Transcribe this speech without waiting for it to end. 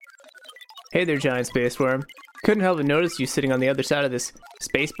Hey there, giant space worm. Couldn't help but notice you sitting on the other side of this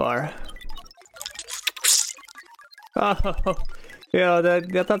space bar. Oh, yeah,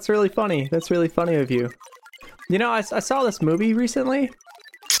 that's really funny. That's really funny of you. You know, I saw this movie recently.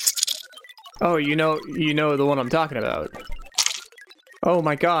 Oh, you know the one I'm talking about. Oh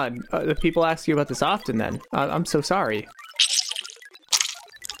my God, people ask you about this often. Then I'm so sorry.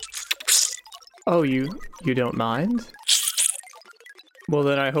 Oh, you don't mind? Well,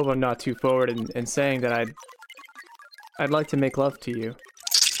 then I hope I'm not too forward in saying that I'd like to make love to you.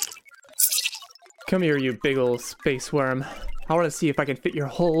 Come here, you big ol' space worm. I want to see if I can fit your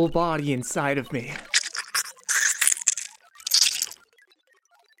whole body inside of me.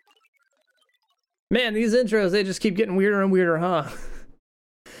 Man, these intros, they just keep getting weirder and weirder, huh?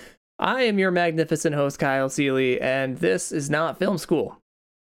 I am your magnificent host, Kyle Seeley, and this is Not Film School.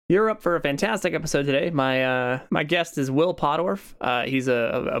 You're up for a fantastic episode today. My guest is Will Podorf. He's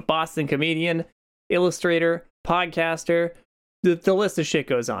a Boston comedian, illustrator, podcaster. The list of shit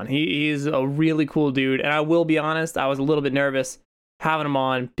goes on. He's a really cool dude, and I will be honest, I was a little bit nervous having him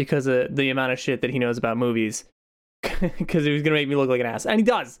on because of the amount of shit that he knows about movies. Because he was gonna make me look like an ass, and he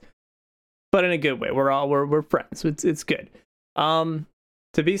does, but in a good way. We're friends. It's good. To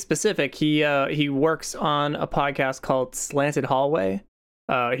be specific, he works on a podcast called Slanted Hallway.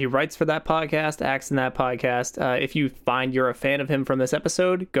 He writes for that podcast, acts in that podcast. If you find you're a fan of him from this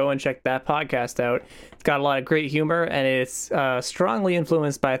episode, go and check that podcast out. It's got a lot of great humor, and it's strongly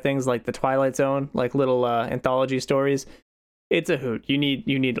influenced by things like The Twilight Zone, like little anthology stories. It's a hoot. You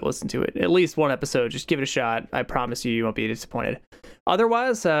need to listen to it. At least one episode. Just give it a shot. I promise you won't be disappointed.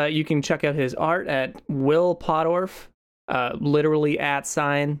 Otherwise, you can check out his art at Will Podorf, literally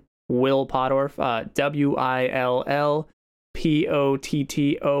 @ Will Podorf,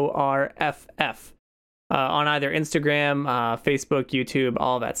 WILLPOTTORFF, on either Instagram, Facebook, YouTube,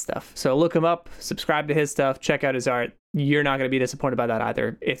 all that stuff. So look him up, subscribe to his stuff, check out his art. You're not going to be disappointed by that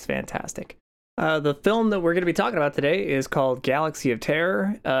either. It's fantastic. The film that we're going to be talking about today is called Galaxy of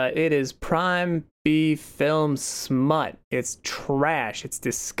Terror. It is prime B film smut. It's trash. It's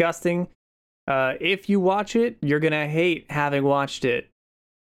disgusting. If you watch it, you're going to hate having watched it.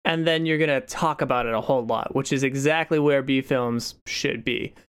 And then you're going to talk about it a whole lot, which is exactly where B films should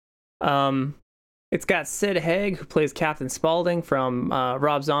be. It's got Sid Haig, who plays Captain Spaulding from the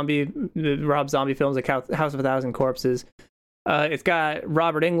Rob Zombie films, like House of a Thousand Corpses. It's got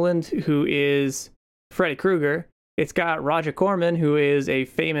Robert Englund, who is Freddy Krueger. It's got Roger Corman, who is a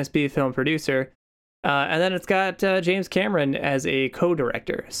famous B film producer. And then it's got James Cameron as a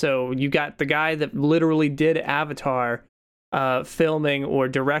co-director. So you got the guy that literally did Avatar filming or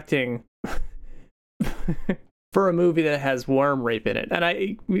directing for a movie that has worm rape in it. And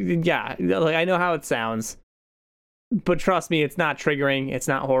I know how it sounds, but trust me, it's not triggering. It's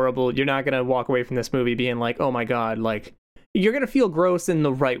not horrible. You're not going to walk away from this movie being like, oh my God, like, you're going to feel gross in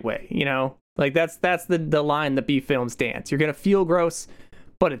the right way, you know? Like, that's the line that B films dance. You're going to feel gross,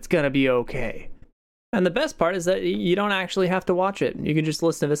 but it's going to be okay. And the best part is that you don't actually have to watch it. You can just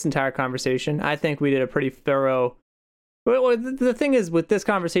listen to this entire conversation. I think we did a pretty thorough... Well, the thing is, with this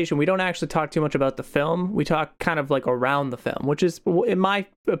conversation, we don't actually talk too much about the film. We talk kind of like around the film, which is, in my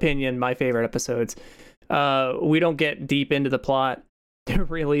opinion, my favorite episodes. We don't get deep into the plot. There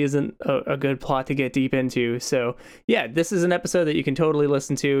really isn't a good plot to get deep into. So, yeah, this is an episode that you can totally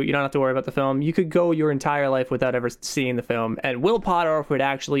listen to. You don't have to worry about the film. You could go your entire life without ever seeing the film. And Will Podorf would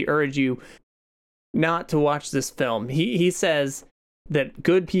actually urge you not to watch this film. He says that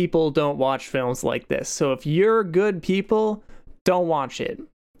good people don't watch films like this. So if you're good people, don't watch it.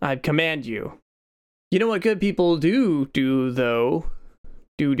 I command you. You know what good people do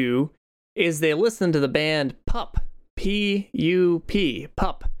is they listen to the band Pup. P-U-P.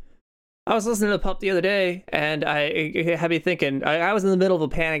 Pup. I was listening to Pup the other day, and I had me thinking, I was in the middle of a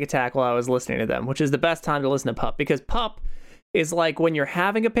panic attack while I was listening to them, which is the best time to listen to Pup, because Pup is like when you're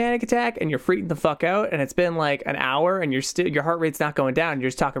having a panic attack and you're freaking the fuck out, and it's been like an hour and your heart rate's not going down, and you're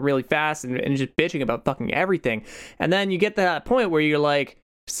just talking really fast and just bitching about fucking everything. And then you get to that point where you're like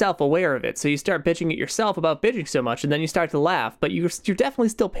self-aware of it, so you start bitching at yourself about bitching so much, and then you start to laugh, but you're definitely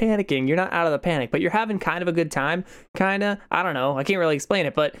still panicking. You're not out of the panic, but you're having kind of a good time. Kinda, I don't know, I can't really explain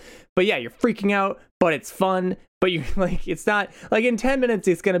it, but yeah, you're freaking out, but it's fun. But you like, it's not like in 10 minutes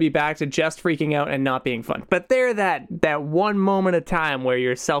it's gonna be back to just freaking out and not being fun. But there, that one moment of time where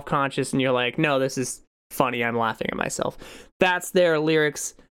you're self-conscious and you're like, no, this is funny, I'm laughing at myself. That's their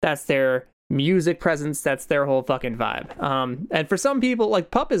lyrics, that's their music presence. That's their whole fucking vibe. And for some people, like,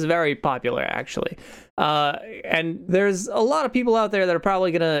 Pup is very popular, actually. And there's a lot of people out there that are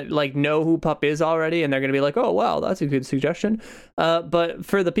probably gonna like know who Pup is already, and they're gonna be like, oh wow, that's a good suggestion. But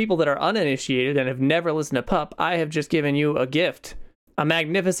for the people that are uninitiated and have never listened to Pup, I have just given you a gift, a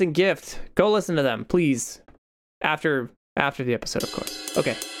magnificent gift. Go listen to them, please. After the episode, of course.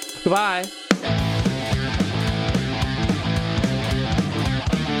 Okay, goodbye.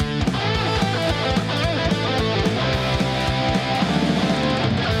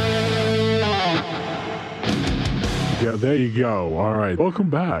 Yeah, there you go. All right. Welcome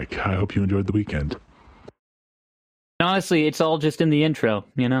back. I hope you enjoyed the weekend. Honestly, it's all just in the intro,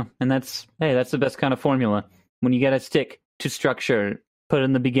 you know? And that's the best kind of formula. When you gotta stick to structure, put it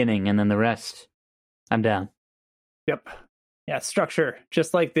in the beginning, and then the rest. I'm down. Yep. Yeah, structure.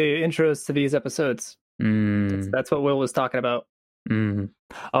 Just like the intros to these episodes. That's what Will was talking about.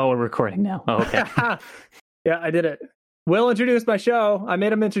 Oh, we're recording now. Oh, okay. Yeah, I did it. Will introduced my show. I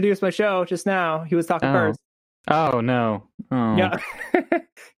made him introduce my show just now. He was talking first. Oh, no. Oh. Yeah.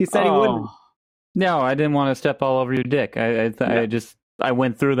 He said he wouldn't. No, I didn't want to step all over your dick. I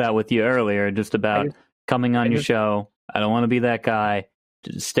went through that with you earlier, just about coming on your show. I don't want to be that guy.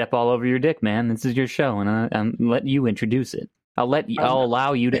 Just step all over your dick, man. This is your show, and I'm let you introduce it. I'll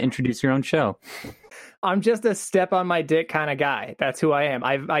allow you to introduce your own show. I'm just a step on my dick kind of guy. That's who I am.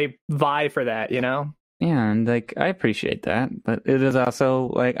 I vie for that, you know? Yeah, and like I appreciate that, but it is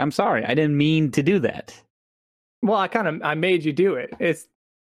also like I'm sorry. I didn't mean to do that. Well, I made you do it.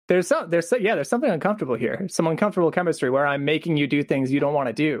 There's something uncomfortable here. Some uncomfortable chemistry where I'm making you do things you don't want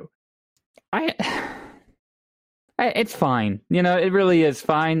to do. It's fine. You know, it really is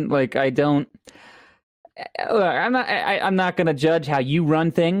fine. Like I'm not going to judge how you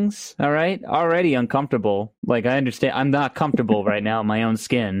run things. All right. Already uncomfortable. Like I understand. I'm not comfortable right now in my own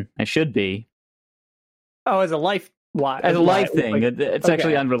skin. I should be. Oh, as a life thing. Like, it's okay.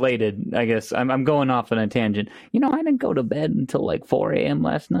 Actually unrelated, I guess. I'm going off on a tangent. You know, I didn't go to bed until like 4 a.m.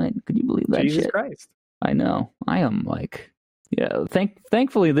 last night. Could you believe that? Jesus shit? Christ. I know. I am like, yeah.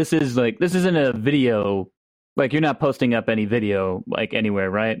 Thankfully, this isn't a video. Like you're not posting up any video like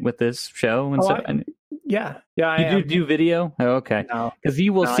anywhere, right? With this show and stuff. Yeah. You do video? Oh, okay. Because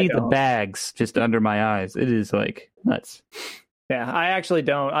you will see the don't. Bags just under my eyes. It is like nuts. Yeah, I actually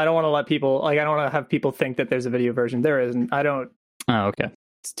don't. I don't want to let people, like, I don't want to have people think that there's a video version. There isn't. I don't. Oh, okay.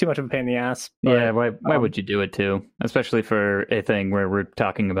 It's too much of a pain in the ass. But, yeah, why would you do it too? Especially for a thing where we're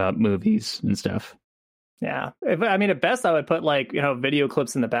talking about movies and stuff. Yeah. At best, I would put, like, you know, video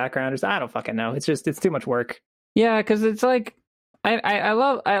clips in the background. I don't fucking know. It's too much work. Yeah, because it's like, I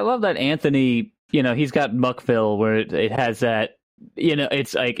love that Anthony, you know, he's got Muckville where it has that. You know,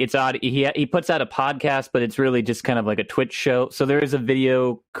 it's like it's odd. He puts out a podcast, but it's really just kind of like a Twitch show. So there is a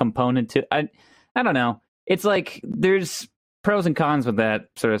video component to. I don't know. It's like there's pros and cons with that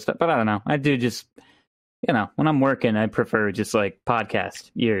sort of stuff. But I don't know. I do just, you know, when I'm working, I prefer just like podcast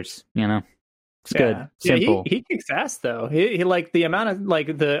ears. You know, it's good, simple. He kicks ass though. He like the amount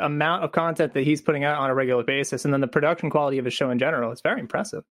of content that he's putting out on a regular basis, and then the production quality of his show in general is very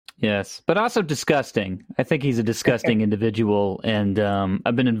impressive. Yes, but also disgusting. I think he's a disgusting individual, and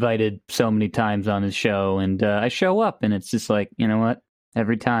I've been invited so many times on his show, and I show up, and it's just like, you know what?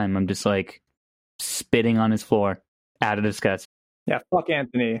 Every time I'm just like spitting on his floor out of disgust. Yeah, fuck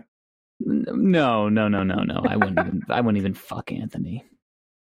Anthony. No. I wouldn't even fuck Anthony.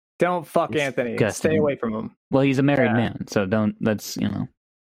 Don't fuck Anthony. Disgusting. Stay away from him. Well, he's a married man, so don't. That's, you know.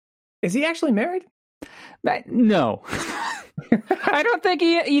 Is he actually married? No. I don't think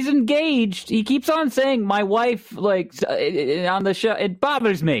he's engaged. He keeps on saying my wife, like, on the show. It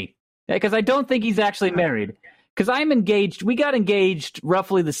bothers me because I don't think he's actually married. Because I'm engaged. We got engaged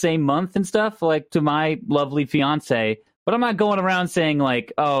roughly the same month and stuff, like to my lovely fiance. But I'm not going around saying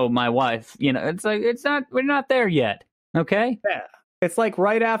like, oh, my wife. You know, it's like we're not there yet. Okay. Yeah. It's like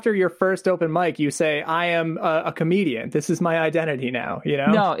right after your first open mic, you say, I am a comedian. This is my identity now, you know?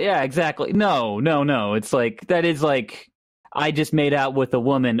 No, yeah, exactly. No. It's like, that is like, I just made out with a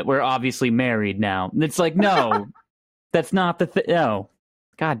woman. We're obviously married now. It's like, no, that's not the thing. No.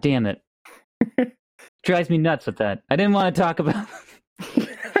 God damn it. Drives me nuts with that. I didn't want to talk about...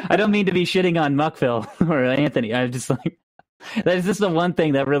 I don't mean to be shitting on Muckville or Anthony. I'm just like... That's just the one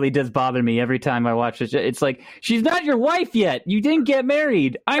thing that really does bother me every time I watch this. It's like, she's not your wife yet. You didn't get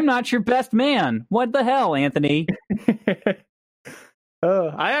married. I'm not your best man. What the hell, Anthony?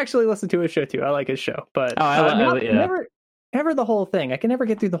 I actually listen to his show too. I like his show, but never the whole thing. I can never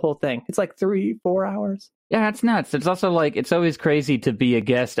get through the whole thing. It's like 3-4 hours. Yeah, it's nuts. It's also like, it's always crazy to be a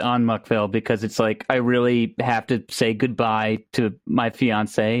guest on Muckville because it's like, I really have to say goodbye to my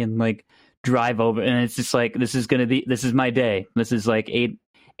fiance and like drive over, and it's just like this is my day. This is like 8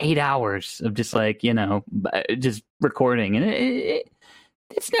 hours of just like just recording, and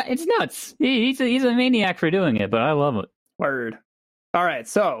it's nuts. He's a maniac for doing it, but I love it. Word. All right,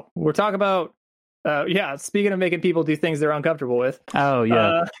 so we're talking about speaking of making people do things they're uncomfortable with. Oh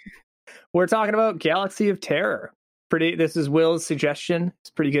yeah. We're talking about Galaxy of Terror. This is Will's suggestion. It's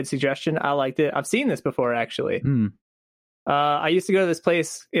a pretty good suggestion. I liked it. I've seen this before, actually. I used to go to this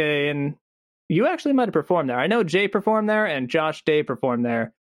place you actually might have performed there. I know Jay performed there and Josh Day performed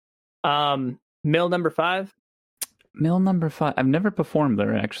there. Mill Number 5. Mill Number 5. I've never performed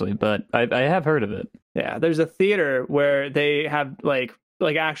there, actually, but I have heard of it. Yeah, there's a theater where they have like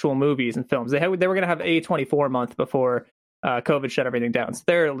actual movies and films. They were going to have A24 month before COVID shut everything down. So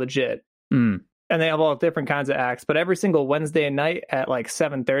they're legit. And they have all different kinds of acts. But every single Wednesday night at like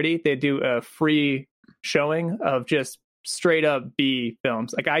 7:30, they do a free showing of just straight up B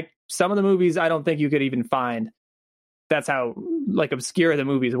films. Like some of the movies I don't think you could even find. That's how like obscure the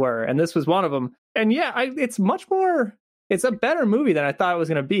movies were. And this was one of them. And yeah, it's a better movie than I thought it was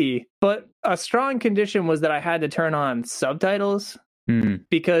going to be. But a strong condition was that I had to turn on subtitles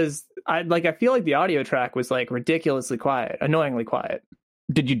because I feel like the audio track was like ridiculously quiet, annoyingly quiet.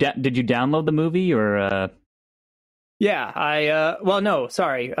 Did you download the movie or? Yeah, I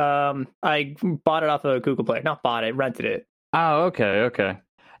bought it off of Google Play. Not bought it, rented it. Oh, okay.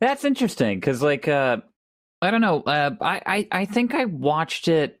 That's interesting because like I don't know. I think I watched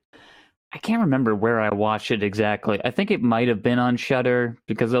it. I can't remember where I watched it exactly. I think it might have been on Shudder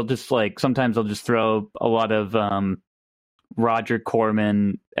because sometimes they'll just throw a lot of Roger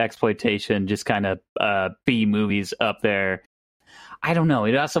Corman exploitation, just kind of B movies up there. I don't know.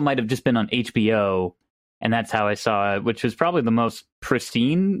 It also might have just been on HBO, and that's how I saw it, which was probably the most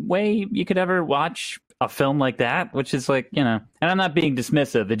pristine way you could ever watch a film like that, which is like, and I'm not being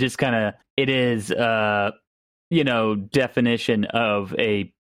dismissive. It just it is, definition of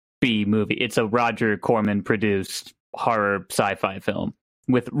a B movie. It's a Roger Corman produced horror sci-fi film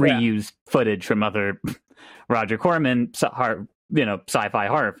with reused footage from other Roger Corman sci-fi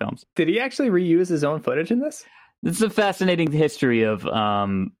horror films. Did he actually reuse his own footage in this? This is a fascinating history of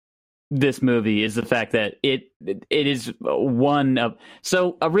this movie is the fact that it is one of...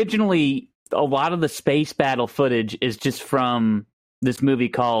 So originally, a lot of the space battle footage is just from this movie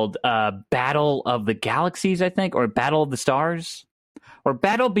called Battle of the Galaxies, I think, or Battle of the Stars, or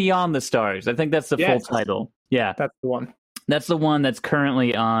Battle Beyond the Stars. I think that's the full title. Yeah. That's the one. That's the one that's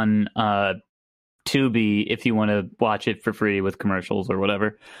currently on Tubi if you want to watch it for free with commercials or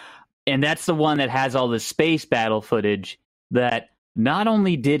whatever. And that's the one that has all the space battle footage that not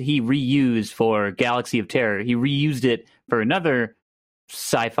only did he reuse for Galaxy of Terror, he reused it for another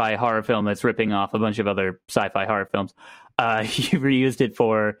sci-fi horror film that's ripping off a bunch of other sci-fi horror films. He reused it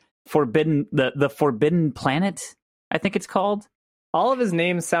for the Forbidden Planet, I think it's called. All of his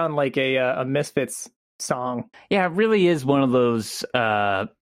names sound like a Misfits song. Yeah, it really is one of those...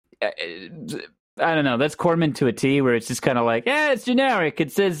 I don't know. That's Corman to a T, where it's just kind of like, it's generic.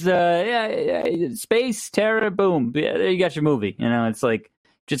 It says, space, terror, boom. Yeah, there you got your movie. It's like,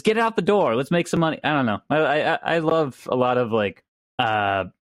 just get it out the door. Let's make some money. I don't know. I love a lot of like,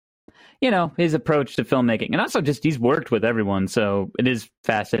 his approach to filmmaking. And also just he's worked with everyone. So it is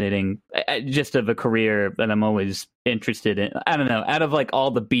fascinating. Just of a career that I'm always interested in. I don't know. Out of like all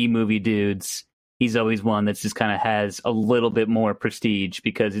the B movie dudes, he's always one that's just kind of has a little bit more prestige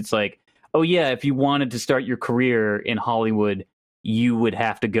because it's like, oh yeah, if you wanted to start your career in Hollywood, you would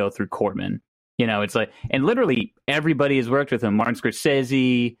have to go through Corman. It's like, and literally everybody has worked with him. Martin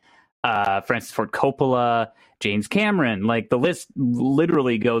Scorsese, Francis Ford Coppola, James Cameron. Like the list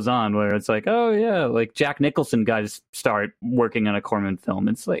literally goes on where it's like, oh yeah, like Jack Nicholson guys start working on a Corman film.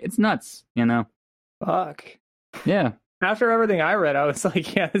 It's like, it's nuts, Fuck. Yeah. After everything I read, I was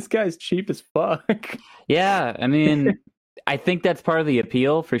like, yeah, this guy's cheap as fuck. Yeah, I mean, I think that's part of the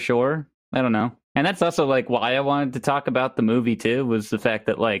appeal for sure. I don't know. And that's also like why I wanted to talk about the movie too, was the fact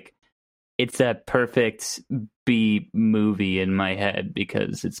that like it's a perfect B movie in my head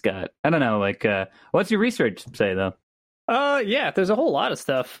because it's got, I don't know, like what's your research say though? Yeah, there's a whole lot of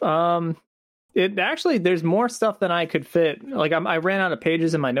stuff. It actually, there's more stuff than I could fit. Like I ran out of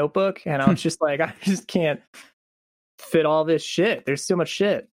pages in my notebook and I was just like, I just can't fit all this shit. There's so much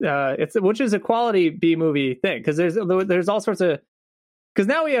shit. Which is a quality B movie thing because there's all sorts of, because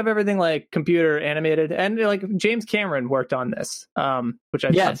now we have everything like computer animated, and like James Cameron worked on this, which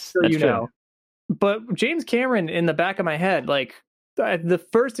I'm sure you know. But James Cameron, in the back of my head, like the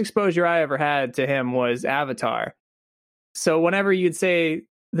first exposure I ever had to him was Avatar. So whenever you'd say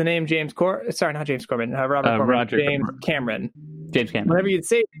the name not James Corman, Robert Corman, James Cameron. Whenever you'd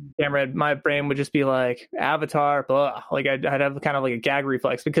say Cameron, my brain would just be like Avatar, blah. Like I'd have kind of like a gag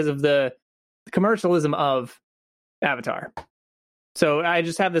reflex because of the commercialism of Avatar. So I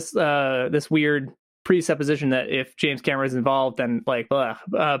just have this weird presupposition that if James Cameron is involved, then like blah.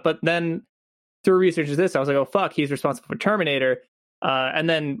 But then through research of this, I was like, oh fuck, he's responsible for Terminator. And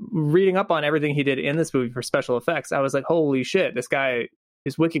then reading up on everything he did in this movie for special effects, I was like, holy shit, this guy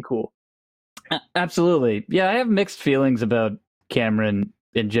is wicked cool. Absolutely. Yeah, I have mixed feelings about Cameron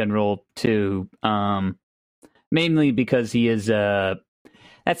in general too. Mainly because he is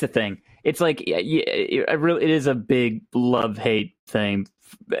that's the thing. It's like it is a big love-hate thing,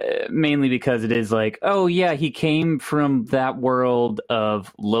 mainly because it is like, oh yeah, he came from that world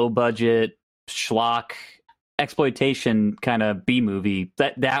of low-budget schlock exploitation kind of B movie.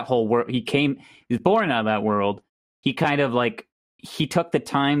 That whole world, he was born out of that world. He kind of like he took the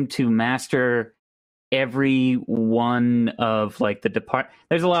time to master every one of like the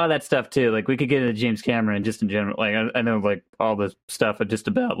there's a lot of that stuff too. Like we could get into James Cameron just in general. Like I know like all the stuff just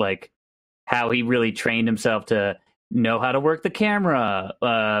about like how he really trained himself to know how to work the camera.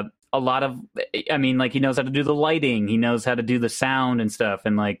 A lot of, I mean, like he knows how to do the lighting, he knows how to do the sound and stuff,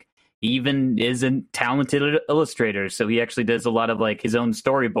 and like he even is a talented illustrator. So he actually does a lot of like his own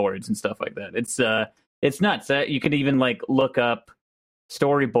storyboards and stuff like that. It's nuts. You can even like look up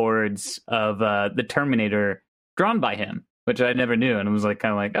storyboards of the Terminator drawn by him, which I never knew, and it was like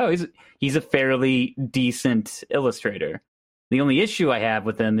kind of like, oh, he's a fairly decent illustrator. The only issue I have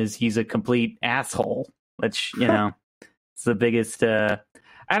with him is he's a complete asshole, which, you know, it's the biggest. I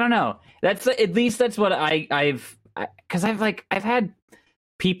don't know. That's at least that's what I've had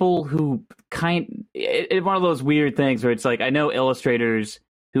people who it's one of those weird things where it's like I know illustrators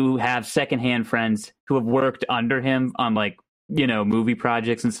who have secondhand friends who have worked under him on like, you know, movie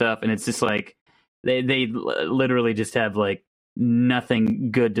projects and stuff, and it's just like they literally just have like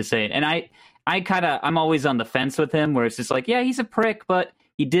nothing good to say. And I'm always on the fence with him, where it's just like, yeah, he's a prick, but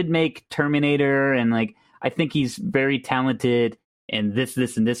he did make Terminator, and like I think he's very talented in this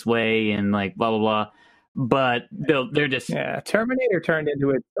and this way, and like blah blah blah. But they're just Terminator turned into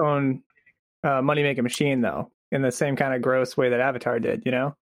its own money making machine, though, in the same kind of gross way that Avatar did. You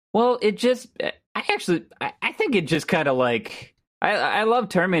know? Well, I think it just kind of like I love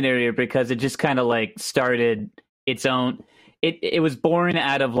Terminator because it just kind of like started its own. It was born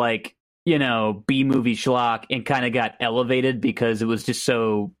out of like, you know, B movie schlock and kind of got elevated because it was just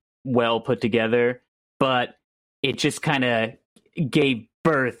so well put together. But it just kind of gave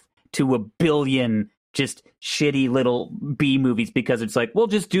birth to a billion just shitty little B movies because it's like, we'll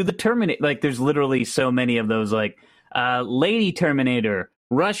just do the Terminator. Like there's literally so many of those, like Lady Terminator,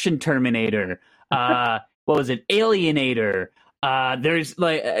 Russian Terminator, what was it, Alienator. There's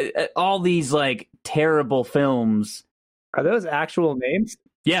like all these like terrible films. Are those actual names?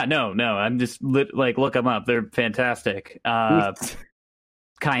 Yeah, no. I'm just like, look them up. They're fantastic.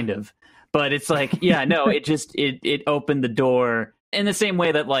 Kind of. But it's like, yeah, no, it opened the door in the same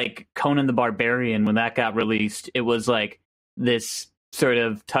way that like Conan the Barbarian, when that got released, it was like this sort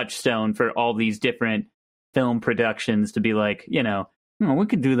of touchstone for all these different film productions to be like, you know, we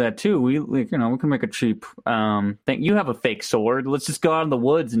could do that too. We can make a cheap thing. You have a fake sword. Let's just go out in the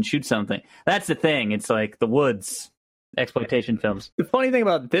woods and shoot something. That's the thing. It's like the woods exploitation films. The funny thing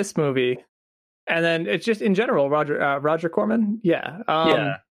about this movie, and then it's just in general, Roger Corman,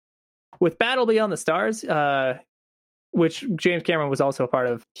 with Battle Beyond the Stars, which James Cameron was also a part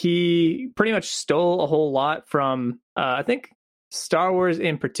of, he pretty much stole a whole lot from I think Star Wars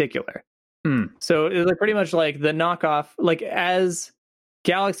in particular. So it was like pretty much like the knockoff, like as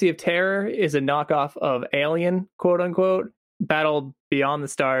Galaxy of Terror is a knockoff of Alien, quote unquote, Battle Beyond the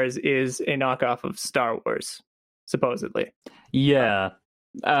Stars is a knockoff of Star Wars, supposedly. Yeah.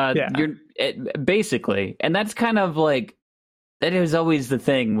 You're basically, and that's kind of like, that is always the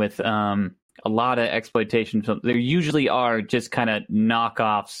thing with a lot of exploitation films. There usually are just kind of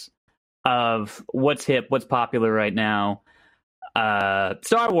knockoffs of what's hip, what's popular right now.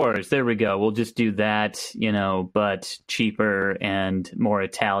 Star Wars, there we go. We'll just do that, you know, but cheaper and more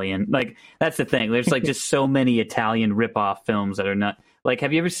Italian. Like, that's the thing. There's like just so many Italian ripoff films that are not like,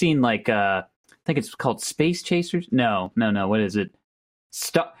 have you ever seen like I think it's called Space Chasers? No. What is it?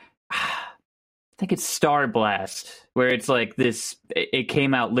 I think it's Star Blast, where it's like this, it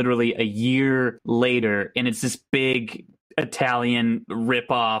came out literally a year later, and it's this big Italian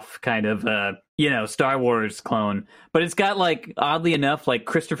ripoff kind of, Star Wars clone. But it's got, like, oddly enough, like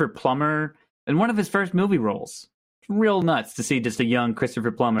Christopher Plummer in one of his first movie roles. It's real nuts to see just a young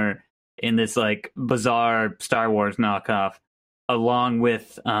Christopher Plummer in this, like, bizarre Star Wars knockoff. along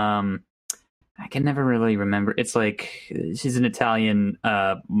with I can never really remember. It's like she's an Italian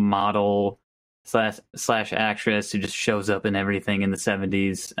model slash actress who just shows up in everything in the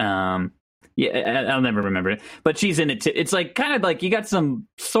 70s. Yeah, I'll never remember it, but she's in it too. It's like kind of like you got some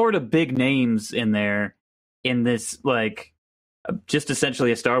sort of big names in there in this, like just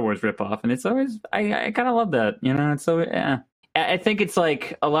essentially a Star Wars ripoff, and it's always I kind of love that, you know. It's so yeah. I think it's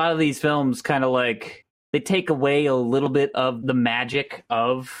like a lot of these films kind of like they take away a little bit of the magic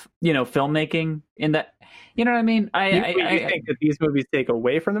of, you know, filmmaking in that, you know what I mean? I think that these movies take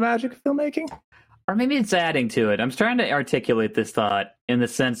away from the magic of filmmaking? Or maybe it's adding to it. I'm trying to articulate this thought in the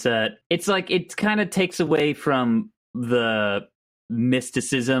sense that it's like it kind of takes away from the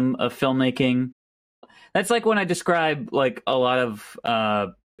mysticism of filmmaking. That's like when I describe like a lot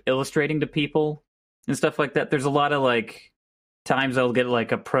of illustrating to people and stuff like that. There's a lot of like times I'll get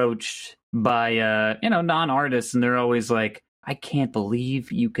like approached by you know, non-artists, and they're always like, I can't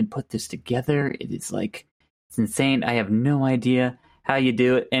believe you can put this together. It's like, it's insane. I have no idea how you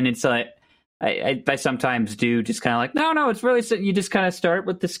do it. And it's like, I sometimes do just kind of like, no, it's really, you just kind of start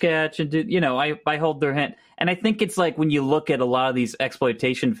with the sketch and do, you know, I hold their hand. And I think it's like when you look at a lot of these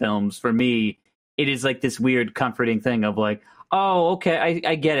exploitation films, for me, it is like this weird comforting thing of like, oh, okay,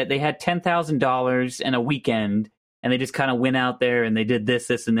 I get it. They had $10,000 in a weekend and they just kind of went out there and they did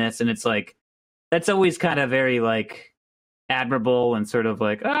this, and this. And it's like, that's always kind of very like admirable and sort of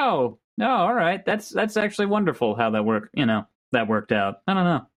like, oh, no, all right. That's actually wonderful how that worked, you know, that worked out. I don't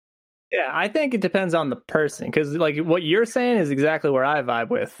know. Yeah, I think it depends on the person, because like what you're saying is exactly where I vibe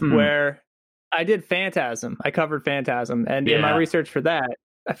with, where I did Phantasm. I covered Phantasm, and in my research for that,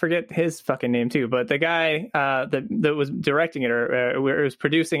 I forget his fucking name too, but the guy that was directing it or was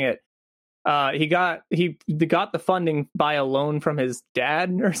producing it, he got the funding by a loan from his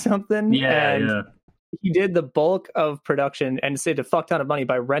dad or something. Yeah. He did the bulk of production and saved a fuck ton of money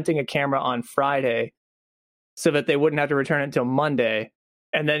by renting a camera on Friday so that they wouldn't have to return it until Monday.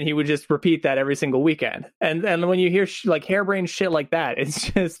 And then he would just repeat that every single weekend. And when you hear like harebrained shit like that,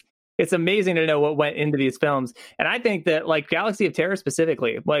 it's amazing to know what went into these films. And I think that like Galaxy of Terror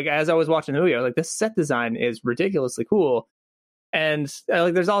specifically, like as I was watching the movie, I was like, this set design is ridiculously cool. And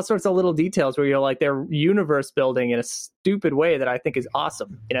like there's all sorts of little details where you're like, they're universe building in a stupid way that I think is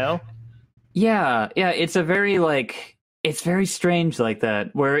awesome, you know? Yeah. It's a very like, it's very strange like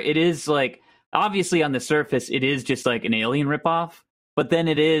that, where it is like, obviously on the surface, it is just like an Alien ripoff. But then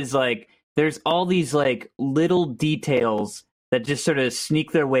it is like, there's all these like little details that just sort of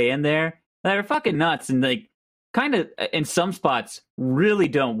sneak their way in there that are fucking nuts, and like kind of in some spots really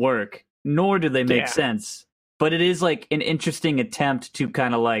don't work, nor do they make sense. But it is like an interesting attempt to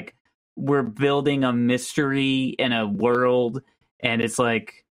kind of like, we're building a mystery in a world, and it's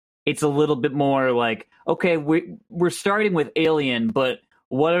like, it's a little bit more like, okay, we're starting with Alien, but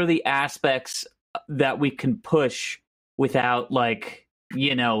what are the aspects that we can push without like,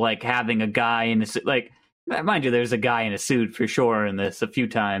 you know, like having a guy in a suit? Like, mind you, there's a guy in a suit for sure in this a few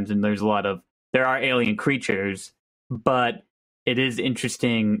times, and there are alien creatures, but it is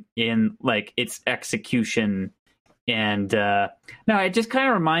interesting in like its execution. And no, it just kind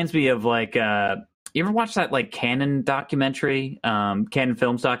of reminds me of like, you ever watch that like Canon documentary, Canon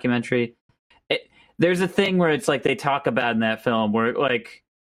Films documentary? There's a thing where it's like they talk about in that film where like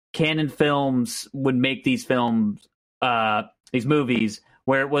Canon Films would make these films, these movies,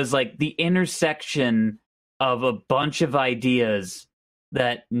 where it was like the intersection of a bunch of ideas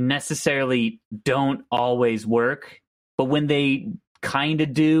that necessarily don't always work, but when they kind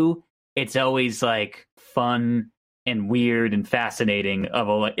of do, it's always like fun and weird and fascinating.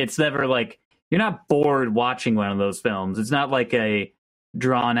 It's never like, you're not bored watching one of those films. It's not like a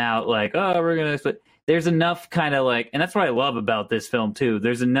drawn out like, oh, we're gonna, but there's enough kind of like, and that's what I love about this film too,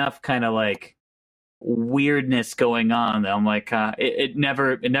 there's enough kind of like weirdness going on that I'm like, it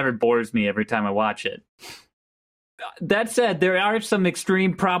never bores me every time I watch it. That said, there are some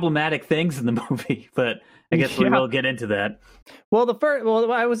extreme problematic things in the movie, but I guess we will get into that. Well,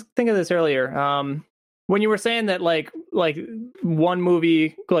 I was thinking of this earlier. When you were saying that like one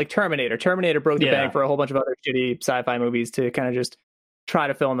movie like Terminator broke the bank for a whole bunch of other shitty sci-fi movies to kind of just try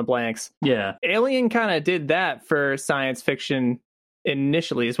to fill in the blanks. Yeah. Alien kind of did that for science fiction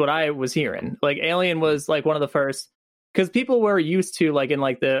initially, is what I was hearing. Like Alien was like one of the first, because people were used to like in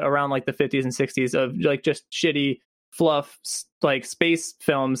like the around like the 50s and 60s of like just shitty fluff like space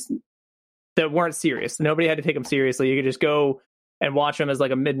films that weren't serious. Nobody had to take them seriously. You could just go and watch them as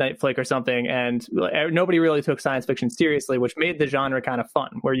like a midnight flick or something, and nobody really took science fiction seriously, which made the genre kind of fun,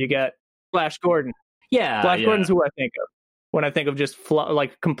 where you get Flash Gordon. Flash Gordon's who I think of when I think of just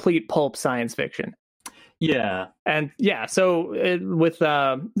like complete pulp science fiction. Yeah. And yeah, so with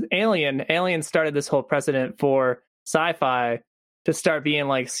Alien started this whole precedent for sci-fi to start being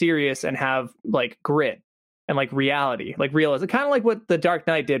like serious and have like grit and like reality, like realism, kind of like what The Dark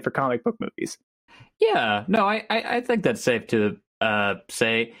Knight did for comic book movies. Yeah. No, I think that's safe to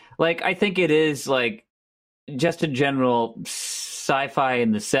say. Like, I think it is like just in general, sci-fi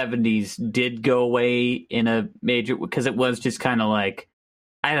in the 70s did go away in a major because it was just kind of like,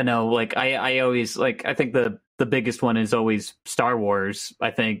 I don't know, like I always like, I think the biggest one is always Star Wars. I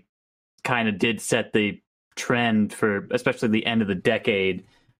think kind of did set the trend for especially the end of the decade,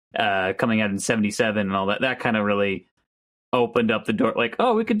 coming out in 77 and all that. That kind of really opened up the door, like,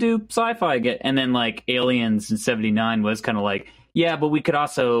 oh, we could do sci-fi again. And then like Aliens in 79 was kind of like, yeah, but we could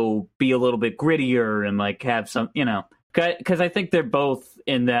also be a little bit grittier and like have some, you know, because I think they're both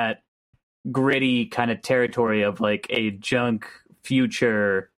in that gritty kind of territory of like a junk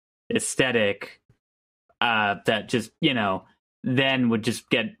future aesthetic that just, you know, then would just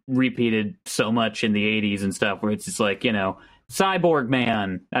get repeated so much in the 80s and stuff where it's just like, you know, Cyborg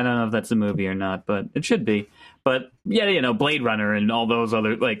Man. I don't know if that's a movie or not, but it should be. But yeah, you know, Blade Runner and all those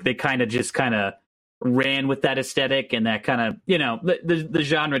other, like, they kind of ran with that aesthetic and that kind of, you know, the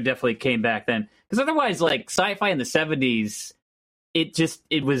genre definitely came back then. Because otherwise, like, sci-fi in the 70s,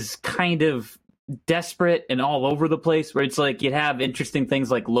 it was kind of desperate and all over the place, where it's like you'd have interesting things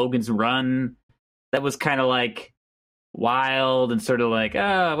like Logan's Run that was kind of like wild and sort of like,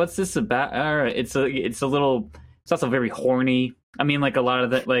 what's this about? All right, it's also very horny. I mean, like a lot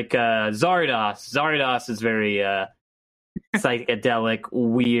of that, like Zardos is very psychedelic,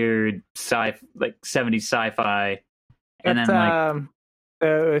 weird like 70s sci-fi. And that's, then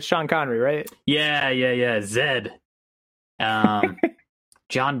like Sean Connery, right? yeah, Zed.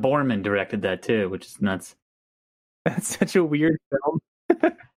 John Borman directed that too, which is nuts. That's such a weird film.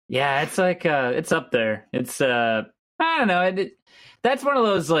 Yeah, it's like it's up there. It's I don't know. That's one of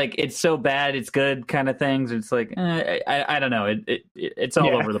those like it's so bad it's good kind of things. It's like I don't know. It's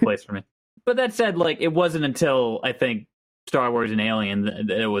all over the place for me. But that said, like it wasn't until I think Star Wars and Alien that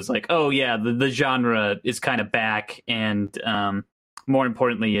it was like, oh yeah, the genre is kind of back, and more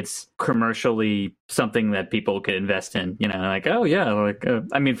importantly, it's commercially something that people could invest in. You know, like, oh yeah, like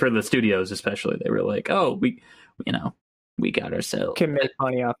I mean, for the studios especially, they were like, oh, we got ourselves can make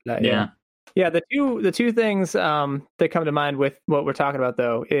money off that. Yeah. Yeah, the two things that come to mind with what we're talking about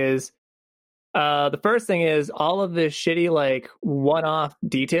though is the first thing is all of the shitty like one-off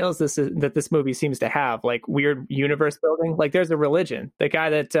details that this movie seems to have, like weird universe building. Like there's a religion. The guy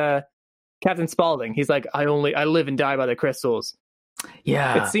that Captain Spaulding, he's like, I live and die by the crystals.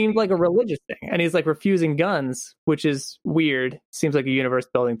 Yeah. It seemed like a religious thing. And he's like refusing guns, which is weird. Seems like a universe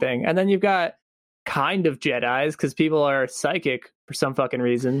building thing. And then you've got kind of Jedis because people are psychic for some fucking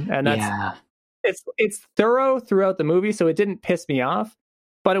reason. And that's it's thorough throughout the movie, so it didn't piss me off.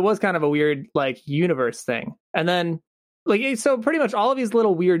 But it was kind of a weird like universe thing. And then like so pretty much all of these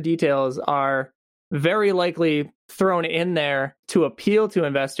little weird details are very likely thrown in there to appeal to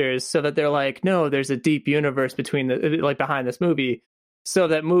investors so that they're like, no, there's a deep universe behind this movie, so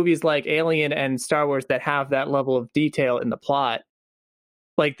that movies like Alien and Star Wars that have that level of detail in the plot,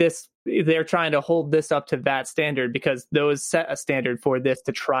 like this, they're trying to hold this up to that standard because those set a standard for this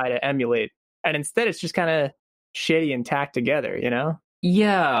to try to emulate. And instead it's just kind of shitty and tacked together, you know?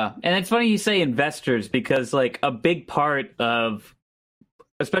 Yeah. And it's funny you say investors because like a big part of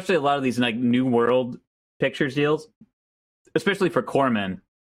especially a lot of these like New World Pictures deals, especially for Corman,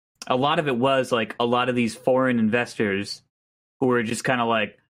 a lot of it was like a lot of these foreign investors who were just kind of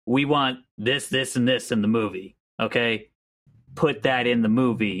like, we want this, this, and this in the movie. Okay. Put that in the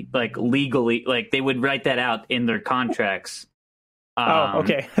movie, like legally, like they would write that out in their contracts.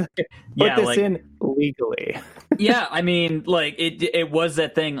 Okay. Put this like, in legally. Yeah, I mean, like it was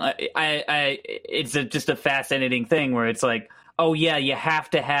that thing. It's just a fascinating thing where it's like, oh yeah, you have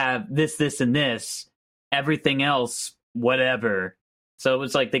to have this, this, and this. Everything else, whatever. So it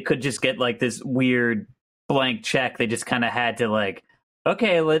was like they could just get like this weird blank check. They just kind of had to like,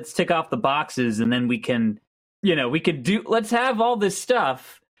 okay, let's tick off the boxes, and then we can, you know, let's have all this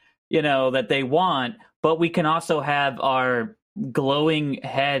stuff, you know, that they want, but we can also have our glowing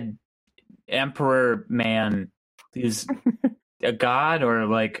head emperor man who's a god or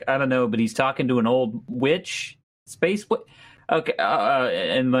like, I don't know, but he's talking to an old witch, okay,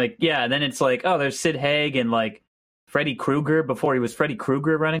 and like, yeah, then it's like, oh, there's Sid Haig and like Freddy Krueger before he was Freddy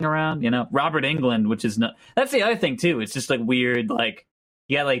Krueger running around, you know, Robert Englund, which is not, that's the other thing too. It's just like weird, like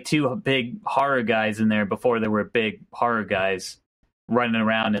you got like two big horror guys in there before there were big horror guys running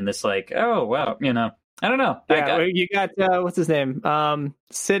around in this like, oh, wow, you know, I don't know. Yeah, you got, what's his name?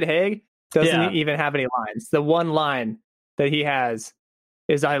 Sid Haig. Doesn't even have any lines. The one line that he has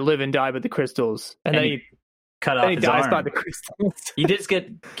is "I live and die by the crystals," and then he cut off his dies arm. by the crystals. He did get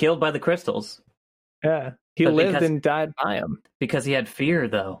killed by the crystals. Yeah, he lived and died by them because he had fear.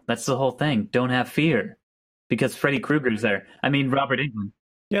 Though that's the whole thing. Don't have fear, because Freddy Krueger's there. I mean, Robert Englund.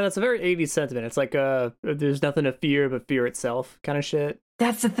 Yeah, that's a very 80s sentiment. It's like there's nothing to fear but fear itself kind of shit.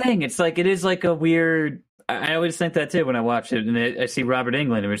 That's the thing. It's like, it is like a weird... I always think that too when I watch it, and I see Robert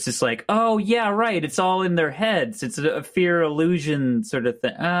Englund, and it's just like, oh, yeah, right, it's all in their heads. It's a fear illusion sort of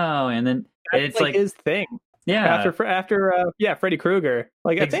thing. Oh, and then it's like his thing. Yeah. After Freddy Krueger.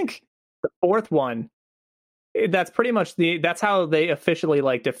 Like, I think the fourth one, that's pretty much that's how they officially,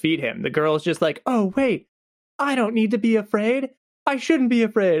 like, defeat him. The girl's just like, oh, wait, I don't need to be afraid. I shouldn't be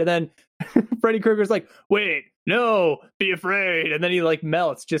afraid. And then Freddy Krueger's like, wait, no, be afraid. And then he like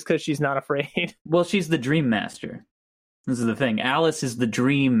melts just because she's not afraid. Well, she's the Dream Master. This is the thing. Alice is the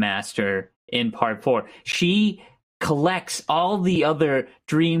Dream Master in part 4. She collects all the other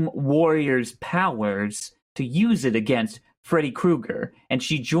Dream Warriors' powers to use it against Freddy Krueger. And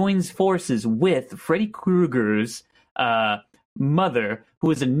she joins forces with Freddy Krueger's mother, who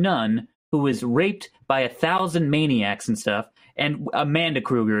is a nun who was raped by 1,000 maniacs and stuff. And Amanda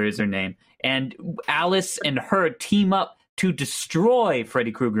Krueger is her name. And Alice and her team up to destroy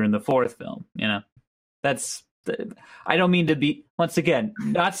Freddy Krueger in the fourth film. You know, I don't mean to be, once again,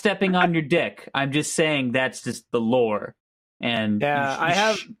 not stepping on your dick. I'm just saying that's just the lore. And yeah, I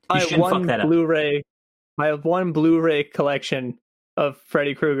have one Blu-ray. I have one Blu-ray collection of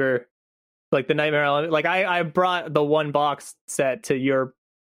Freddy Krueger, like the Nightmare Element. Like I brought the one box set to your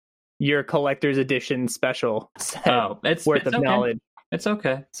collector's edition special set. Oh, it's worth of okay. knowledge. It's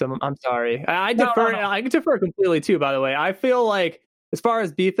okay. So I'm sorry. I defer. No. I defer completely too. By the way, I feel like as far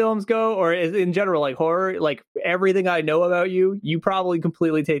as B films go, or in general, like horror, like everything I know about you, you probably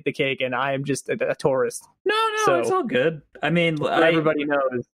completely take the cake, and I am just a tourist. No, so, it's all good. I mean, everybody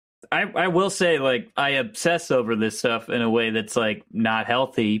knows. I will say, like, I obsess over this stuff in a way that's like not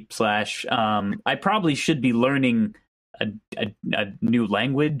healthy. / I probably should be learning a new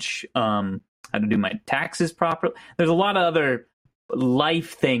language, how to do my taxes properly. There's a lot of other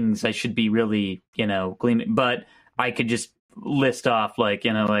life things I should be really, gleaning, but I could just list off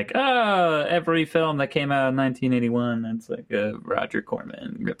every film that came out in 1981. That's like a Roger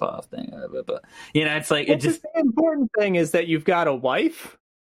Corman ripoff thing. It's like the important thing is that you've got a wife,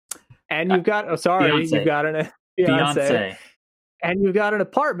 and you've got you've got a fiance, and you've got an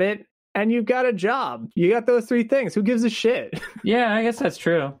apartment. And you've got a job. You got those three things. Who gives a shit? Yeah, I guess that's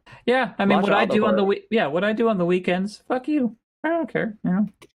true. Yeah, I mean, what I do on the weekends, fuck you. I don't care.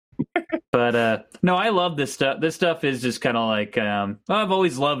 But no, I love this stuff. This stuff is just kind of like I've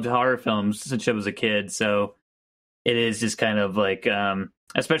always loved horror films since I was a kid. So it is just kind of like,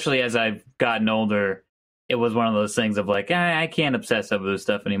 especially as I've gotten older, it was one of those things of like, I can't obsess over this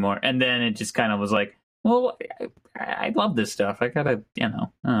stuff anymore. And then it just kind of was like, well, I love this stuff. I gotta, I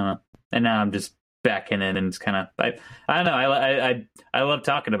don't know. And now I'm just back in it, and it's kind of, I don't know. I love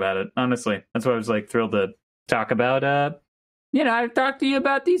talking about it. Honestly, that's why I was like thrilled to talk about. I've talked to you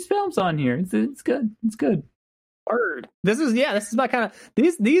about these films on here. It's good. It's good. Word. This is my kind of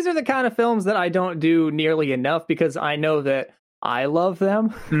these are the kind of films that I don't do nearly enough because I know that I love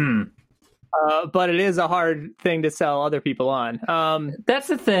them. But it is a hard thing to sell other people on. That's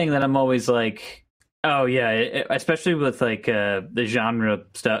the thing that I'm always like. Oh yeah, especially with like the genre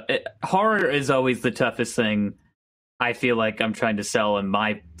stuff. Horror is always the toughest thing. I feel like I'm trying to sell in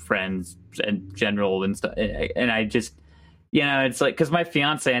my friends in general and stuff. And I just, it's like, because my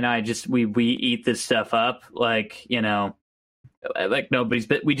fiance and I just we eat this stuff up like nobody's.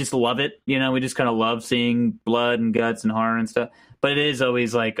 But we just love it. We just kind of love seeing blood and guts and horror and stuff. But it is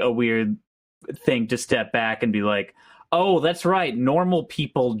always like a weird thing to step back and be like, oh, that's right. Normal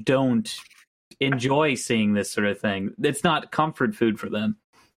people don't enjoy seeing this sort of thing. It's not comfort food for them.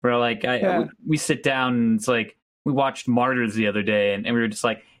 We're like, we sit down and it's like, we watched Martyrs the other day and we were just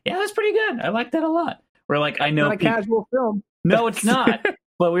like, yeah, that's pretty good. I like that a lot. We're like, I know. Not a casual film. No, it's not.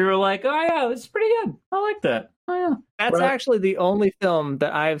 But we were like, oh yeah, this is pretty good. I like that. Oh yeah. That's actually the only film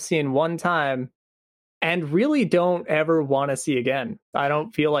that I have seen one time and really don't ever want to see again. I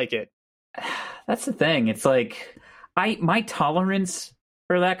don't feel like it. That's the thing. It's like, my tolerance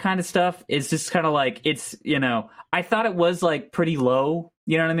for that kind of stuff is just kind of like, it's, I thought it was like pretty low,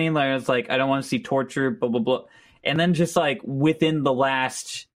 you know what I mean? Like, it's like, I don't want to see torture, blah, blah, blah. And then just like within the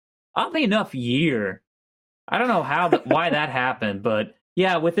last, oddly enough, year, I don't know why that happened, but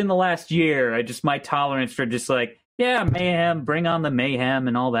yeah, within the last year, my tolerance for just like, yeah, mayhem, bring on the mayhem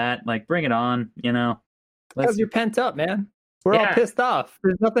and all that, like bring it on, Because you're pent up, man. We're all Yeah. pissed off.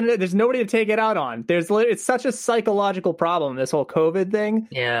 There's nobody to take it out on. It's such a psychological problem, this whole COVID thing,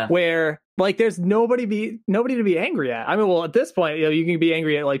 Yeah. where like there's nobody to be angry at. I mean, well, at this point, you can be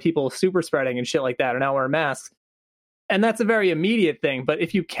angry at like people super spreading and shit like that or not wearing masks. And that's a very immediate thing. But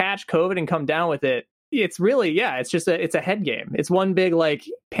if you catch COVID and come down with it, it's really, it's a head game. It's one big like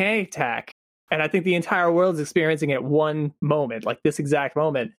panic attack. And I think the entire world's experiencing it one moment, like this exact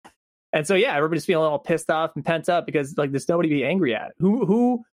moment. And so, yeah, everybody's feeling all pissed off and pent up because like there's nobody to be angry at.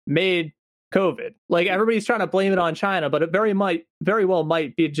 Who made COVID? Like everybody's trying to blame it on China, but it very well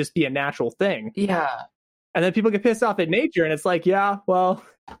might be just be a natural thing. Yeah. And then people get pissed off at nature, and it's like, yeah, well,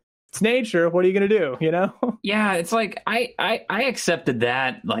 it's nature. What are you gonna do? You know? Yeah, it's like I accepted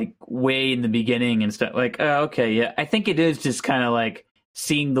that like way in the beginning and stuff. Like, okay, yeah, I think it is just kind of like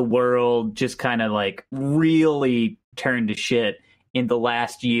seeing the world just kind of like really turn to shit in the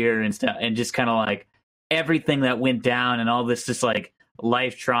last year and stuff, and just kind of like everything that went down and all this just like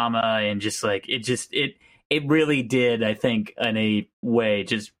life trauma and just like it really did. I think in a way,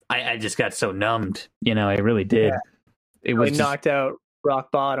 just I just got so numbed. You know, I really did. Yeah. It was knocked out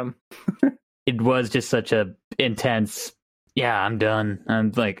rock bottom. It was just such a intense. Yeah, I'm done.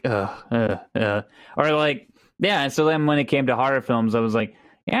 I'm like, or like, yeah. So then when it came to horror films, I was like,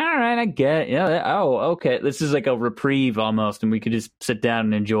 yeah, all right, I get it. Yeah, oh, okay. This is like a reprieve almost, and we could just sit down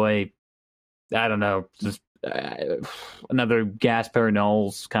and enjoy. I don't know, just another Gaspar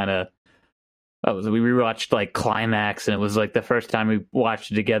Noé's kind of. We rewatched like Climax, and it was like the first time we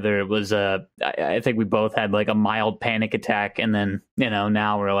watched it together. It was I think we both had like a mild panic attack, and then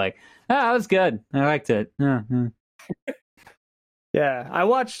now we're like, that was good. I liked it. Yeah, I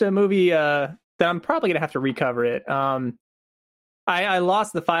watched a movie that I'm probably gonna have to recover it. I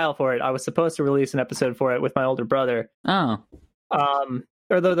lost the file for it. I was supposed to release an episode for it with my older brother. Oh.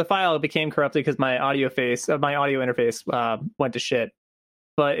 Or the file became corrupted because my audio interface went to shit.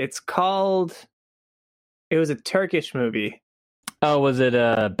 But it's called. It was a Turkish movie. Oh, was it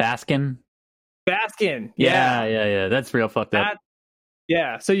Baskin? Baskin. Yeah. That's real fucked up.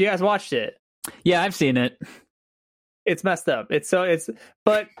 Yeah. So you guys watched it? Yeah, I've seen it. It's messed up.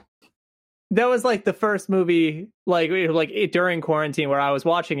 But that was like the first movie like during quarantine where I was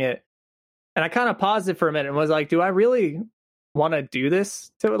watching it, and I kind of paused it for a minute and was like, do I really want to do this?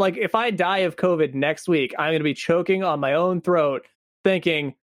 So like, if I die of COVID next week, I'm going to be choking on my own throat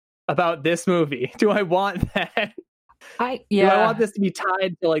thinking about this movie. Do I want that? Do I want this to be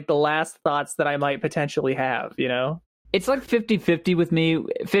tied to like the last thoughts that I might potentially have, It's like 50-50 with me.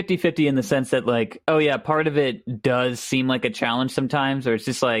 50-50 in the sense that like, oh yeah, part of it does seem like a challenge sometimes, or it's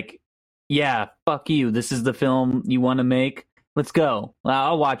just like, yeah, fuck you. This is the film you want to make. Let's go.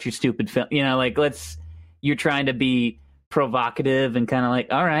 I'll watch your stupid film. Like you're trying to be provocative and kind of like,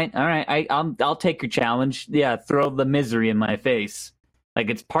 all right, I'll take your challenge. Yeah, throw the misery in my face. Like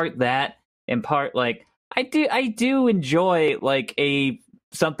it's part that and part like I do enjoy like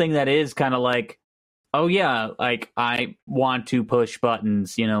something that is kind of like, oh yeah, like I want to push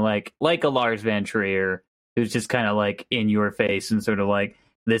buttons, like a Lars von Trier who's just kind of like in your face and sort of like,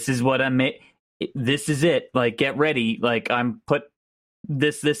 this is what this is it. Like get ready. Like I'm put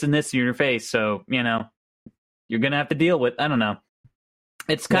this and this in your face. So you're gonna have to deal with. I don't know.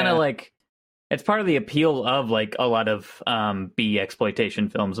 It's kind of like. It's part of the appeal of like a lot of B exploitation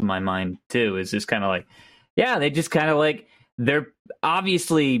films in my mind too. Is just kind of like, yeah, they just kind of like they're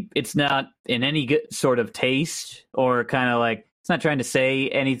obviously it's not in any good sort of taste or kind of like it's not trying to say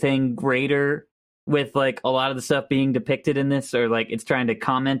anything greater with like a lot of the stuff being depicted in this, or like it's trying to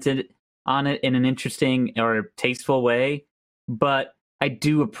comment on it in an interesting or tasteful way. But I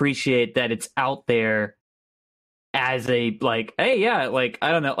do appreciate that it's out there. As a like, hey, yeah, like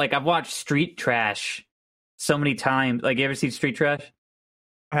I don't know, like I've watched Street Trash so many times. Like, you ever seen Street Trash?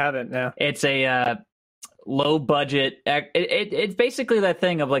 I haven't. No. It's a low budget. It's basically that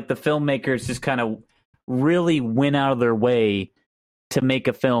thing of like the filmmakers just kind of really went out of their way to make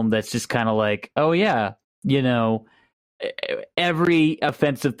a film that's just kind of like, oh yeah, every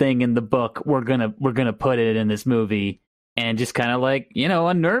offensive thing in the book we're gonna put it in this movie and just kind of like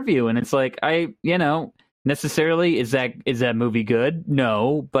unnerve you. And it's like necessarily is that movie good?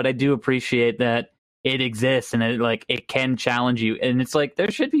 No, but I do appreciate that it exists and it can challenge you. And it's like there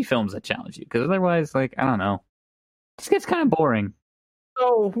should be films that challenge you, because otherwise, like, I don't know, it just gets kind of boring.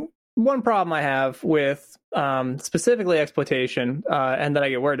 So one problem I have with specifically exploitation and that I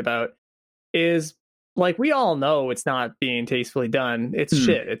get worried about is like we all know it's not being tastefully done. It's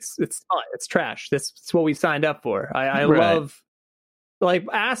shit. It's not. It's trash. It's what we signed up for. I Right. love. Like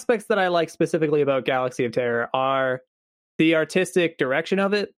aspects that I like specifically about Galaxy of Terror are the artistic direction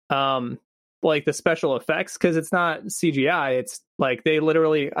of it. like the special effects, because it's not CGI. It's like they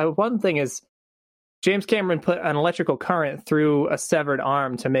literally. One thing is, James Cameron put an electrical current through a severed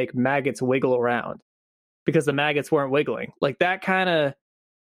arm to make maggots wiggle around because the maggots weren't wiggling. Like that kind of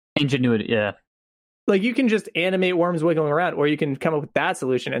ingenuity, yeah. Like you can just animate worms wiggling around, or you can come up with that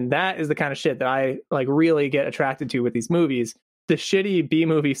solution, and that is the kind of shit that I like really get attracted to with these movies. The shitty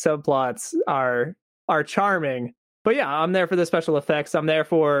B-movie subplots are charming, but yeah, I'm there for the special effects. I'm there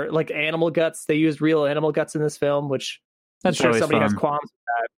for like animal guts. They used real animal guts in this film, which That's I'm sure always somebody fun. has qualms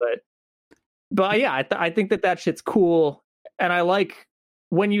with that, but yeah, I think that shit's cool, and I like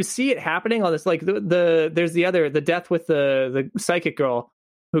when you see it happening on this. Like there's the death with the psychic girl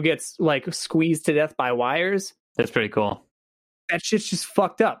who gets like squeezed to death by wires. That's pretty cool. That shit's just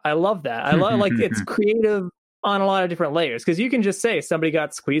fucked up. I love that. I love like it's creative on a lot of different layers, because you can just say somebody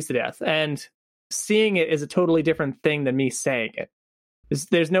got squeezed to death, and seeing it is a totally different thing than me saying it.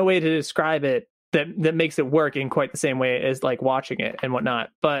 There's no way to describe it that makes it work in quite the same way as like watching it and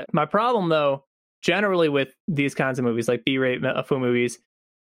whatnot. But my problem, though, generally with these kinds of movies, like B-rate Fu movies,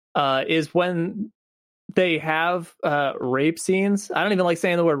 is when they have rape scenes. I don't even like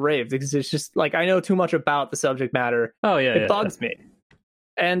saying the word rape, because it's just like I know too much about the subject matter. Oh yeah, It bugs me.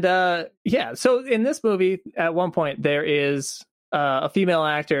 And yeah, so in this movie, at one point, there is a female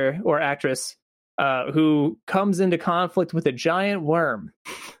actor or actress who comes into conflict with a giant worm.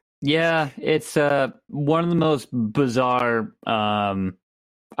 Yeah, it's one of the most bizarre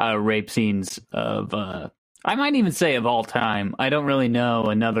rape scenes of I might even say of all time. I don't really know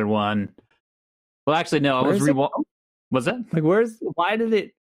another one. Well, actually, no. I was Was that? Like, why did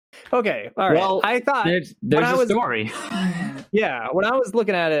it? Okay, all right. Well, I thought there's a story. Yeah, when I was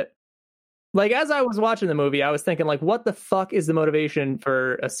looking at it, like as I was watching the movie, I was thinking like, what the fuck is the motivation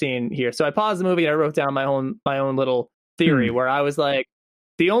for a scene here? So I paused the movie and I wrote down my own little theory where I was like,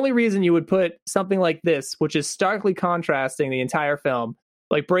 the only reason you would put something like this, which is starkly contrasting the entire film,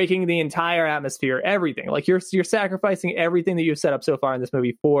 like breaking the entire atmosphere, everything, like you're sacrificing everything that you've set up so far in this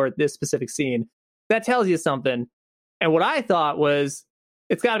movie for this specific scene. That tells you something. And what I thought was,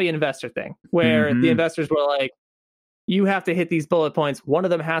 it's got to be an investor thing where the investors were like, you have to hit these bullet points. One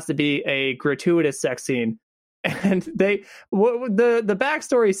of them has to be a gratuitous sex scene. And the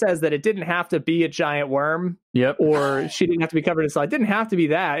backstory says that it didn't have to be a giant worm. Yep. Or she didn't have to be covered in slime. It didn't have to be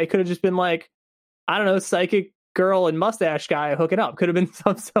that. It could have just been like, I don't know, psychic girl and mustache guy hooking up. Could have been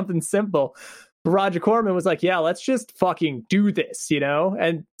something simple. But Roger Corman was like, yeah, let's just fucking do this, you know?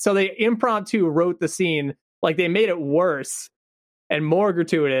 And so they impromptu wrote the scene, like they made it worse and more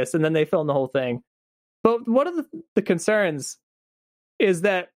gratuitous, and then they filmed the whole thing. But one of the concerns is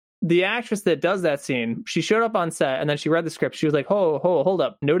that the actress that does that scene, she showed up on set and then she read the script. She was like, hold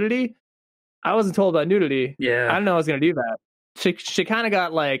up, nudity? I wasn't told about nudity. Yeah. I didn't know I was going to do that. She kind of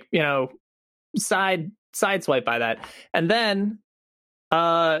got like, you know, sideswiped by that. And then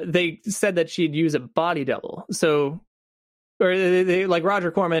they said that she'd use a body double. So, or they like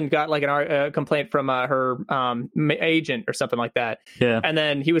Roger Corman got like a complaint from her agent or something like that. Yeah. And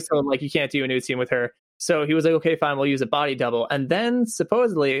then he was told like, you can't do a nude scene with her. So he was like, okay, fine, we'll use a body double. And then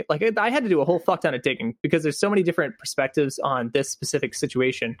supposedly, like I had to do a whole fuck ton of digging because there's so many different perspectives on this specific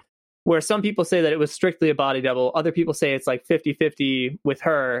situation, where some people say that it was strictly a body double. Other people say it's like 50-50 with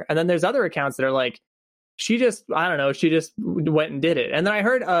her. And then there's other accounts that are like, she just went and did it. And then I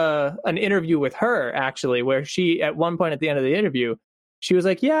heard an interview with her actually, where she, at one point at the end of the interview, she was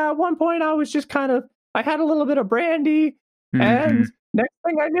like, yeah, at one point I was just I had a little bit of brandy and next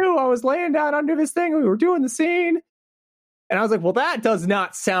thing I knew, I was laying down under this thing. We were doing the scene. And I was like, well, that does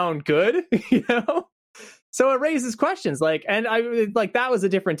not sound good, you know? So it raises questions. Like, and that was a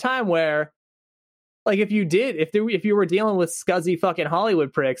different time where, like, if you were dealing with scuzzy fucking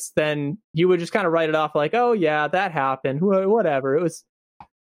Hollywood pricks, then you would just kind of write it off like, oh yeah, that happened, whatever.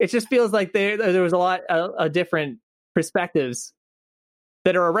 It just feels like there was a lot of different perspectives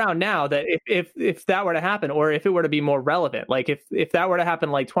that are around now, that if that were to happen, or if it were to be more relevant, like if that were to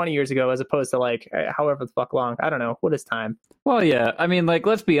happen like 20 years ago, as opposed to like however the fuck long, I don't know, what is time? Well, yeah, I mean, like,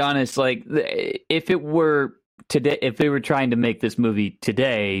 let's be honest, like if it were today, if they were trying to make this movie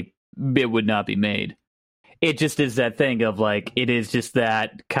today, it would not be made. It just is that thing of like, it is just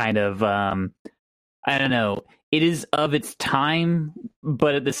that kind of I don't know, it is of its time,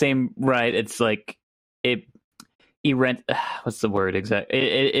 but at the same it's like what's the word exactly?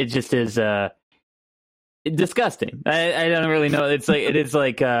 It just is disgusting. I don't really know. It's like it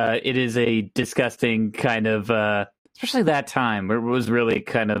is a disgusting kind of especially that time where it was really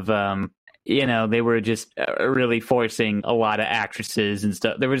kind of they were just really forcing a lot of actresses and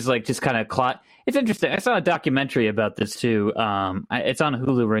stuff. There was like just kind of It's interesting. I saw a documentary about this too. It's on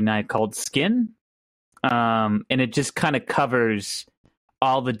Hulu right now called Skin, and it just kind of covers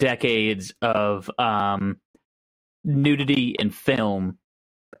all the decades of nudity in film,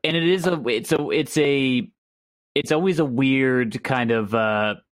 and it's always a weird kind of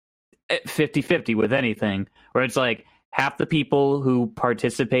 50-50 with anything, where it's like half the people who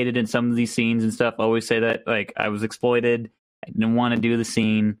participated in some of these scenes and stuff always say that, like, I was exploited, I didn't want to do the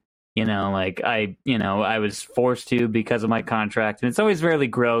scene, like I was forced to because of my contract, and it's always really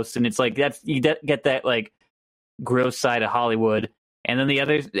gross, and it's like you get that like gross side of Hollywood. And then the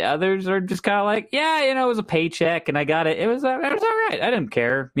others are just kind of like, yeah, it was a paycheck and I got it. It was all right. I didn't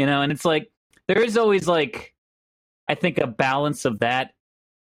care, and it's like, there is always like, I think, a balance of that.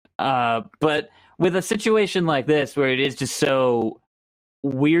 But with a situation like this, where it is just so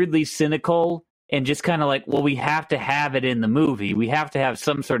weirdly cynical and just kind of like, well, we have to have it in the movie. We have to have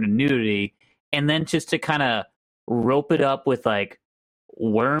some sort of nudity. And then just to kind of rope it up with like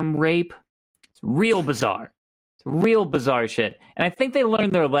worm rape. It's real bizarre. Real bizarre shit. And I think they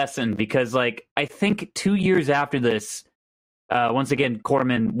learned their lesson, because like, I think 2 years after this, once again,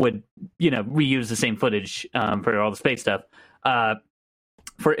 Corman would, reuse the same footage for all the space stuff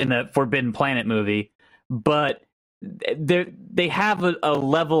in the Forbidden Planet movie. But they have a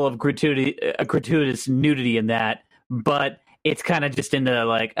level of gratuitous nudity in that, but it's kind of just into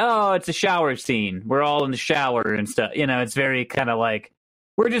like, oh, it's a shower scene. We're all in the shower and stuff. It's very kind of like,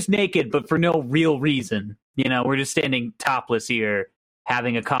 we're just naked, but for no real reason. We're just standing topless here,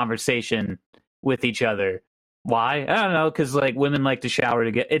 having a conversation with each other. Why? I don't know, because like women like to shower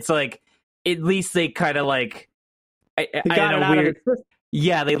to get. It's like, at least they kind of like. I got it out of it.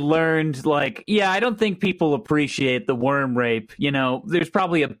 Yeah, they learned like, I don't think people appreciate the worm rape. There's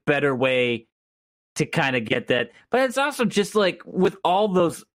probably a better way to kind of get that. But it's also just like with all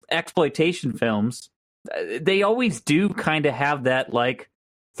those exploitation films, they always do kind of have that like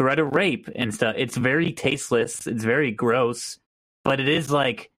threat of rape and stuff. It's very tasteless. It's very gross. But it is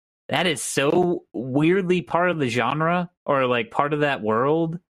like, that is so weirdly part of the genre, or like part of that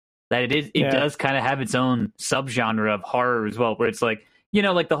world, that it does kind of have its own subgenre of horror as well, where it's like,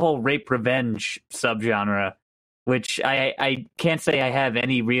 like the whole rape revenge subgenre, which I can't say I have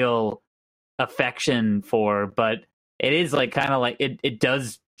any real affection for, but it is like kind of like it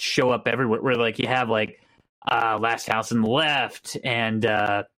does show up everywhere, where like you have like Last House on the Left, and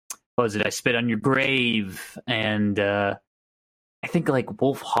what was it, I Spit on Your Grave, and I think like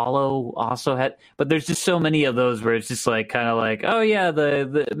Wolf Hollow also had, but there's just so many of those where it's just like kind of like, oh yeah,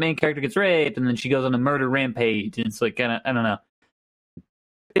 the main character gets raped and then she goes on a murder rampage, and it's like kind of, I don't know.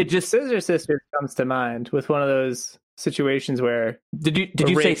 It just, Scissor Sisters comes to mind with one of those situations where did you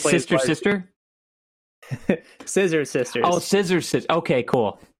say Sister Scissor Sisters? Oh, Scissor Sisters. Okay,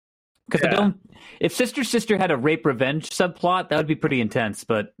 cool. Because if Sister Sister had a rape revenge subplot, that would be pretty intense.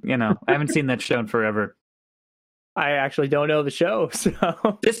 But I haven't seen that show in forever. I actually don't know the show, so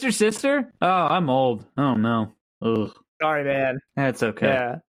Sister Sister. Oh, I'm old. Oh no. Ugh. Sorry, man. That's okay.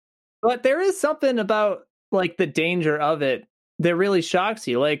 Yeah, but there is something about like the danger of it that really shocks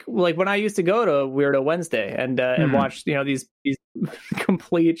you. Like when I used to go to Weirdo Wednesday and watch these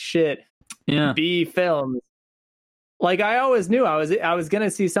complete shit B films. Like I always knew I was gonna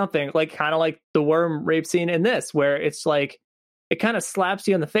see something like kind of like the worm rape scene in this, where it's like it kind of slaps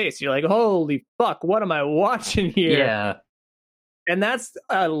you in the face. You're like, holy fuck, what am I watching here? Yeah. And that's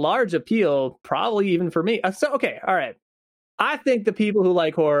a large appeal, probably even for me. So, okay, all right. I think the people who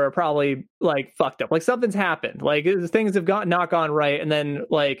like horror are probably like fucked up. Like something's happened. Like things have not gone right. And then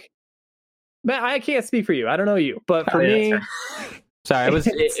like, man, I can't speak for you. I don't know you. But for me... Sorry, I was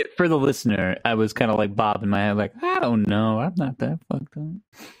for the listener. I was kind of like bobbing my head, like, I don't know, I'm not that fucked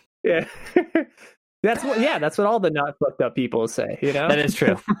up. Yeah, that's what all the not fucked up people say. That is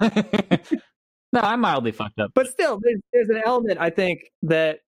true. No, I'm mildly fucked up, but still, there's an element I think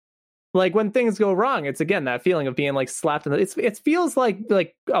that, like, when things go wrong, it's again that feeling of being like slapped in the. It feels like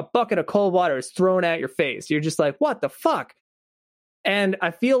a bucket of cold water is thrown at your face. You're just like, what the fuck? And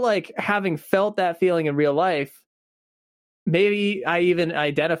I feel like having felt that feeling in real life. Maybe I even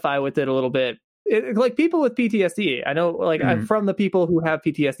identify with it a little bit. Like people with PTSD, I know, like I'm from the people who have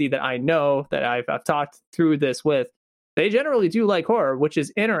PTSD that I know that I've talked through this with. They generally do like horror, which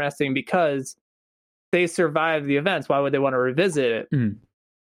is interesting because they survived the events. Why would they want to revisit it? And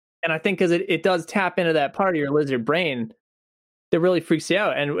I think because it does tap into that part of your lizard brain that really freaks you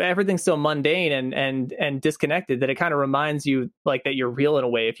out, and everything's so mundane and disconnected that it kind of reminds you like that you're real in a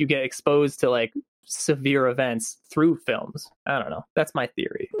way if you get exposed to like severe events through films. I don't know. That's my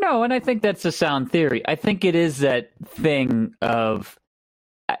theory. No, and I think that's a sound theory. I think it is that thing of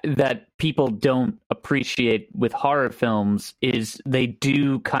that people don't appreciate with horror films is they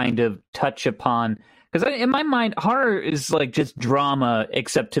do kind of touch upon, because in my mind horror is like just drama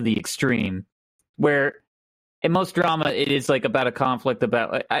except to the extreme, where in most drama it is like about a conflict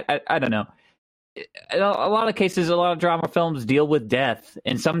about I don't know, in a lot of cases a lot of drama films deal with death,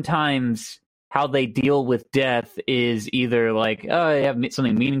 and sometimes how they deal with death is either like, oh, they have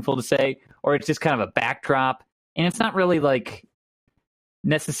something meaningful to say, or it's just kind of a backdrop, and it's not really like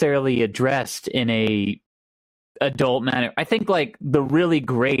necessarily addressed in a adult manner. I think like the really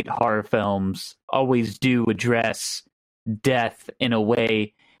great horror films always do address death in a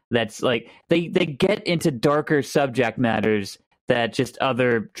way that's like they get into darker subject matters that just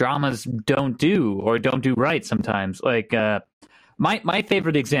other dramas don't do or don't do right sometimes. Like my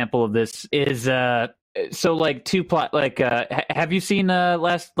favorite example of this is so like two plot like have you seen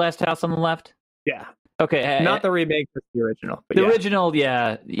Last House on the Left? Yeah. Okay, not the remake, but the original. But the original,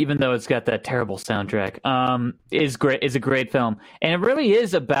 yeah, even though it's got that terrible soundtrack, is great. Is a great film, and it really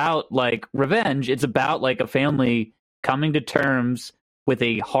is about like revenge. It's about like a family coming to terms with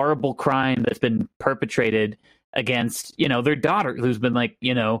a horrible crime that's been perpetrated against, their daughter, who's been like,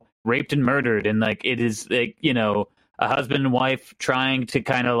 raped and murdered, and like it is like, a husband and wife trying to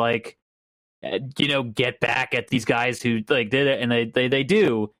kind of like, get back at these guys who like did it, and they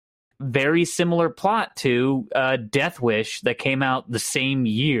do. Very similar plot to Death Wish that came out the same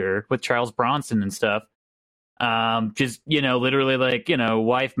year with Charles Bronson and stuff. Just, literally like,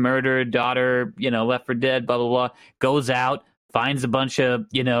 wife murdered, daughter, left for dead, blah, blah, blah. Goes out, finds a bunch of,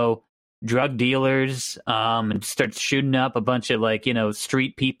 drug dealers, and starts shooting up a bunch of like,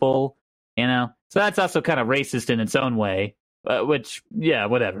 street people, So that's also kind of racist in its own way, which, yeah,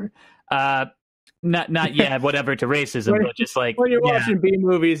 whatever. Not yeah, whatever to racism, but just like when you're watching B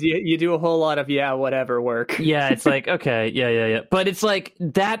movies, you do a whole lot of whatever work. Yeah, it's like okay, yeah. But it's like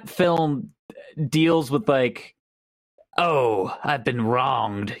that film deals with like, oh, I've been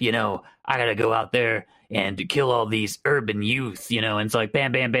wronged, I gotta go out there and kill all these urban youth, and it's like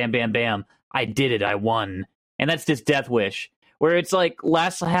bam, bam, bam, bam, bam, I did it, I won, and that's just Death Wish, where it's like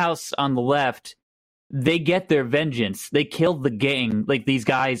Last House on the Left. They get their vengeance. They killed the gang, like these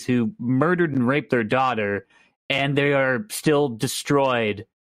guys who murdered and raped their daughter, and they are still destroyed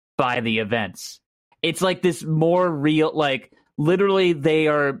by the events. It's like this more real, like literally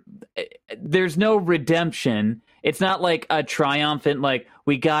there's no redemption. It's not like a triumphant, like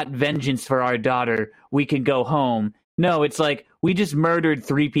we got vengeance for our daughter, we can go home. No, it's like we just murdered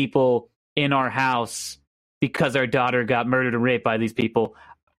 3 people in our house because our daughter got murdered and raped by these people.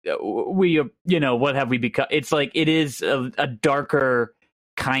 We what have we become? It's like it is a darker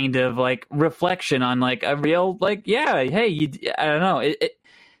kind of like reflection on like a real like, yeah, hey, I don't know, it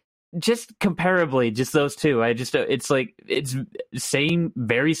just comparably, just those two, it's like it's same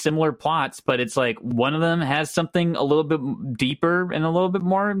very similar plots, but it's like one of them has something a little bit deeper and a little bit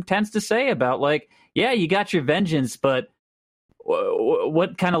more intense to say about like, yeah, you got your vengeance, but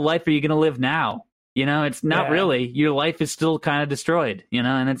what kind of life are you going to live now? It's not really. Your life is still kind of destroyed,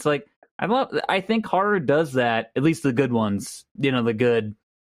 and it's like, I think horror does that, at least the good ones, the good.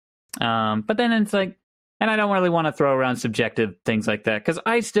 But then it's like, and I don't really want to throw around subjective things like that, because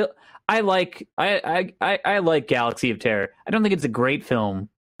I like Galaxy of Terror. I don't think it's a great film,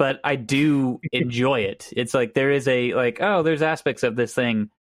 but I do enjoy it. It's like, there is a, like, oh, there's aspects of this thing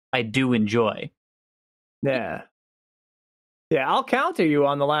I do enjoy. Yeah. Yeah, I'll counter you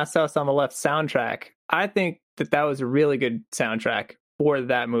on the Last House on the Left soundtrack. I think that was a really good soundtrack for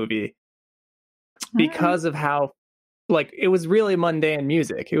that movie because of how, like, it was really mundane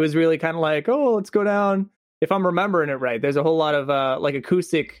music. It was really kind of like, oh, let's go down. If I'm remembering it right, there's a whole lot of like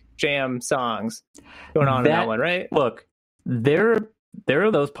acoustic jam songs going on in that one, right? Look, there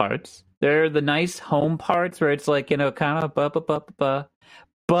are those parts. There are the nice home parts where it's like, kind of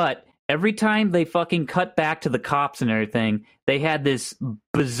but every time they fucking cut back to the cops and everything, they had this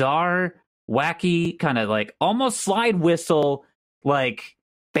bizarre, wacky, kind of like almost slide whistle, like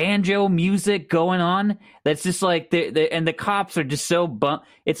banjo music going on. That's just like, and the cops are just so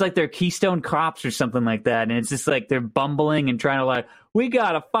it's like they're Keystone Cops or something like that. And it's just like they're bumbling and trying to like, we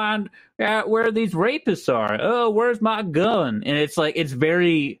gotta find out where these rapists are. Oh, where's my gun? And it's like,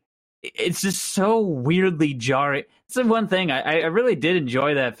 it's just so weirdly jarring. It's the one thing I really did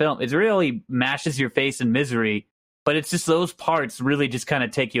enjoy that film. It really mashes your face in misery, but it's just those parts really just kind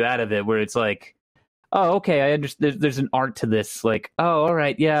of take you out of it, where it's like, oh, okay, I understand. There's an art to this. Like, oh, all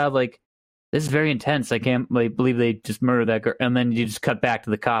right, yeah, like this is very intense. I can't believe they just murdered that girl, and then you just cut back to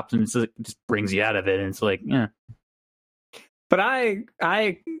the cops, and it just brings you out of it, and it's like, yeah. But I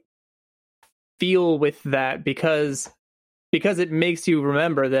feel with that because because it makes you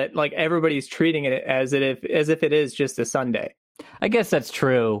remember that like everybody's treating it as if it is just a Sunday. I guess that's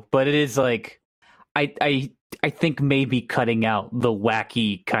true, but it is like I think maybe cutting out the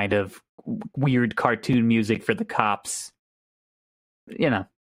wacky kind of weird cartoon music for the cops.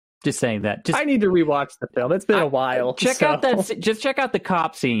 Just saying that. I need to rewatch the film. It's been a while. Check out the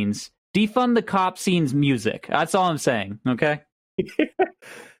cop scenes. Defund the cop scenes music. That's all I'm saying. Okay.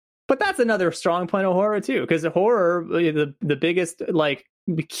 But that's another strong point of horror too, because horror, the biggest like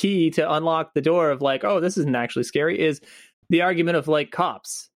key to unlock the door of like, oh, this isn't actually scary, is the argument of like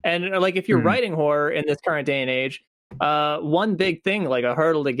cops. And like if you're writing horror in this current day and age, one big thing, like a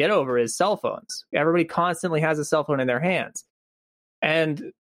hurdle to get over, is cell phones. Everybody constantly has a cell phone in their hands.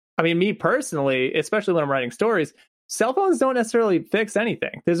 And I mean, me personally, especially when I'm writing stories, cell phones don't necessarily fix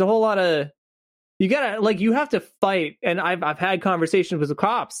anything. There's a whole lot of, you have to fight. And I've had conversations with the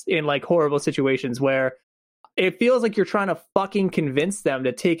cops in like horrible situations where it feels like you're trying to fucking convince them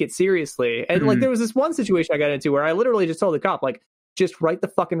to take it seriously. And like there was this one situation I got into where I literally just told the cop, like, just write the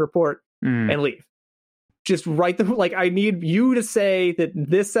fucking report and leave. Just write I need you to say that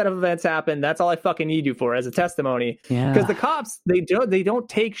this set of events happened. That's all I fucking need you for as a testimony. Because the cops, they don't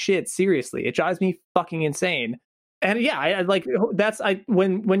take shit seriously. It drives me fucking insane. And yeah,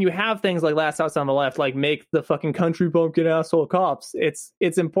 when you have things like Last House on the Left, like make the fucking country bumpkin asshole cops,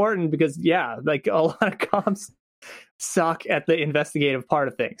 it's important because like a lot of cops suck at the investigative part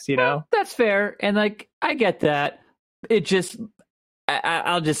of things, you know? Well, that's fair. And like, I get that. It just,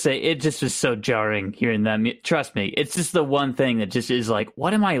 I'll just say it just was so jarring hearing them. Trust me, it's just the one thing that just is like,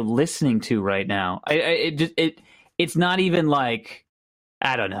 what am I listening to right now? It's not even like,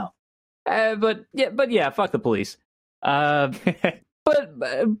 I don't know. But yeah, fuck the police. But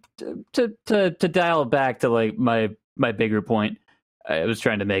to dial back to like my bigger point I was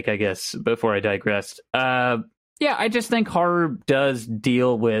trying to make, I guess, before I digressed. Yeah, I just think horror does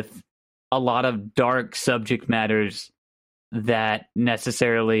deal with a lot of dark subject matters that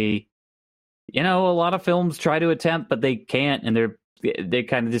necessarily, a lot of films try to attempt, but they can't, and they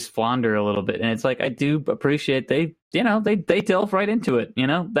kind of just flounder a little bit. And it's like, I do appreciate they delve right into it,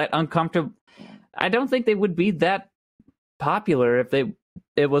 that uncomfortable. I don't think they would be that popular if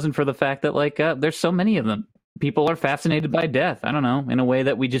it wasn't for the fact that like there's so many of them. People are fascinated by death, I don't know, in a way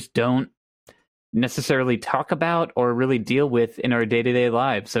that we just don't necessarily talk about or really deal with in our day-to-day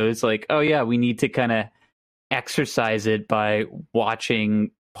lives. So it's like, oh yeah, we need to kind of exercise it by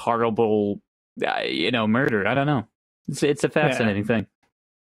watching horrible murder. I don't know, it's a fascinating thing.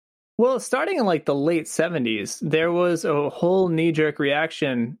 Well, starting in like the late 70s, there was a whole knee-jerk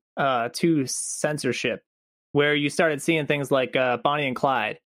reaction to censorship, where you started seeing things like Bonnie and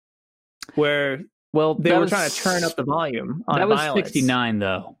Clyde, where they were trying to turn up the volume on violence. That was 69,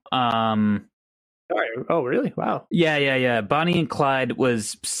 though. Sorry. Oh, really? Wow. Yeah. Bonnie and Clyde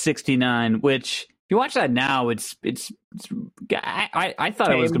was 69, which if you watch that now, it's I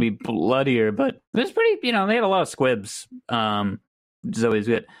thought it was going to be bloodier, but it's pretty, they had a lot of squibs, which is always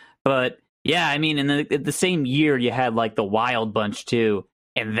good. But yeah, I mean, in the same year, you had like the Wild Bunch too,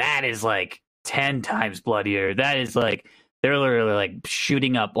 and that is like 10 times bloodier. That is like, they're literally like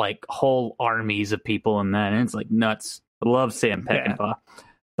shooting up like whole armies of people in that, and it's like nuts. I love Sam Peckinpah.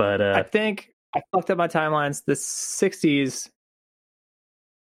 But I think I fucked up my timelines. The 60s,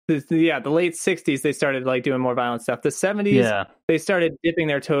 the late 60s, they started like doing more violent stuff. The 70s, they started dipping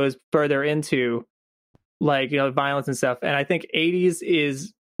their toes further into like, violence and stuff. And I think 80s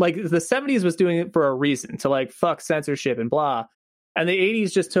is like, the 70s was doing it for a reason, to like fuck censorship and blah. And the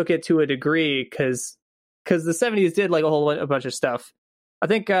 80s just took it to a degree because the 70s did like a bunch of stuff. I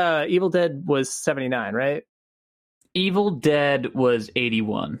think Evil Dead was 79, right? Evil Dead was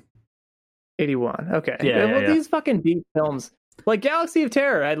 81. 81. Okay. Yeah. These fucking B films, like Galaxy of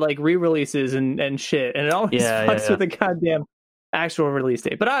Terror, had like re-releases and shit, and it always fucks with the goddamn actual release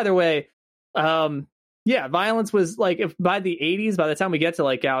date. But either way, violence was like, if by the 80s, by the time we get to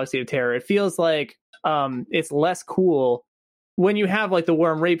like Galaxy of Terror, it feels like it's less cool when you have like the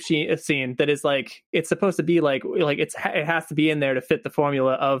worm rape scene that is like, it's supposed to be like it has to be in there to fit the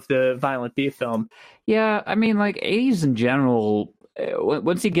formula of the violent B film. Yeah, I mean, like 80s in general,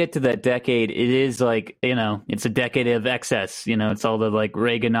 once you get to that decade, it is like, it's a decade of excess. It's all the like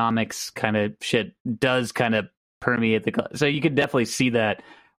Reaganomics kind of shit does kind of permeate so you could definitely see that,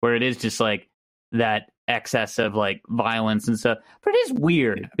 where it is just like that excess of like violence and stuff. But it is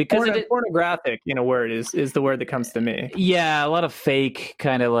weird because pornographic, word is the word that comes to me. Yeah, a lot of fake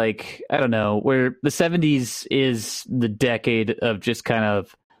kind of like, I don't know, where the 70s is the decade of just kind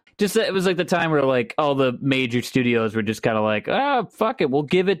of Just it was like the time where like all the major studios were just kind of like, oh fuck it, we'll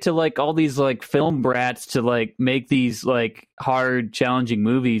give it to like all these like film brats to like make these like hard, challenging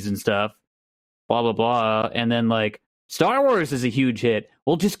movies and stuff, blah blah blah. And then like Star Wars is a huge hit.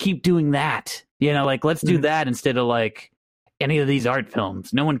 We'll just keep doing that. You know, like let's do that instead of like any of these art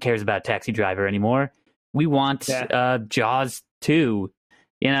films. No one cares about Taxi Driver anymore. We want Jaws 2.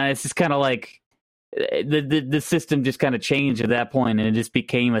 You know, it's just kind of like the system just kind of changed at that point, and it just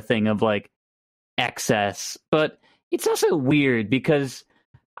became a thing of like excess. But it's also weird because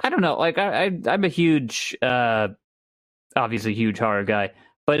I don't know, like I'm a huge, obviously huge horror guy,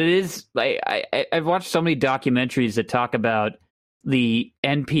 but it is like I've watched so many documentaries that talk about the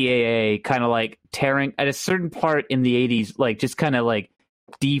NPAA kind of like tearing at a certain part in the 80s, like just kind of like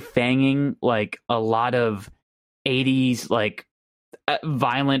defanging like a lot of 80s like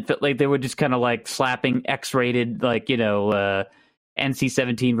violent, like they were just kind of like slapping X-rated, like, you know,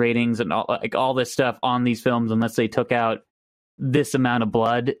 NC-17 ratings and all this stuff on these films unless they took out this amount of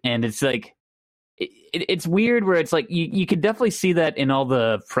blood. And it's like it's weird where it's like you could definitely see that in all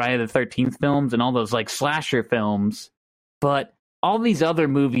the Friday the 13th films and all those like slasher films, but all these other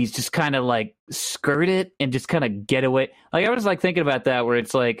movies just kind of like skirt it and just kind of get away. Like I was like thinking about that where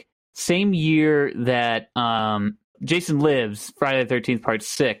it's like same year that Jason Lives, Friday the 13th Part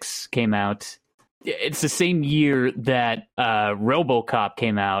 6 came out. It's the same year that RoboCop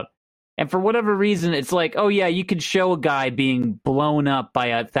came out. And for whatever reason, it's like, oh yeah, you could show a guy being blown up by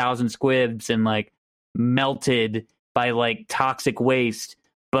 1,000 squibs and like melted by like toxic waste.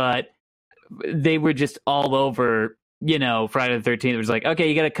 But they were just all over, you know, Friday the 13th. It was like, okay,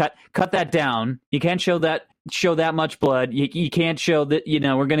 you got to cut that down. You can't show that much blood. You can't show that, you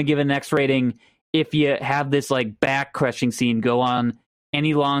know, we're going to give an X rating if you have this like back crushing scene go on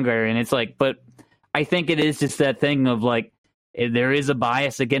any longer. And it's like, but I think it is just that thing of like, there is a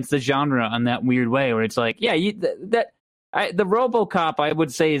bias against the genre on that weird way where it's like, yeah, the RoboCop I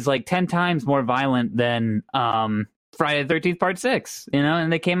would say is like 10 times more violent than Friday the 13th Part 6, you know,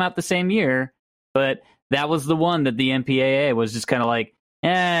 and they came out the same year, but that was the one that the MPAA was just kind of like,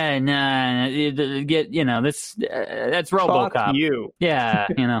 nah, get, you know, this, that's RoboCop. Fuck you. Yeah,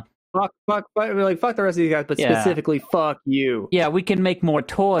 you know. Fuck, like, fuck the rest of these guys, but specifically, fuck you. Yeah, we can make more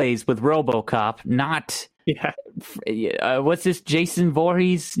toys with RoboCop, not... Yeah. What's this, Jason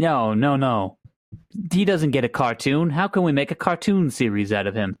Voorhees? No. He doesn't get a cartoon. How can we make a cartoon series out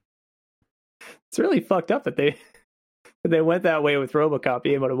of him? It's really fucked up that they went that way with RoboCop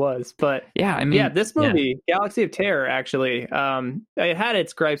being what it was. But yeah, I mean, this movie, Galaxy of Terror, actually, it had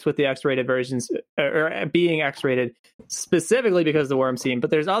its gripes with the X-rated versions, or being X-rated, specifically because of the worm scene.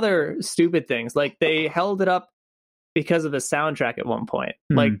 But there's other stupid things, like they held it up because of the soundtrack at one point.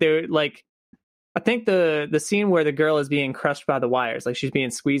 Like they're like, I think the scene where the girl is being crushed by the wires, like she's being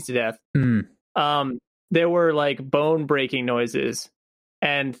squeezed to death. There were like bone breaking noises,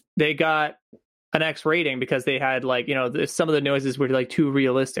 and they got an X rating because they had like, you know, some of the noises were like too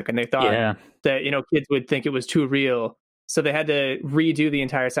realistic, and they thought that, you know, kids would think it was too real, so they had to redo the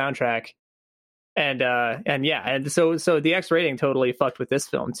entire soundtrack. And so the X rating totally fucked with this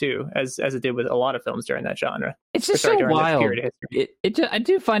film too, as it did with a lot of films during that genre. It's just so wild. I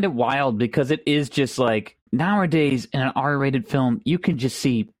do find it wild because it is just like nowadays in an R-rated film, you can just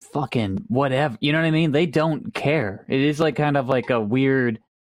see fucking whatever. You know what I mean? They don't care. It is like kind of like a weird,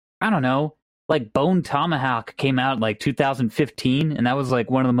 I don't know, like Bone Tomahawk came out in like 2015, and that was like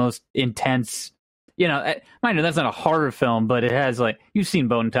one of the most intense. You know, mind you, that's not a horror film, but it has like, you've seen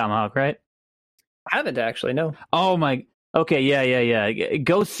Bone Tomahawk, right? I haven't actually, no. Oh my, okay, yeah.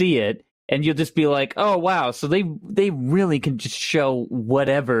 Go see it, and you'll just be like, oh wow, so they really can just show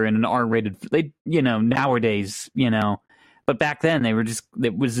whatever in an R-rated. They, you know, nowadays, you know, but back then it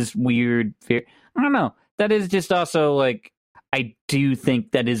was this weird fear. I don't know. That is just also like, I do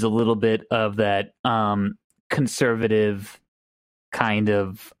think that is a little bit of that conservative kind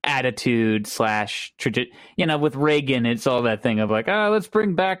of attitude / you know, with Reagan, it's all that thing of like, let's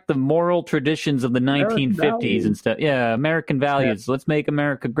bring back the moral traditions of the 1950s and stuff. Yeah, American values. Yeah. Let's make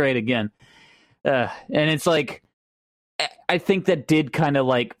America great again. And it's like, I think that did kind of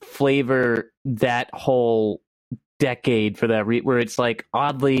like flavor that whole decade for that, where it's like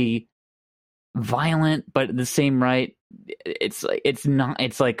oddly violent, but at the same right, it's like, it's not,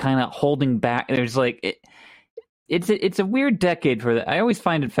 it's like kind of holding back. There's like, It's a weird decade for that. I always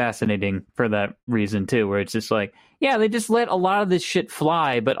find it fascinating for that reason too, where it's just like, yeah, they just let a lot of this shit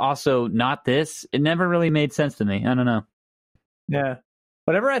fly, but also not this. It never really made sense to me. I don't know. Yeah.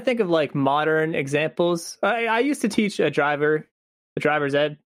 Whenever I think of like modern examples, I used to teach a driver's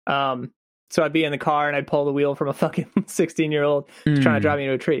ed. So I'd be in the car and I'd pull the wheel from a fucking 16-year-old trying to drive me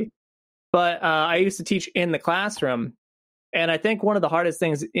into a tree. But I used to teach in the classroom. And I think one of the hardest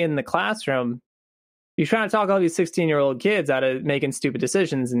things in the classroom, you're trying to talk all these 16-year-old kids out of making stupid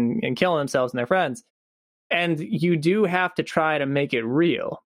decisions and killing themselves and their friends. And you do have to try to make it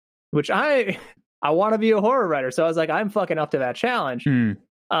real, which I want to be a horror writer. So I was like, I'm fucking up to that challenge.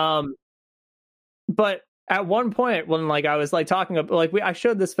 But at one point when like I was like talking about like I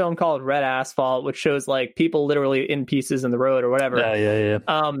showed this film called Red Asphalt, which shows like people literally in pieces in the road or whatever. Yeah.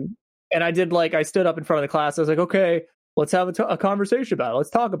 And I did like I stood up in front of the class. I was like, okay, let's have a conversation about it. Let's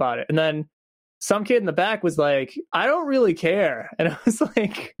talk about it. And then some kid in the back was like, I don't really care. And I was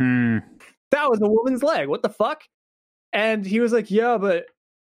like, that was a woman's leg. What the fuck? And he was like, yeah, but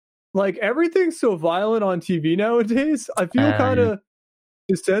like everything's so violent on TV nowadays. I feel kind of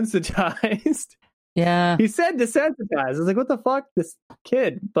desensitized. Yeah. He said desensitized. I was like, what the fuck? This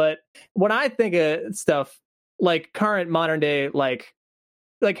kid. But when I think of stuff like current modern day, like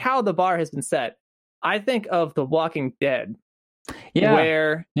how the bar has been set, I think of The Walking Dead. Yeah.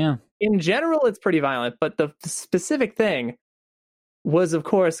 Where in general it's pretty violent, but the specific thing was, of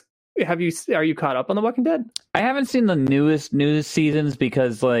course, are you caught up on The Walking Dead? I haven't seen the newest seasons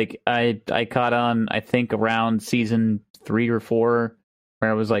because like I caught on I think around season 3 or 4 where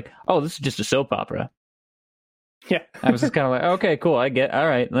I was like, oh, this is just a soap opera. Yeah. I was just kind of like, okay, cool, I get, all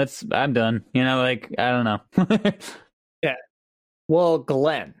right, I'm done. You know, like, I don't know. Yeah. Well,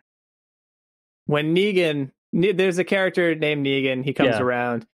 Glenn. When there's a character named Negan, he comes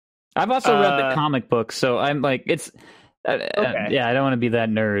around. I've also read the comic book, so I'm like, it's, yeah, I don't want to be that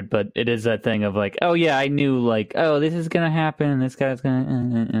nerd, but it is that thing of like, oh yeah, I knew like, oh, this is going to happen, this guy's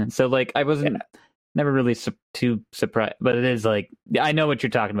going to, so like, I wasn't never really too surprised, but it is like, I know what you're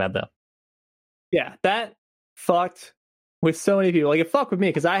talking about though. Yeah, that fucked with so many people. Like it fucked with me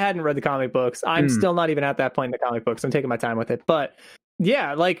because I hadn't read the comic books. I'm still not even at that point in the comic books. I'm taking my time with it. But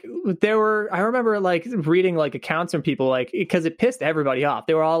yeah, like I remember like reading like accounts from people like because it pissed everybody off.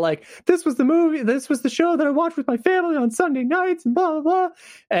 They were all like, this was the movie, this was the show that I watched with my family on Sunday nights and blah, blah, blah.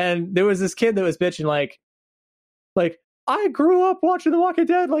 And there was this kid that was bitching like I grew up watching The Walking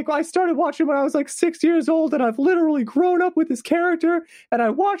Dead. Like I started watching when I was like 6 years old and I've literally grown up with this character and I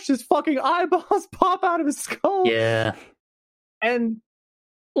watched his fucking eyeballs pop out of his skull. Yeah. And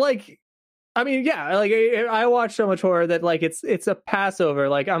like, I mean, yeah, like I watch so much horror that like it's a Passover.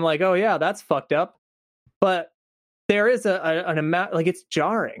 Like I'm like, oh yeah, that's fucked up. But there is an amount, like it's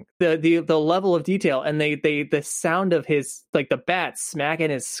jarring, the level of detail and the sound of his like the bat smacking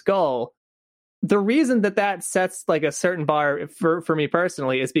his skull. The reason that sets like a certain bar for me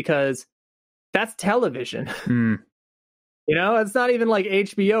personally is because that's television. You know, it's not even like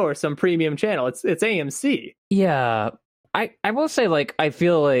HBO or some premium channel. It's AMC. Yeah, I will say like I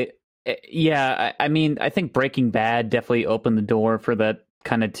feel like I mean I think Breaking Bad definitely opened the door for that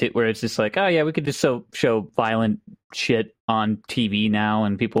kind of where it's just like, oh yeah, we could just show violent shit on TV now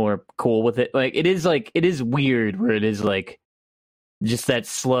and people are cool with it. Like it is weird where it is like just that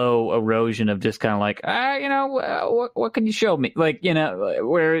slow erosion of just kind of like, you know, what can you show me? Like, you know,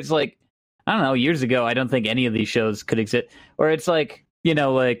 where it's like, I don't know, years ago, I don't think any of these shows could exist. Or it's like, you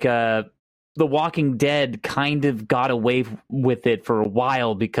know, like The Walking Dead kind of got away with it for a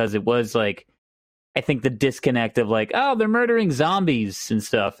while because it was like, I think the disconnect of like, oh, they're murdering zombies and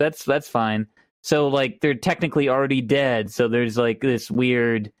stuff. That's fine. So like, they're technically already dead. So there's like this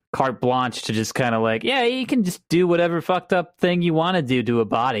weird carte blanche to just kind of like, yeah, you can just do whatever fucked up thing you want to do to a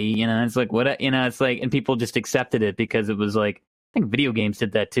body, you know. It's like what, you know, it's like, and people just accepted it because it was like, I think video games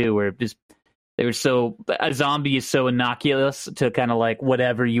did that too, where just they were so, a zombie is so innocuous to kind of like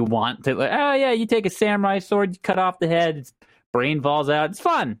whatever you want to, like, oh yeah, you take a samurai sword, you cut off the head, its brain falls out, it's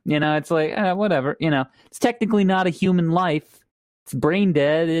fun, you know. It's like whatever, you know, it's technically not a human life, it's brain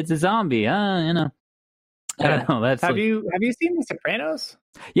dead, it's a zombie, you know. I don't know. That's have you seen The Sopranos?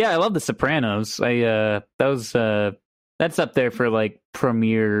 Yeah, I love The Sopranos. That's up there for like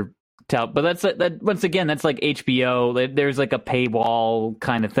premiere but that once again, that's like HBO. There's like a paywall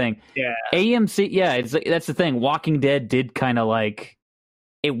kind of thing. Yeah. AMC, yeah, that's the thing. Walking Dead did kind of like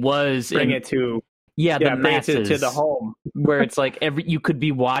it was bring it to the masses to the home where it's like you could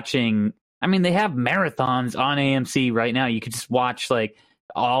be watching. I mean, they have marathons on AMC right now. You could just watch like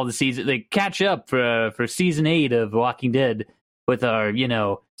all the season, they catch up for season 8 of Walking Dead with our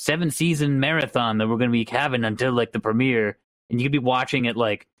 7-season marathon that we're going to be having until like the premiere, and you could be watching at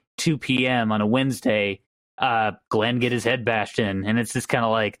like 2 p.m. on a Wednesday. Glenn get his head bashed in, and it's just kind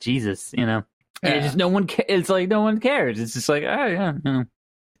of like Jesus, you know. Yeah. It's just no one. It's like no one cares. It's just like, oh yeah, you know.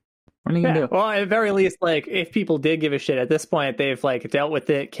 What are you gonna Yeah, do? well, at the very least, like if people did give a shit at this point, they've like dealt with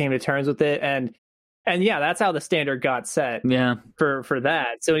it, came to terms with it, and yeah, that's how the standard got set Yeah. for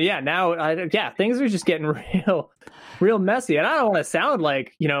that. So yeah, now things are just getting real messy, and I don't want to sound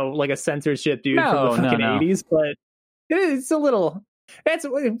like like a censorship dude from No, the no, fucking no. 80s, but it's a little. It's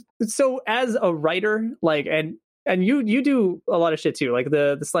so as a writer, like and you do a lot of shit too, like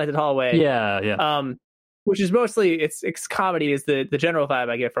the slanted hallway, Yeah. which is mostly it's comedy is the general vibe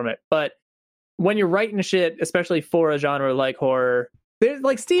I get from it. But when you're writing shit, especially for a genre like horror, there's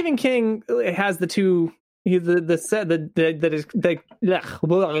like Stephen King has the two. The set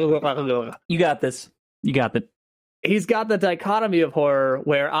You got this. You got it. he's got the dichotomy of horror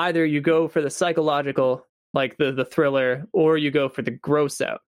where either you go for the psychological, like the thriller, or you go for the gross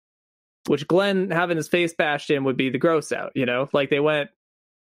out. Which Glenn having his face bashed in would be the gross out, like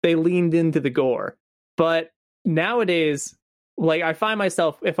they leaned into the gore. But nowadays, like I find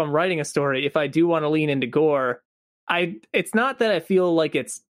myself, if I'm writing a story, if I do want to lean into gore, it's not that I feel like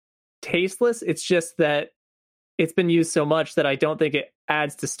it's tasteless, it's just that it's been used so much that I don't think it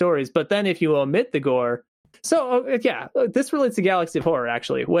adds to stories. But then if you omit the gore, so yeah, this relates to Galaxy of Horror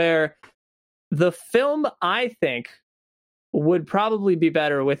actually, where the film I think would probably be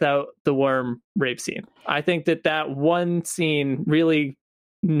better without the worm rape scene. I think that one scene really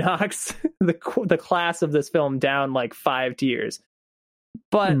knocks the class of this film down like 5 tiers.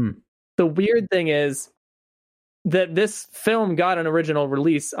 But the weird thing is that this film got an original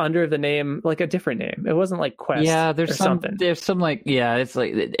release under the name, like a different name. It wasn't like Quest. Yeah, there's something. There's some like it's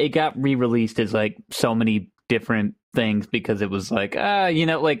like it got re-released as like so many different things because it was like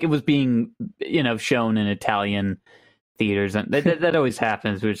like it was being shown in Italian theaters, and that always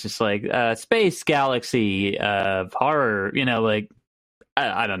happens. Where it's just like space galaxy horror, like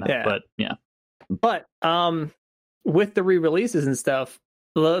I don't know, but yeah. But with the re-releases and stuff,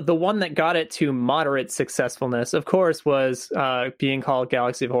 the one that got it to moderate successfulness, of course, was being called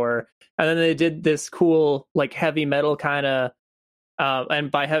Galaxy of Horror, and then they did this cool like heavy metal kind of,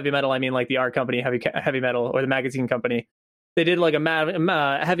 and by heavy metal I mean like the art company heavy metal or the magazine company. They did like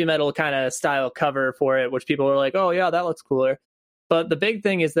a heavy metal kind of style cover for it, which people were like, "Oh yeah, that looks cooler." But the big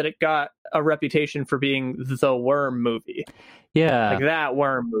thing is that it got a reputation for being the Worm movie. Yeah, like that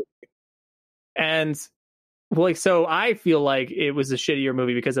Worm movie. And like, so I feel like it was a shittier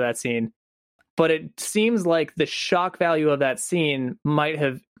movie because of that scene. But it seems like the shock value of that scene might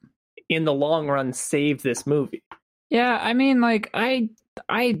have, in the long run, saved this movie. Yeah, I mean, like I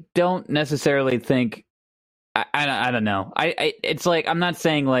don't necessarily think. I don't know. It's like I'm not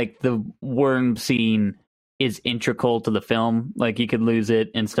saying like the worm scene is integral to the film. Like you could lose it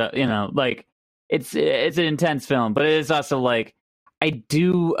and stuff. Like it's an intense film, but it is also like I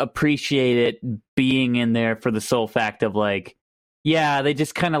do appreciate it being in there for the sole fact of like, yeah, they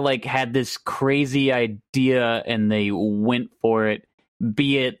just kind of like had this crazy idea and they went for it.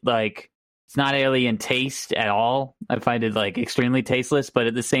 Be it like it's not alien taste at all. I find it like extremely tasteless, but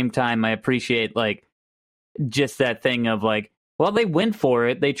at the same time, I appreciate like. Just that thing of like, well, they went for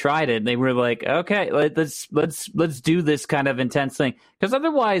it, they tried it, they were like, okay, let's do this kind of intense thing, because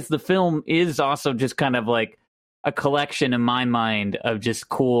otherwise the film is also just kind of like a collection in my mind of just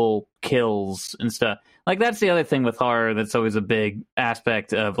cool kills and stuff. Like that's the other thing with horror that's always a big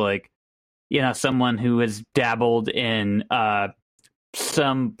aspect of like, someone who has dabbled in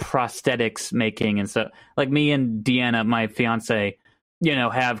some prosthetics making and stuff. Like me and Deanna, my fiance,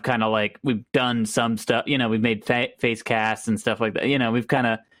 have kind of like, we've done some stuff, we've made face casts and stuff like that.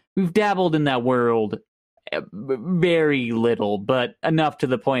 We've dabbled in that world very little, but enough to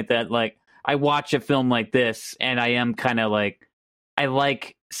the point that like I watch a film like this and I am kind of like, I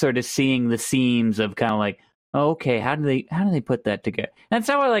like sort of seeing the seams of kind of like, okay, how do they put that together? And that's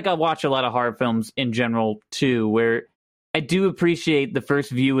how I watch a lot of horror films in general too, where I do appreciate the first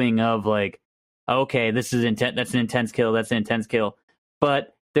viewing of like, okay, this is intense. That's an intense kill. That's an intense kill.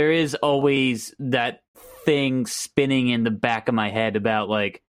 But there is always that thing spinning in the back of my head about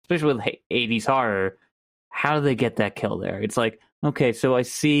like, especially with 80s horror, how do they get that kill there? It's like, okay, so I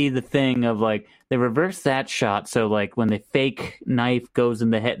see the thing of like, they reverse that shot. So like when the fake knife goes in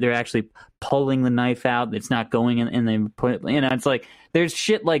the head, they're actually pulling the knife out. It's not going in, and they put it, it's like, there's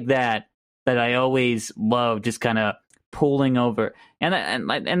shit like that I always love, just kind of pulling over. And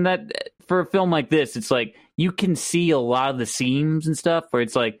that for a film like this, it's like, you can see a lot of the seams and stuff where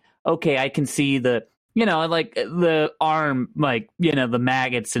it's like, okay, I can see the, like the arm, like, the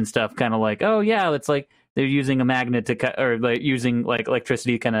maggots and stuff, kind of like, oh yeah, it's like they're using a magnet to or like using like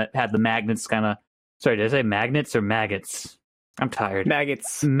electricity to kind of have the magnets kind of, sorry, did I say magnets or maggots? I'm tired.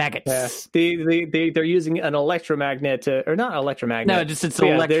 Maggots. Maggots. They're using an electromagnet to, or not electromagnet. No, just it's Yeah,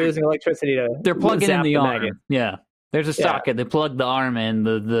 electric. they're using electricity to. They're plugging in zap the arm. maggot. Yeah, there's a socket. They plug the arm in.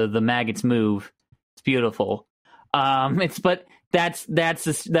 The maggots move. It's beautiful. But that's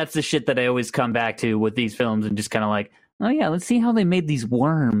the shit that I always come back to with these films and just kind of like, oh yeah, let's see how they made these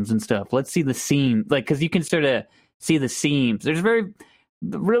worms and stuff. Let's see the seam, like, because you can sort of see the seams. There's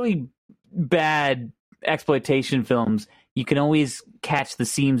really bad exploitation films. You can always catch the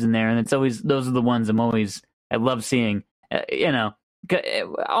seams in there, and it's always those are the ones I love seeing.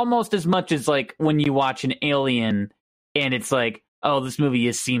 Almost as much as like when you watch an Alien, and it's like, oh, this movie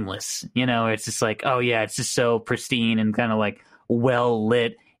is seamless. It's just like, oh yeah, it's just so pristine and kind of like well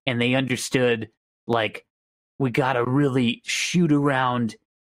lit, and they understood like we gotta really shoot around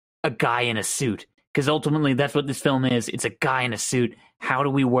a guy in a suit, because ultimately that's what this film is. It's a guy in a suit. How do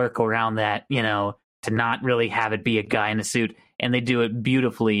we work around that? To not really have it be a guy in a suit, and they do it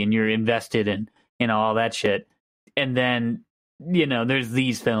beautifully, and you're invested in all that shit. And then there's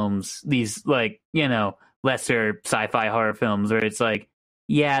these films, these like lesser sci-fi horror films where it's like,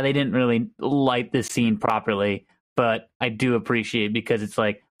 yeah, they didn't really light this scene properly, but I do appreciate, because it's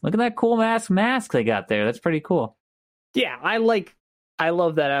like, look at that cool mask they got there. That's pretty cool. Yeah, I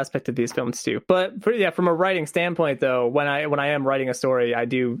love that aspect of these films too. But from a writing standpoint, though, when I am writing a story, I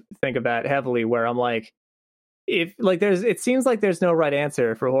do think of that heavily. Where I'm like, it seems like there's no right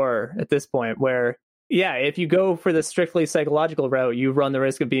answer for horror at this point. Where if you go for the strictly psychological route, you run the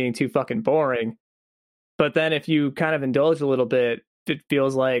risk of being too fucking boring. But then if you kind of indulge a little bit, it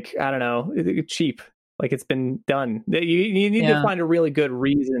feels like, I don't know, cheap. Like it's been done. You need to find a really good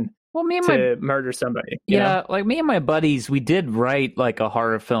reason. Well, murder somebody. Like me and my buddies, we did write like a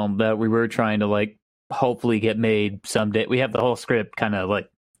horror film that we were trying to like hopefully get made someday. We have the whole script kind of like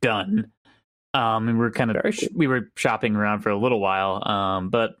done, and we were shopping around for a little while.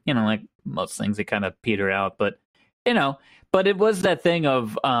 But like most things, it kind of peter out. But but it was that thing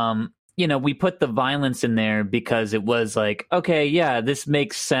of we put the violence in there because it was like, okay, yeah, this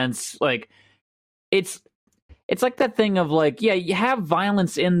makes sense. Like it's like that thing of like, yeah, you have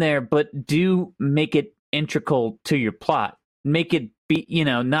violence in there, but do make it integral to your plot. Make it be,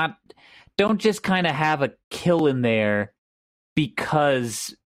 don't just kind of have a kill in there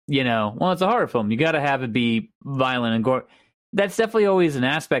because, well, it's a horror film. You got to have it be violent and gore. That's definitely always an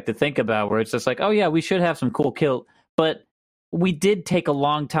aspect to think about, where it's just like, oh yeah, we should have some cool kill. But we did take a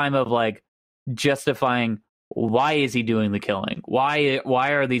long time of like justifying, why is he doing the killing? Why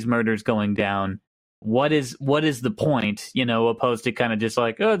are these murders going down? What is the point, opposed to kind of just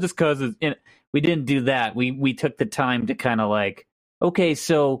like, oh, just because we didn't do that. We took the time to kind of like, okay,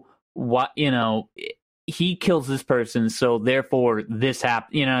 so what, he kills this person, so therefore this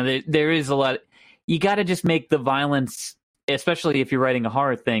happened. There is a lot. You got to just make the violence, especially if you're writing a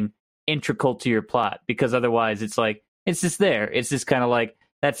horror thing, integral to your plot, because otherwise it's like, it's just there. It's just kind of like,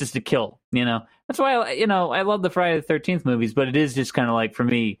 that's just a kill, That's why, I love the Friday the 13th movies, but it is just kind of like, for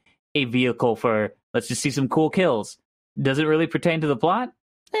me, a vehicle for, let's just see some cool kills. Does it really pertain to the plot?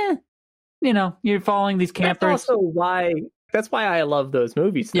 You're following these campers. That's why I love those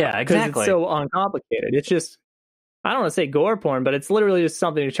movies. Yeah, exactly. Because it's so uncomplicated. It's just, I don't want to say gore porn, but it's literally just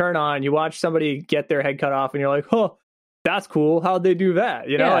something to turn on. You watch somebody get their head cut off and you're like, oh, that's cool. How'd they do that?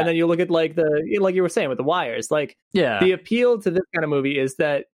 Yeah. And then you look at like you were saying with The Wires, like, the appeal to this kind of movie is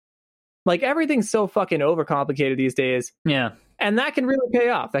that like everything's so fucking overcomplicated these days. Yeah. And that can really pay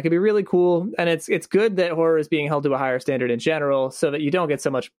off. That can be really cool. And it's good that horror is being held to a higher standard in general, so that you don't get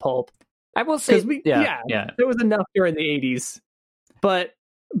so much pulp. I will say, there was enough during the 80s. But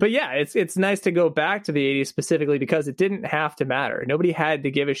yeah, it's nice to go back to the 80s specifically because it didn't have to matter. Nobody had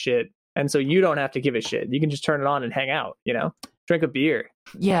to give a shit. And so you don't have to give a shit. You can just turn it on and hang out, drink a beer.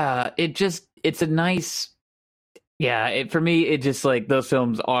 Yeah, it's a nice... Yeah, for me, it just like, those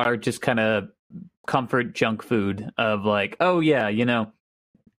films are just kind of comfort junk food of like, oh yeah,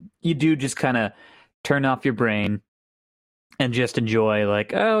 you do just kind of turn off your brain and just enjoy,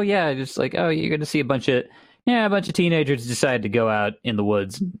 like, oh yeah, just like, oh, you're gonna see a bunch of teenagers decide to go out in the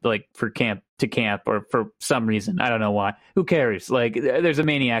woods, like for camp, or for some reason, I don't know why, who cares, like there's a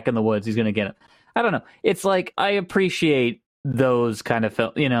maniac in the woods, he's gonna get it. I don't know, it's like, I appreciate those kind of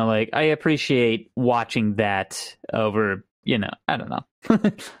film, like I appreciate watching that over, I don't know.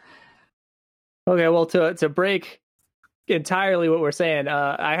 Okay, well, to break entirely what we're saying,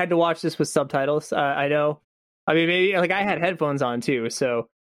 I had to watch this with subtitles. I know, I mean, maybe like I had headphones on too, so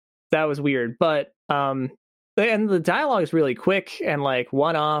that was weird. But and the dialogue is really quick and like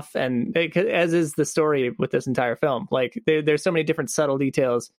one off, and as is the story with this entire film. Like there's so many different subtle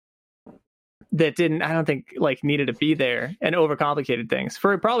details that didn't, I don't think, like, needed to be there, and overcomplicated things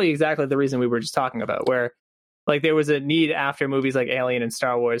for probably exactly the reason we were just talking about, where like there was a need after movies like Alien and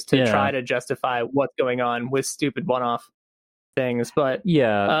Star Wars to try to justify what's going on with stupid one-off things. But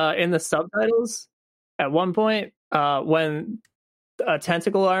in the subtitles, at one point, when a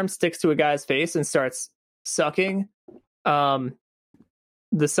tentacle arm sticks to a guy's face and starts sucking, the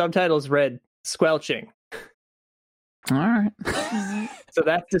subtitles read squelching. All right. So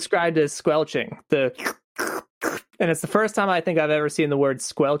that's described as squelching. And it's the first time I think I've ever seen the word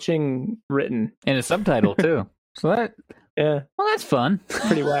squelching written in a subtitle too. So that, well, that's fun.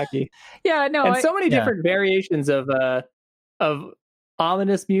 Pretty wacky. Yeah, no, and so many different variations of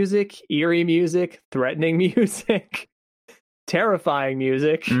ominous music, eerie music, threatening music, terrifying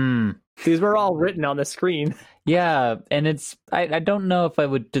music. These were all written on the screen. Yeah, and it's I don't know if I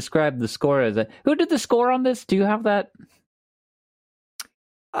would describe the score as who did the score on this? Do you have that?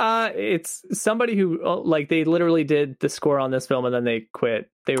 It's somebody who like they literally did the score on this film and then they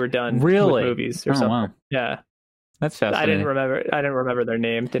quit. They were done with movies or something. Wow. Yeah. That's fascinating. I didn't remember their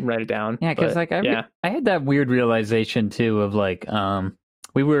name. Didn't write it down. Yeah, because like I had that weird realization too of like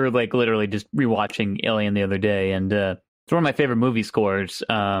we were like literally just rewatching Alien the other day, and it's one of my favorite movie scores.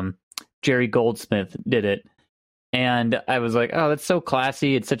 Jerry Goldsmith did it, and I was like, oh, that's so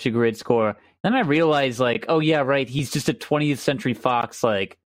classy. It's such a great score. Then I realized like, oh yeah, right. He's just a 20th Century Fox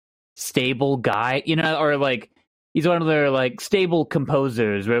like stable guy, you know, or like he's one of their like stable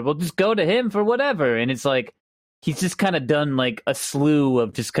composers where we'll just go to him for whatever, and it's like. He's just kind of done like a slew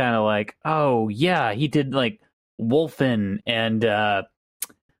of just kind of like, oh yeah, he did like Wolfen and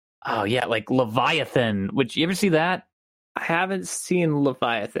like Leviathan. Which you ever see that? I haven't seen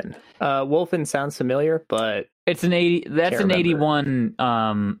Leviathan. Wolfen sounds familiar, but it's an 81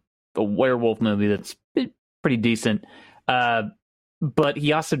 a werewolf movie that's pretty decent. But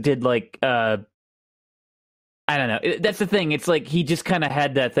he also did like I don't know. That's the thing. It's like he just kind of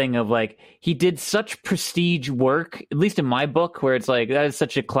had that thing of like he did such prestige work, at least in my book, where it's like that is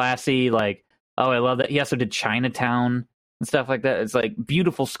such a classy, like, oh, I love that. He also did Chinatown and stuff like that. It's like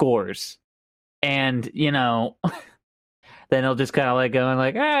beautiful scores. And, you know, then he'll just kind of like going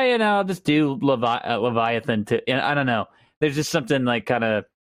like, you know, I'll just do Leviathan to, I don't know. There's just something like kind of,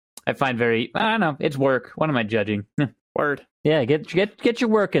 I find very, I don't know. It's work. What am I judging? Word. Yeah, get your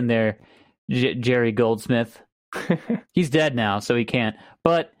work in there, Jerry Goldsmith. He's dead now, so he can't.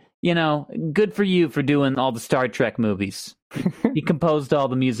 But, you know, good for you for doing all the Star Trek movies. He composed all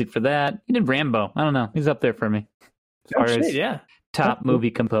the music for that. He did Rambo. I don't know. He's up there for me. As far as top movie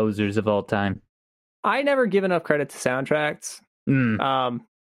composers of all time. I never give enough credit to soundtracks.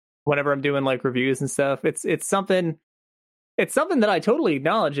 Whenever I'm doing like reviews and stuff, it's something that I totally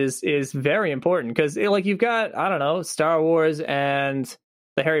acknowledge is very important, because like you've got, I don't know, Star Wars and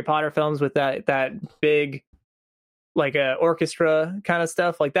the Harry Potter films with that big like orchestra kind of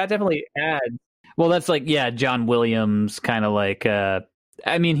stuff, like that definitely adds. Well, that's like, John Williams kind of like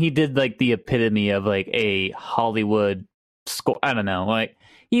I mean, he did like the epitome of like a Hollywood score. I don't know, like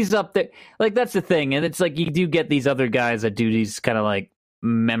he's up there, like that's the thing. And it's like you do get these other guys that do these kind of like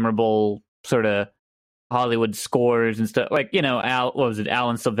memorable sort of Hollywood scores and stuff, like, you know, Alan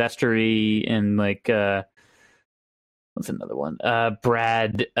Silvestri and like what's another one,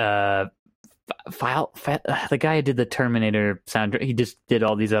 Brad the guy who did the Terminator soundtrack, he just did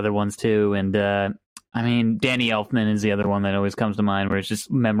all these other ones too. And I mean, Danny Elfman is the other one that always comes to mind, where it's just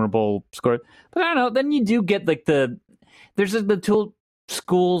memorable score. But I don't know, then you do get like there's the two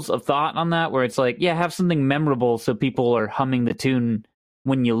schools of thought on that, where it's like, have something memorable so people are humming the tune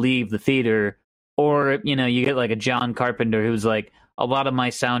when you leave the theater. Or, you know, you get like a John Carpenter who's like, a lot of my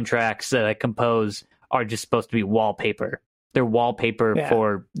soundtracks that I compose are just supposed to be wallpaper. They're wallpaper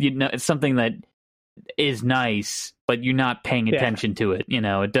for, you know, it's something that is nice, but you're not paying attention to it. You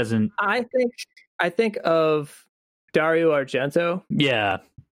know, it doesn't. I think of Dario Argento. Yeah.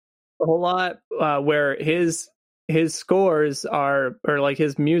 A whole lot, where his scores are, or like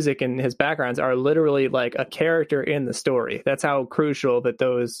his music and his backgrounds are literally like a character in the story. That's how crucial that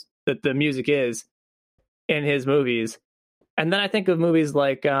the music is in his movies. And then I think of movies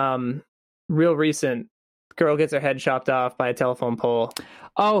like real recent, girl gets her head chopped off by a telephone pole.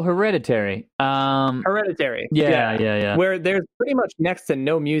 Oh, Hereditary. Hereditary. Yeah. Where there's pretty much next to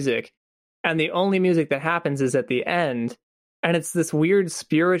no music, and the only music that happens is at the end, and it's this weird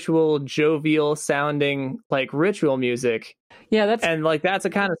spiritual, jovial sounding like ritual music. Yeah, that's a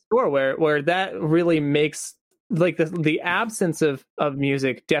kind of score where that really makes like the absence of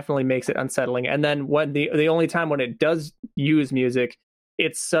music definitely makes it unsettling. And then when the only time when it does use music,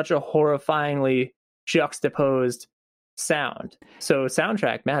 it's such a horrifyingly juxtaposed sound. So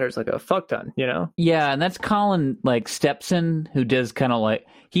soundtrack matters like a fuck ton, you know? Yeah, and that's Colin like Stepson, who does kind of like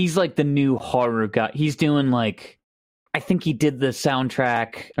he's like the new horror guy. He's doing like I think he did the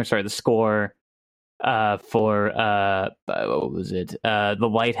soundtrack, or sorry, the score for what was it? The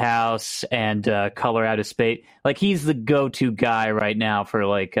Lighthouse and Color Out of Space. Like he's the go-to guy right now for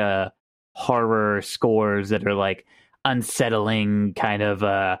like horror scores that are like unsettling kind of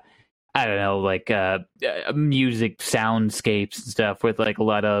I don't know, like music soundscapes and stuff with like a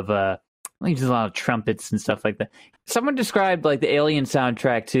lot of he uses a lot of trumpets and stuff like that. Someone described like the Alien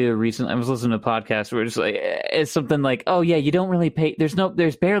soundtrack too recently. I was listening to a podcast where it's like it's something like, oh yeah, you don't really pay. There's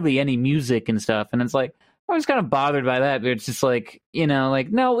barely any music and stuff, and it's like I was kind of bothered by that. But it's just like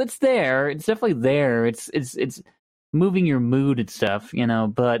like no, it's there. It's definitely there. It's moving your mood and stuff,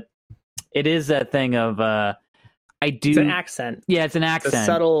 But it is that thing of I do. It's an accent. Yeah, it's an accent. It's a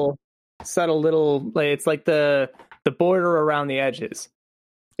subtle little. Like, it's like the border around the edges.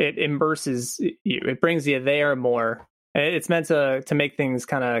 It immerses you. It brings you there more. It's meant to make things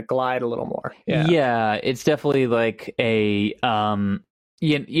kind of glide a little more. Yeah, it's definitely like a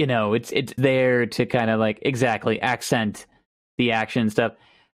it's there to kind of like exactly accent the action stuff.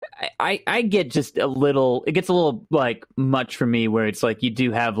 I get just a little. It gets a little like much for me, where it's like you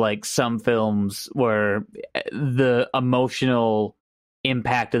do have like some films where the emotional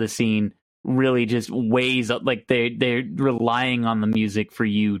impact of the scene really just weighs up, like they're relying on the music for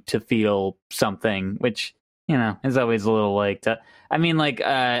you to feel something, which is always a little like I mean, like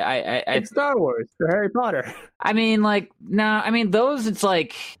it's Star Wars or Harry Potter. I mean, like no, I mean those. It's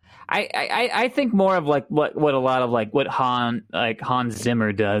like I think more of like what a lot of like what Hans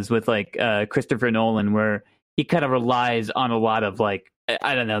Zimmer does with like Christopher Nolan, where he kind of relies on a lot of like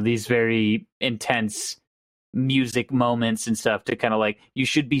I don't know, these very intense music moments and stuff to kind of like you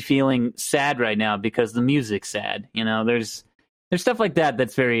should be feeling sad right now because the music's sad. There's stuff like that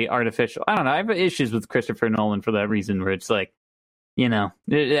that's very artificial. I don't know. I have issues with Christopher Nolan for that reason, where it's like I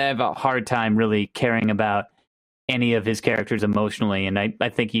have a hard time really caring about any of his characters emotionally, and I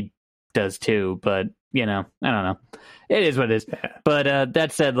think he does too. But I don't know. It is what it is. Yeah. But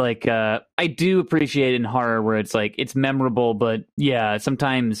that said, like I do appreciate in horror where it's like it's memorable, but yeah,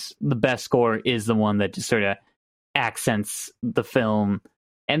 sometimes the best score is the one that just sort of accents the film.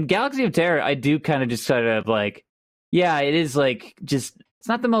 And Galaxy of Terror, I do kind of just sort of like, yeah, it is like just it's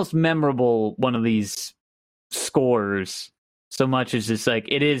not the most memorable one of these scores so much as just like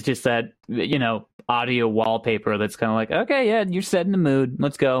it is just that audio wallpaper that's kind of like, okay, yeah, you're setting the mood.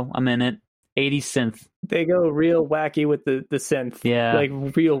 Let's go. I'm in it. 80s synth. They go real wacky with the synth. Yeah. Like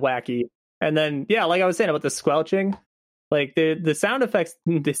real wacky. And then, yeah, like I was saying about the squelching, like the sound effects,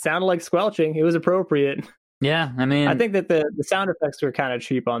 they sounded like squelching. It was appropriate. Yeah, I mean, I think that the sound effects were kind of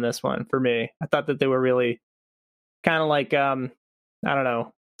cheap on this one for me. I thought that they were really kind of like, I don't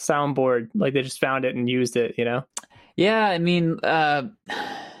know, soundboard. Like they just found it and used it, Yeah, I mean, like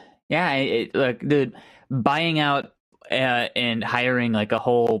the buying out and hiring like a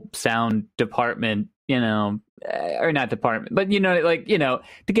whole sound department, or not department, but to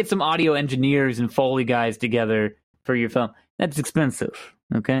get some audio engineers and Foley guys together for your film, that's expensive.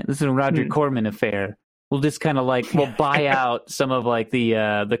 Okay, this is a Roger Corman affair. We'll just kind of like we'll buy out some of like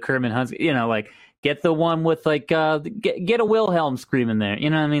the Kerman Hunts, like get the one with like get a Wilhelm scream in there. You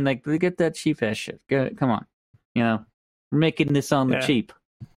know what I mean? Like get that cheap ass shit. Come on, we're making this on the cheap.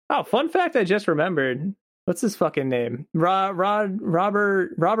 Oh, fun fact! I just remembered. What's his fucking name? Roger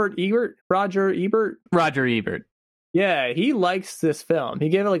Ebert. Roger Ebert. Yeah, he likes this film. He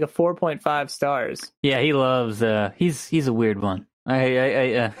gave it like a 4.5 stars. Yeah, he loves. He's a weird one.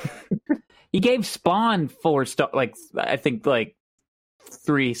 He gave Spawn 4 stars. Like I think like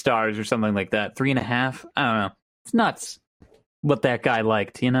 3 stars or something like that. 3.5. I don't know. It's nuts what that guy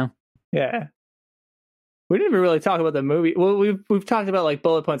liked. Yeah. We didn't even really talk about the movie. Well, we've talked about like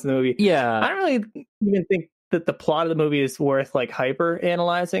bullet points in the movie. Yeah. I don't really even think that the plot of the movie is worth like hyper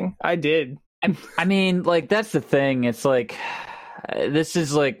analyzing. I did. I mean, like that's the thing. It's like this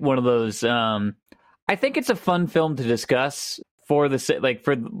is like one of those. I think it's a fun film to discuss for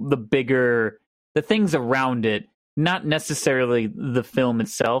the bigger the things around it, not necessarily the film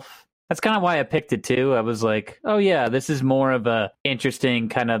itself. That's kind of why I picked it too. I was like, oh yeah, this is more of a interesting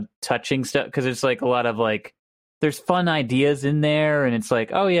kind of touching stuff because there's like a lot of like there's fun ideas in there, and it's like,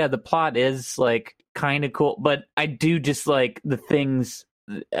 oh yeah, the plot is like kind of cool, but I do just like the things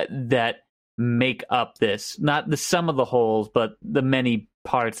that make up this, not the sum of the wholes, but the many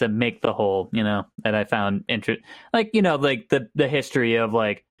parts that make the whole, that I found interesting. Like, like the history of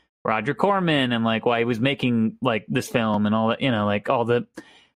like Roger Corman and like why he was making like this film and all that, like all the,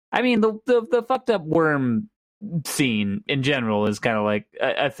 I mean, the fucked up worm scene in general is kind of like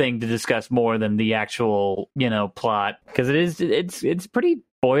a thing to discuss more than the actual, plot, because it's pretty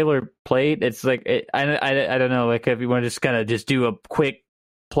boilerplate. It's like I don't know, like if you want to just kind of just do a quick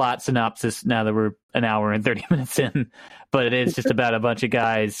plot synopsis now that we're an hour and 30 minutes in, but it is just about a bunch of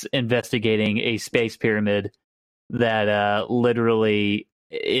guys investigating a space pyramid that literally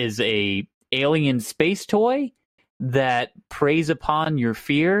is a alien space toy that preys upon your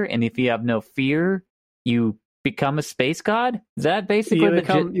fear, and if you have no fear, you become a space god. Is that basically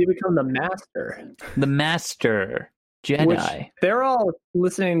you become the master? The master Jedi. Which they're all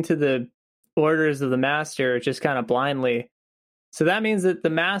listening to the orders of the master just kind of blindly. So that means that the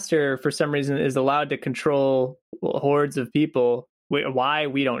master, for some reason, is allowed to control hordes of people. Why,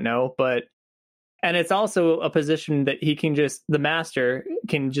 we don't know, and it's also a position that the master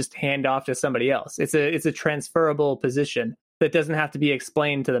can just hand off to somebody else. It's a transferable position that doesn't have to be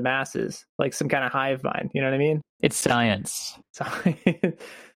explained to the masses, like some kind of hive mind. You know what I mean? It's science. So, I was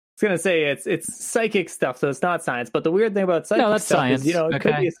gonna say it's psychic stuff, so it's not science. But the weird thing about psychic that's stuff science. is, it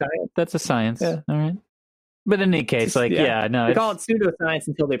could be a science. That's a science. Yeah. All right. But in any case, They it's call it pseudoscience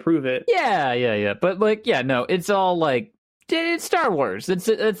until they prove it. Yeah. But it's all like, it's Star Wars. It's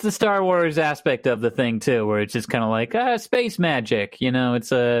the Star Wars aspect of the thing too, where it's just kind of like space magic.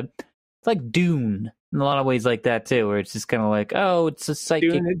 It's like Dune in a lot of ways like that too, where it's just kind of like, oh, it's a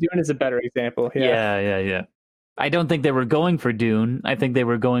psychic. Dune is a better example. Yeah. I don't think they were going for Dune. I think they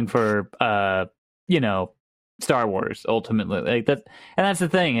were going for Star Wars ultimately. Like that, and that's the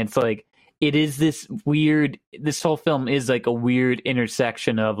thing. It's like it is this weird. This whole film is like a weird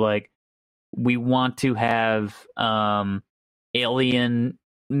intersection of like we want to have Alien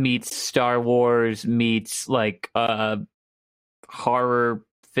meets Star Wars meets like horror.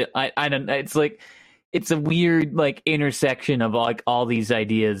 I don't. It's like it's a weird like intersection of like all these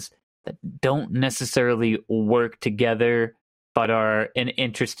ideas that don't necessarily work together, but are an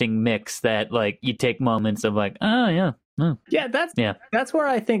interesting mix that like you take moments of like, oh yeah. That's where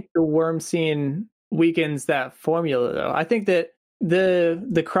I think the worm scene weakens that formula though. I think that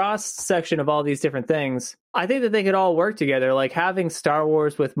the cross section of all these different things, I think that they could all work together, like having Star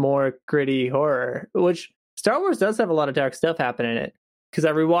Wars with more gritty horror, which Star Wars does have a lot of dark stuff happen in it. Because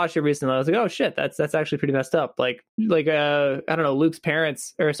I rewatched it recently, I was like, "Oh shit, that's actually pretty messed up." Like I don't know, Luke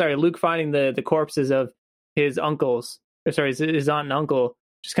finding the corpses of his uncles, his aunt and uncle,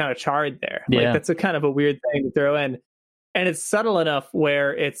 just kind of charred there. Yeah. Like that's a kind of a weird thing to throw in, and it's subtle enough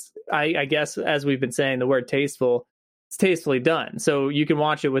where it's, I guess, as we've been saying, the word tasteful. It's tastefully done, so you can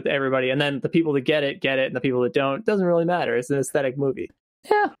watch it with everybody, and then the people that get it, and the people that don't, doesn't really matter. It's an aesthetic movie.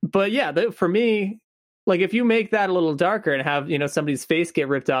 Yeah, but for me. Like, if you make that a little darker and have, somebody's face get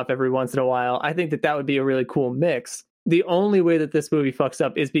ripped off every once in a while, I think that would be a really cool mix. The only way that this movie fucks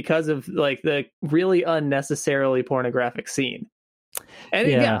up is because of, like, the really unnecessarily pornographic scene. And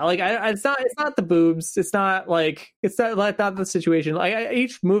it's not the boobs. It's not the situation. Like,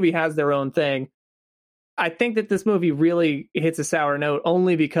 each movie has their own thing. I think that this movie really hits a sour note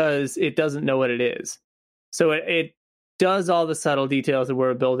only because it doesn't know what it is. So it does all the subtle details that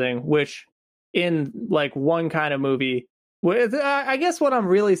we're building, which in like one kind of movie. I guess what I'm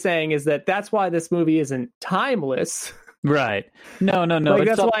really saying is that's why this movie isn't timeless. Right. No. Like,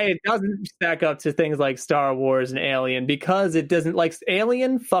 that's why it doesn't stack up to things like Star Wars and Alien, because it doesn't, like,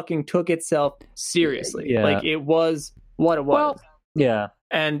 Alien fucking took itself seriously. Yeah. Like, it was what it was. Well, yeah.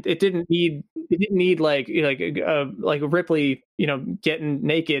 And it didn't need like Ripley, getting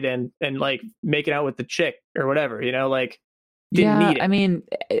naked and like making out with the chick or whatever, like, didn't need it. I mean,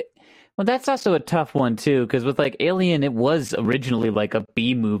 well, that's also a tough one too, because with like Alien, it was originally like a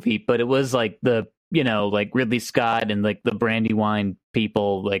B movie, but it was like the, like Ridley Scott and like the Brandywine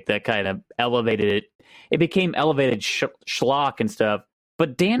people, like that kind of elevated it. It became elevated schlock and stuff.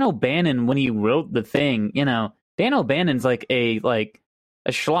 But Dan O'Bannon, when he wrote the thing, Dan O'Bannon's like a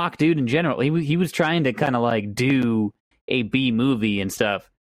schlock dude in general. He was trying to kind of like do a B movie and stuff.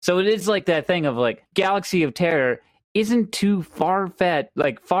 So it is like that thing of like Galaxy of Terror isn't too far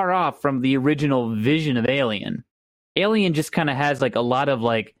off from the original vision of Alien. Alien just kind of has like a lot of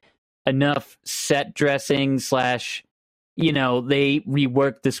like enough set dressing / they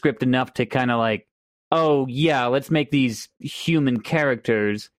reworked the script enough to kind of like, oh yeah, let's make these human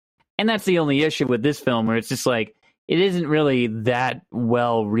characters. And that's the only issue with this film, where it's just like, it isn't really that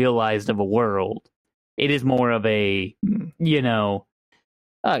well realized of a world. It is more of a,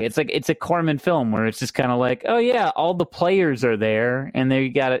 it's a Corman film where it's just kind of like, oh yeah, all the players are there, and there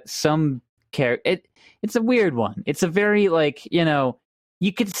you got some character. It's a weird one. It's a very like,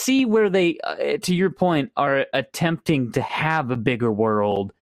 you could see where they, to your point, are attempting to have a bigger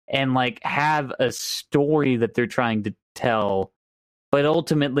world and like have a story that they're trying to tell, but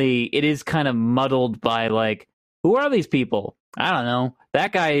ultimately it is kind of muddled by like, who are these people? I don't know.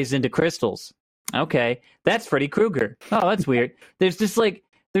 That guy is into crystals. Okay, that's Freddy Krueger. Oh, that's weird. There's just like,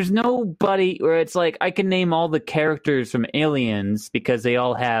 there's nobody where it's like I can name all the characters from Aliens because they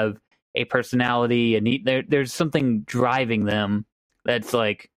all have a personality and there's something driving them that's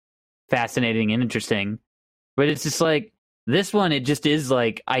like fascinating and interesting. But it's just like this one, it just is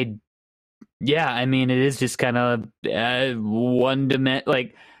like I mean, it is just kind of one dimension.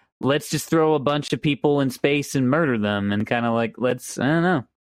 Like, let's just throw a bunch of people in space and murder them, and kind of like let's I don't know,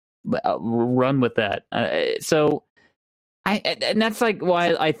 run with that. So and that's like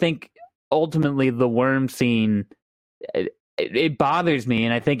why I think ultimately the worm scene. It bothers me,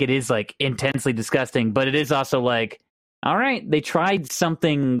 and I think it is like intensely disgusting, but it is also like, all right, they tried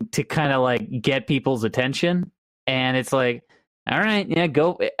something to kind of like get people's attention, and it's like, all right, yeah,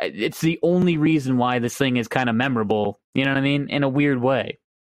 go. It's the only reason why this thing is kind of memorable, you know what I mean? In a weird way.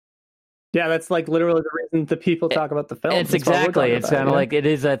 Yeah, that's like literally the reason the people talk about the film. It's exactly. It's kind of like it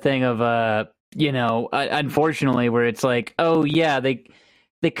is that thing of, unfortunately, where it's like, oh yeah, they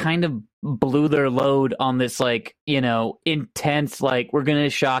kind of blew their load on this, like, intense, like, we're gonna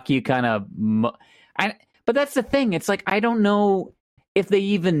shock you kind of. But that's the thing. It's like I don't know if they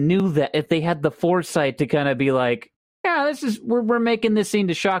even knew that, if they had the foresight to kind of be like, yeah, this is we're making this scene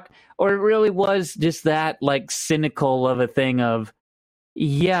to shock, or it really was just that like cynical of a thing of,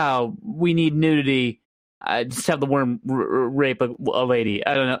 yeah, we need nudity. Just have the worm rape a lady.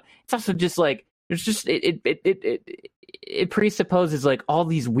 I don't know. It's also just like there's just it presupposes like all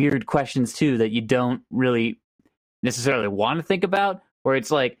these weird questions too that you don't really necessarily want to think about. Where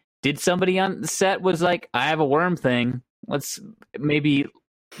it's like, did somebody on the set was like, I have a worm thing. Maybe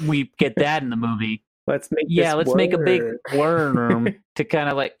we get that in the movie. Let's make a big worm to kind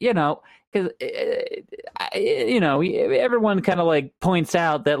of like, because everyone kind of like points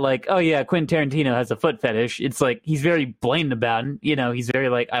out that like, oh yeah, Quentin Tarantino has a foot fetish. It's like he's very blatant about it. He's very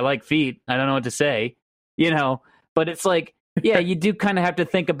like, I like feet. I don't know what to say. But it's like, yeah, you do kind of have to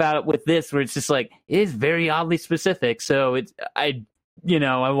think about it with this, where it's just like it is very oddly specific. So I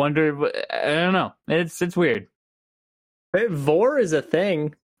wonder. I don't know. It's weird. Vor is a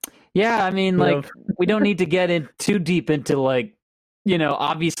thing. Yeah, I mean, like, we don't need to get in too deep into, like,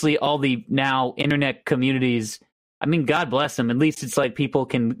 obviously all the now internet communities. I mean, God bless them. At least it's like people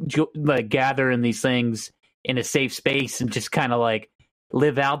can like gather in these things in a safe space and just kind of like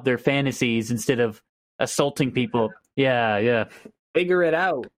live out their fantasies instead of assaulting people. Yeah. Figure it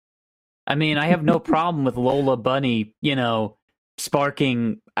out. I mean, I have no problem with Lola Bunny,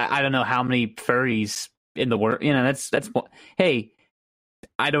 sparking, I don't know how many furries in the world. That's hey,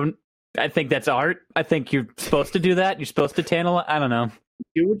 I think that's art. I think you're supposed to do that. You're supposed to tantalize. I don't know.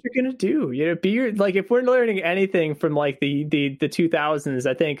 Do what you're gonna do. Be your, like, if we're learning anything from like the 2000s,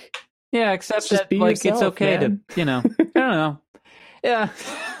 I think. Yeah, except just that like yourself, it's okay man. To I don't know. Yeah,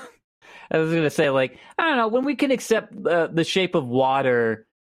 I was gonna say like I don't know when we can accept The Shape of Water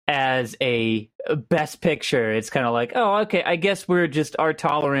as a best picture. It's kind of like, oh, okay, I guess we're just our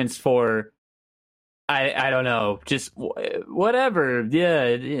tolerance for. I don't know, just whatever.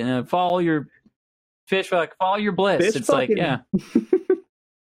 Yeah, follow your fish, like follow your bliss. Fish it's fucking... like, yeah,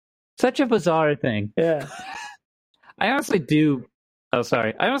 such a bizarre thing. Yeah, I honestly do. Oh,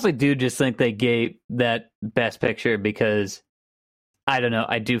 sorry. I honestly do just think they gave that best picture because I don't know.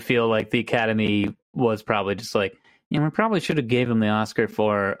 I do feel like the Academy was probably just like, we probably should have gave him the Oscar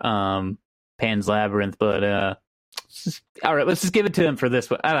for Pan's Labyrinth, but all right, let's just give it to him for this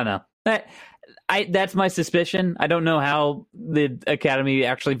one. I don't know. That's my suspicion. I don't know how the Academy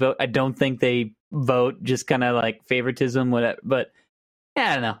actually vote. I don't think they vote just kind of like favoritism, whatever. But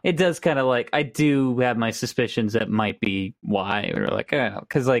yeah, I don't know. It does kind of like, I do have my suspicions that might be why, or like, I don't know,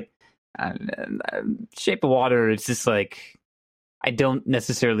 because like Shape of Water, it's just like, I don't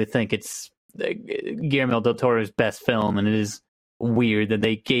necessarily think it's Guillermo del Toro's best film, and it is weird that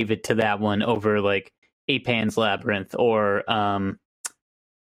they gave it to that one over like A Pan's Labyrinth or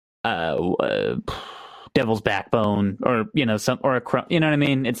Devil's Backbone, or or a you know what I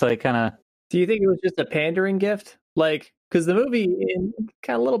mean? It's like kind of. Do you think it was just a pandering gift? Like, because the movie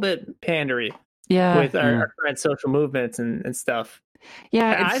got a little bit pandery, with our current social movements and stuff.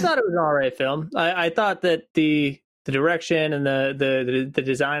 Yeah, I thought it was an alright film. I thought that the direction and the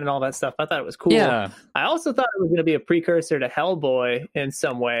design and all that stuff, I thought it was cool. Yeah. I also thought it was going to be a precursor to Hellboy in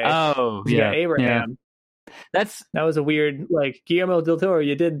some way. Oh, yeah, Abraham. That's That was a weird, like, Guillermo del Toro,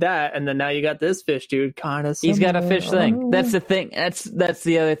 you did that, and then now you got this fish, dude. Kind of. he's got a fish thing. That's the thing. That's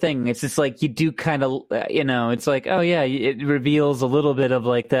the other thing. It's just like you do kind of, it's like, oh yeah, it reveals a little bit of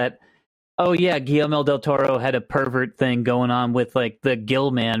like that. Oh yeah, Guillermo del Toro had a pervert thing going on with like the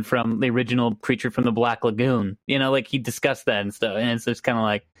Gill Man from the original Creature from the Black Lagoon. Like he discussed that and stuff, and it's just kind of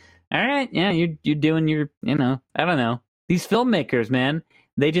like, all right, yeah, you're doing your, I don't know. These filmmakers, man,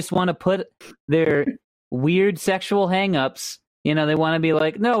 they just want to put their weird sexual hang-ups. They want to be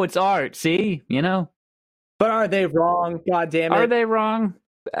like, no, it's art. See, But are they wrong? God damn it! Are they wrong?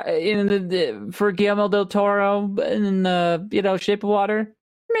 For Guillermo del Toro in Shape of Water,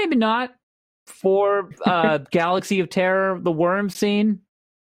 maybe not. For Galaxy of Terror, the worm scene,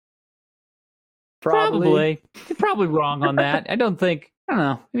 Probably. You're probably wrong on that. I don't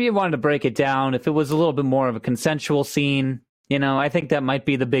know. Maybe you wanted to break it down. If it was a little bit more of a consensual scene, I think that might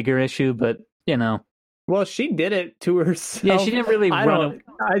be the bigger issue. But Well, she did it to herself. yeah, she didn't really I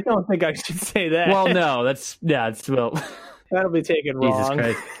don't think I should say that. Well, no, well. That'll be taken Jesus wrong.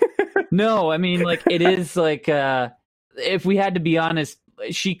 Christ. No, I mean, like, it is like, if we had to be honest,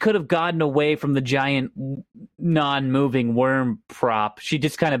 she could have gotten away from the giant non-moving worm prop. She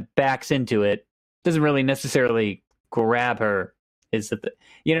just kind of backs into it. Doesn't really necessarily grab her. You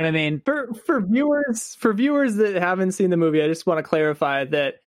know what I mean? For viewers that haven't seen the movie, I just want to clarify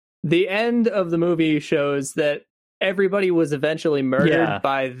that the end of the movie shows that everybody was eventually murdered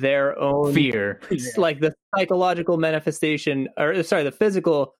by their own fear. Like the psychological manifestation, the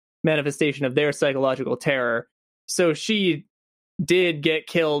physical manifestation of their psychological terror. So she did get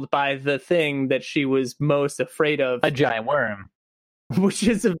killed by the thing that she was most afraid of. A giant worm. Which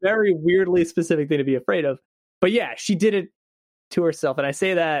is a very weirdly specific thing to be afraid of. But yeah, she did it to herself. And I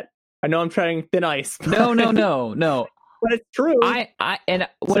say that, I know I'm trying thin ice. No. But it's true.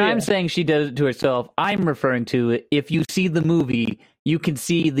 I'm saying she does it to herself, I'm referring to, if you see the movie, you can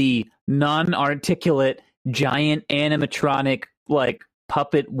see the non-articulate, giant animatronic, like,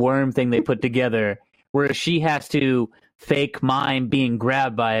 puppet worm thing they put together, where she has to fake mime being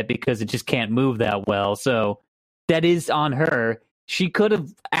grabbed by it because it just can't move that well. So that is on her. She could have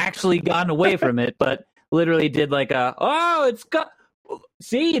actually gotten away from it, but literally did like oh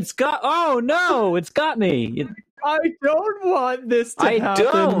no, it's got me. I don't want this to happen.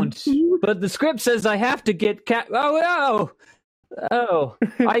 I don't. But the script says I have to get Oh,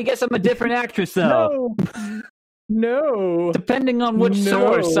 I guess I'm a different actress though. No. Depending on which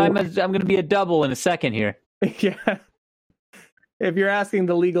source, I'm going to be a double in a second here. Yeah. If you're asking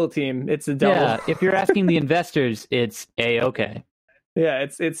the legal team, it's a double. Yeah, if you're asking the investors, it's A-okay. Yeah,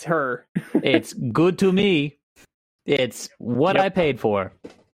 it's her. It's good to me. It's what I paid for.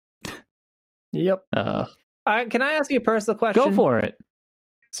 Yep. Can I ask you a personal question? Go for it.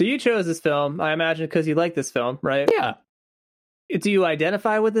 So you chose this film, I imagine, because you like this film, right? Yeah. Do you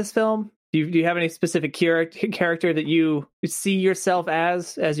identify with this film? Do you have any specific character that you see yourself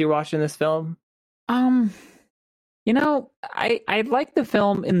as you're watching this film? I like the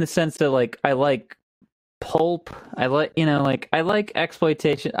film in the sense that, like, I like pulp. I like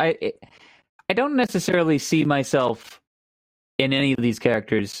exploitation. I don't necessarily see myself in any of these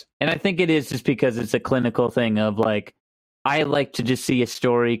characters. And I think it is just because it's a clinical thing of, like, I like to just see a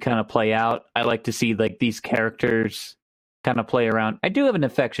story kind of play out. I like to see, like, these characters kind of play around. I do have an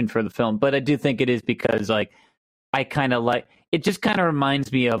affection for the film, but I do think it is because, like, I kind of like, it just kind of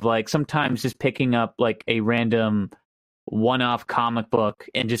reminds me of, like, sometimes just picking up, like, a random one-off comic book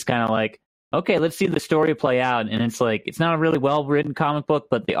and just kind of like, okay, let's see the story play out. And it's like, it's not a really well-written comic book,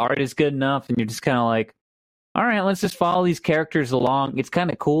 but the art is good enough. And you're just kind of like, all right, let's just follow these characters along. It's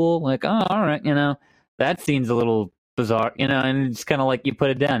kind of cool. Like, oh, all right, that scene's a little bizarre, and it's kind of like you put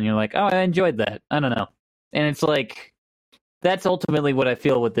it down. You're like, oh, I enjoyed that. I don't know. And it's like, that's ultimately what I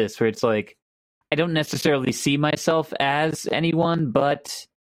feel with this, where it's like, I don't necessarily see myself as anyone, but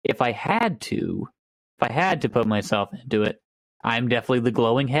if I had to put myself into it, I'm definitely the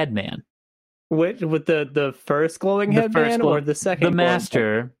glowing head man. With the first glowing head man or the second? The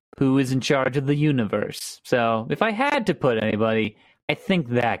master who is in charge of the universe. So if I had to put anybody, I think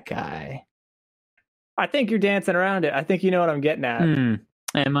that guy. I think you're dancing around it. I think you know what I'm getting at.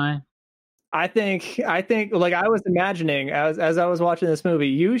 Am I? I think like I was imagining as I was watching this movie,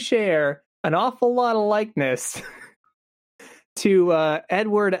 you share an awful lot of likeness to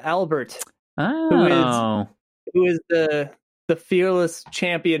Edward Albert, who is the fearless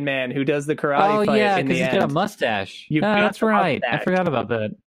champion man who does the karate fight. Yeah, in the he's end. got a mustache. That's right. I forgot about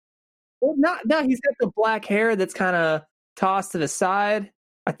that. Well, no, he's got the black hair that's kind of tossed to the side.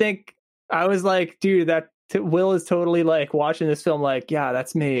 I think I was like, dude, that Will is totally like watching this film like, yeah,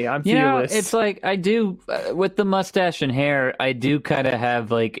 that's me. I'm You know, fearless. it's like I do with the mustache and hair. I do kind of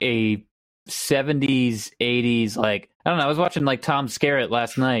have like a 70s, 80s. Like I don't know. I was watching like Tom Skerritt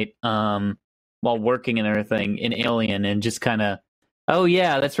last night, while working and everything in Alien, and just kind of, oh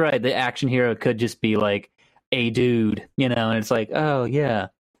yeah, that's right. The action hero could just be like a dude, you know, and it's like, oh yeah.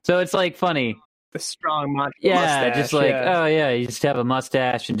 So it's like funny. the strong Yeah, mustache. just like, yeah. oh yeah, you just have a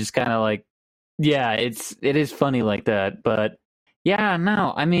mustache and just kind of like, yeah, it is funny like that. But yeah,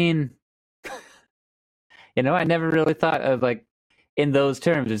 no, I mean, you know, I never really thought of like in those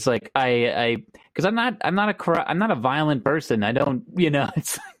terms. It's like because I'm not a violent person. I don't, you know,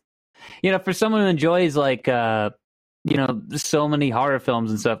 it's you know, for someone who enjoys like you know, so many horror films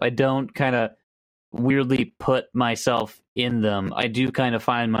and stuff, I don't kind of weirdly put myself in them. I do kind of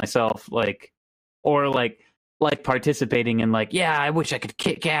find myself like, or like participating in like, yeah, I wish I could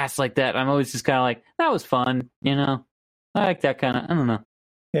kick ass like that. I'm always just kind of like, that was fun, you know. I like that kind of. I don't know.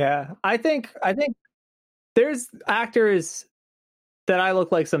 Yeah, I think there's actors that I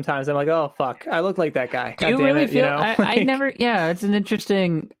look like sometimes. I'm like, oh fuck, I look like that guy. Do God you damn really it, feel? you know? I Like, never. Yeah, it's an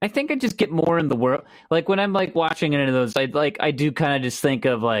interesting. I think I just get more in the world. Like when I'm like watching any of those, I do kind of just think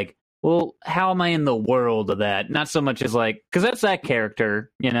of like, well, how am I in the world of that? Not so much as like, because that's that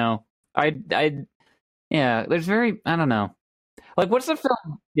character, you know. Yeah. There's I don't know. Like, what's the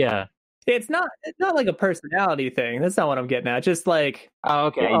film? Yeah. it's not like a personality thing. That's not what I'm getting at. Just like, Oh,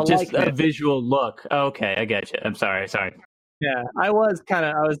 okay. a Just a likeness. visual look. Okay, I get you. I'm sorry. Yeah, I was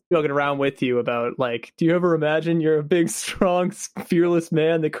joking around with you about like, do you ever imagine you're a big, strong, fearless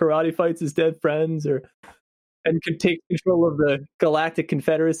man that karate fights his dead friends, and could take control of the Galactic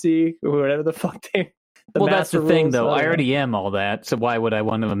Confederacy or whatever the fuck they. Well, that's the thing, rules, though. I don't know. already am all that, so why would I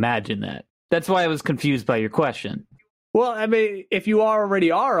want to imagine that? That's why I was confused by your question. Well, I mean, if you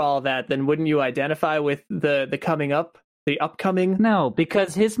already are all that, then wouldn't you identify with the upcoming? No,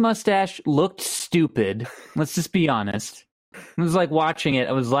 because his mustache looked stupid. Let's just be honest. I was like watching it.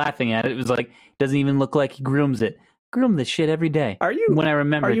 I was laughing at it. It was like, doesn't even look like he grooms it. Groom this shit every day. Are you? When I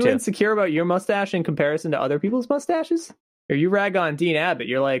remember Are you to. insecure about your mustache in comparison to other people's mustaches? Or you rag on Dean Abbott?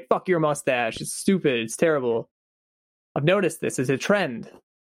 You're like, fuck your mustache. It's stupid. It's terrible. I've noticed this as a trend.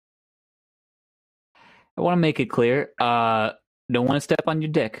 I want to make it clear. Don't want to step on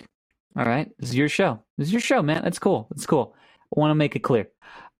your dick. All right, this is your show. This is your show, man. That's cool. That's cool. I want to make it clear.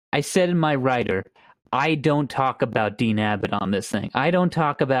 I said in my writer, I don't talk about Dean Abbott on this thing. I don't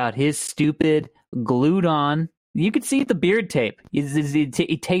talk about his stupid glued on. You can see the beard tape.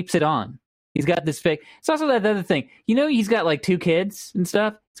 He tapes it on. He's got this fake. It's also that other thing. You know, he's got like 2 kids and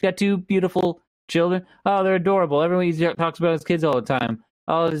stuff. He's got 2 beautiful children. Oh, they're adorable. Everyone talks about his kids all the time.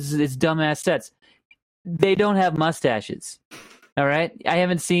 Oh, it's dumbass sets. They don't have mustaches. All right, I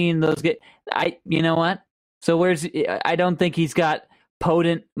haven't seen those. You know what? So I don't think he's got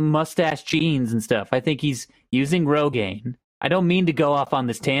potent mustache genes and stuff. I think he's using Rogaine. I don't mean to go off on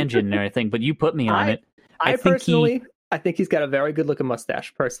this tangent and everything, but you put me on it. I think he's got a very good looking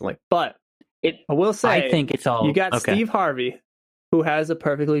mustache, personally. But I will say, I think it's all you got okay. Steve Harvey, who has a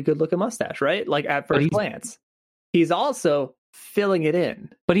perfectly good looking mustache, right? Like at first glance, he's also filling it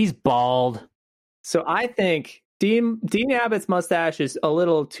in, but he's bald. So I think Dean Abbott's mustache is a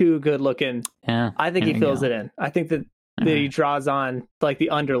little too good looking. Yeah, I think he fills it in. I think that he draws on like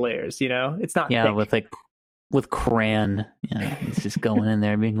the underlayers. You know, it's not thick. with Cran. Yeah, he's just going in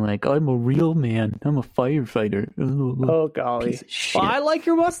there being like, "I'm a real man. I'm a firefighter." Oh golly! Well, I like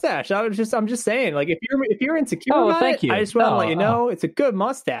your mustache. I'm just saying, like if you're insecure about it, I just want to let you know it's a good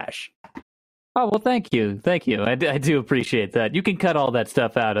mustache. Oh well, thank you. I do appreciate that. You can cut all that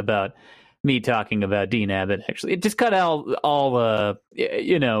stuff out about me talking about Dean Abbott. Actually, just cut out all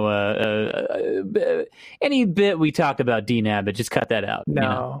any bit we talk about Dean Abbott. Just cut that out.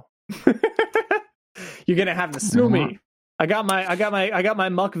 No, you know? You're gonna have to sue me. I got my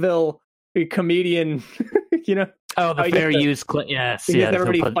Muckville comedian. You know. Oh, the fair use. Yes, he gets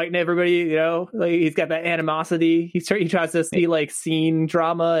everybody fighting everybody. You know, like he's got that animosity. He tries to see like scene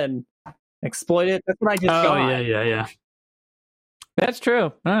drama and exploit it. That's what I just got. Oh yeah. That's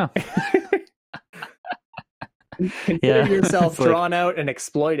true. Oh. Consider yourself drawn out and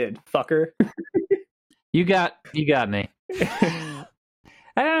exploited, fucker. You got me.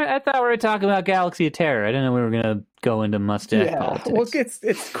 I thought we were talking about Galaxy of Terror. I didn't know we were gonna go into mustache politics. Well,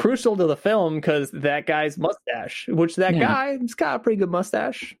 it's crucial to the film because that guy's mustache, guy's got a pretty good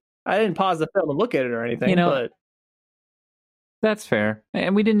mustache. I didn't pause the film and look at it or anything, but that's fair.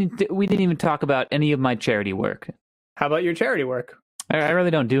 And we didn't even talk about any of my charity work. How about your charity work? I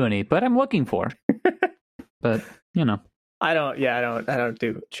really don't do any, but I'm looking for. But you know, I don't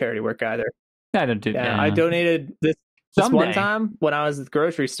do charity work either. I don't do. Yeah, I donated this one Someday. time when I was at the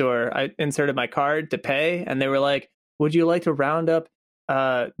grocery store. I inserted my card to pay, and they were like, "Would you like to round up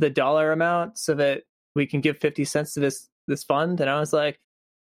the dollar amount so that we can give 50 cents to this fund?" And I was like,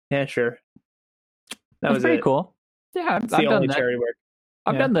 "Yeah, sure." That That's was pretty it. cool. Yeah, It's I've the done only that. charity work.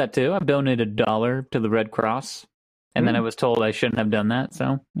 I've done that too. I've donated $1 to the Red Cross, and then I was told I shouldn't have done that.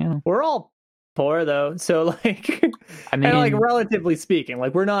 So We're all poor though, so like, I mean, and like relatively speaking,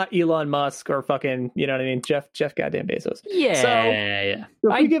 like we're not Elon Musk or fucking, you know what I mean, Jeff goddamn Bezos. yeah. So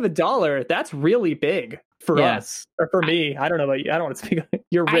if we give $1, that's really big for us or for me. I don't know about you. I don't want to speak.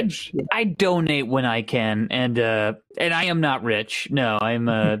 You're rich. I donate when I can, and I am not rich. No, I'm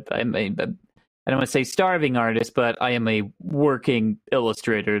a I don't want to say starving artist, but I am a working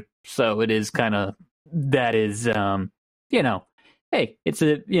illustrator. So it is kind of that is hey, it's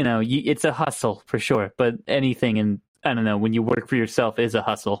a hustle for sure. But anything in I don't know, when you work for yourself is a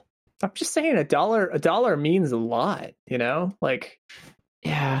hustle. I'm just saying $1 means a lot, you know? Like,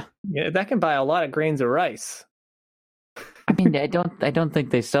 yeah, that can buy a lot of grains of rice. I mean, I don't think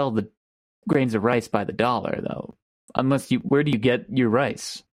they sell the grains of rice by the dollar though. Unless where do you get your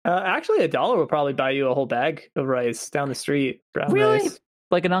rice? Actually, $1 will probably buy you a whole bag of rice down the street. Brown Really? rice.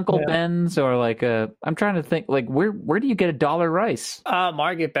 Like an Uncle Ben's or like I'm trying to think, like where do you get $1 rice?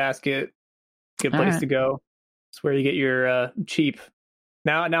 Market Basket, good place to go. It's where you get your cheap.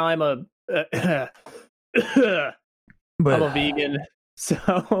 Now I'm a I'm a vegan,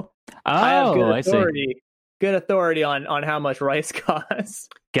 so I have good authority on how much rice costs.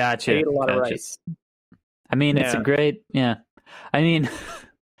 Gotcha. I eat a lot of rice. I mean, it's a great I mean,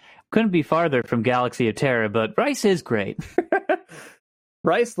 couldn't be farther from Galaxy of Terror, but rice is great.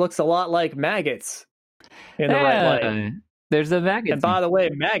 Rice looks a lot like maggots in the right light. There's the maggots. And by the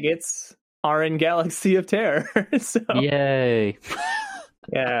way, maggots are in Galaxy of Terror. So, yay.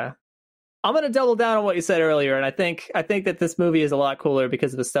 Yeah. I'm going to double down on what you said earlier, and I think that this movie is a lot cooler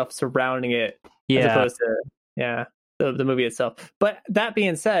because of the stuff surrounding it as opposed to the movie itself. But that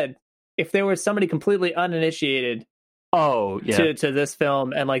being said, if there was somebody completely uninitiated to this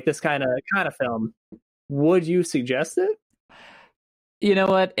film and like this kind of film, would you suggest it? You know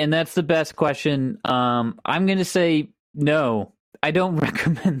what? And that's the best question. I'm going to say no. I don't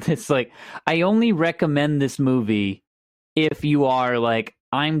recommend this. Like, I only recommend this movie if you are like,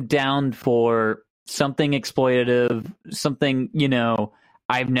 I'm down for something exploitative, something,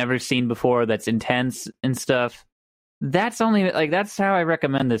 I've never seen before that's intense and stuff. That's how I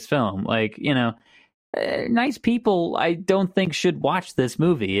recommend this film. Like, nice people I don't think should watch this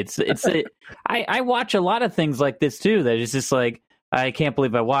movie. I watch a lot of things like this too that is just like, I can't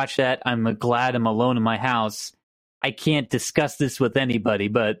believe I watched that. I'm glad I'm alone in my house. I can't discuss this with anybody,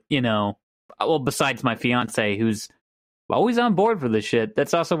 but, besides my fiance, who's always on board for this shit.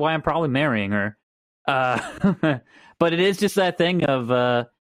 That's also why I'm probably marrying her. But it is just that thing of, I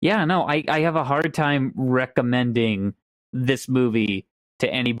have a hard time recommending this movie to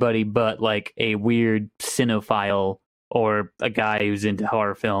anybody but, like, a weird cinephile or a guy who's into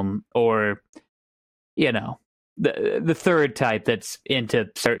horror film or, the third type that's into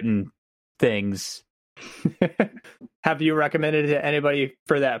certain things. Have you recommended it to anybody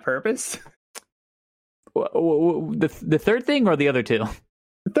for that purpose? The third thing or the other two?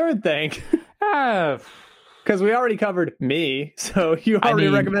 The third thing. Because we already covered me, so you already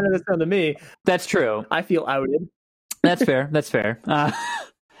recommended this film to me. That's true. I feel outed. That's fair.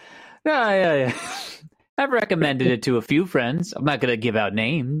 Yeah. I've recommended it to a few friends. I'm not going to give out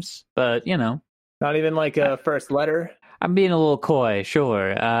names, but, Not even like a first letter? I'm being a little coy,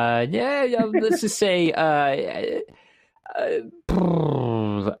 sure. Let's just say,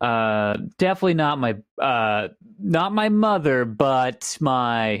 definitely not my mother, but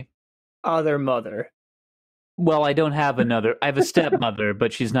my other mother. Well, I don't have another. I have a stepmother,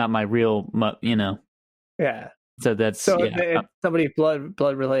 but she's not my real, Yeah. So that's it's somebody blood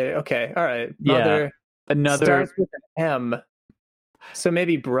related. Okay, all right. Mother. Yeah. Another starts with an M. So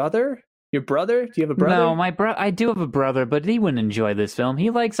maybe brother. Your brother? Do you have a brother? No, I do have a brother, but he wouldn't enjoy this film. He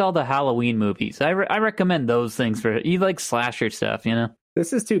likes all the Halloween movies. I recommend those things for. He likes slasher stuff,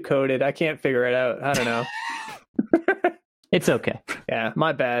 This is too coded. I can't figure it out. I don't know. It's okay. Yeah,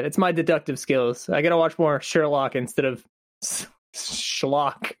 my bad. It's my deductive skills. I gotta watch more Sherlock instead of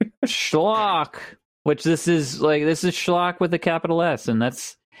schlock. Schlock. Which this is schlock with a capital S, and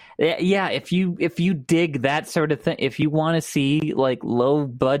that's if you dig that sort of thing, if you want to see like low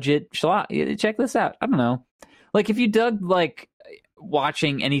budget schlock, check this out. I don't know, like if you dug like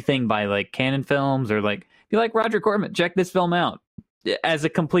watching anything by like Canon Films or like if you like Roger Corman, check this film out as a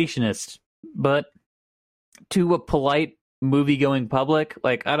completionist. But to a polite movie going public,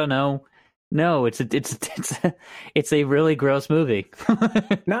 like I don't know, No, it's a really gross movie.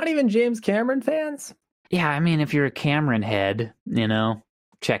 Not even James Cameron fans? Yeah, I mean, if you're a Cameron head,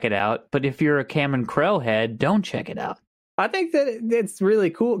 check it out. But if you're a Cameron Crowe head, don't check it out. I think that it's really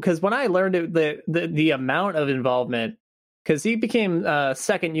cool because when I learned the amount of involvement, because he became a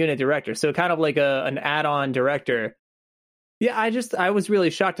second unit director, so kind of like an add-on director. Yeah, I was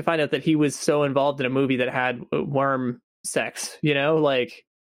really shocked to find out that he was so involved in a movie that had worm sex. Like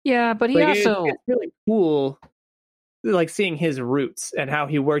yeah, but he like also it's really cool, like seeing his roots and how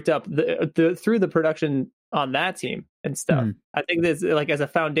he worked up through the production on that team and stuff. I think this like as a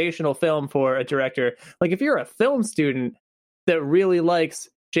foundational film for a director. Like if you're a film student that really likes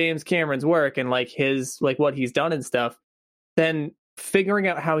James Cameron's work and like his like what he's done and stuff, then figuring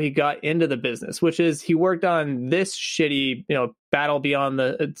out how he got into the business, which is he worked on this shitty, Battle Beyond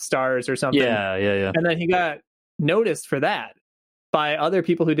the Stars or something. Yeah. And then he got noticed for that by other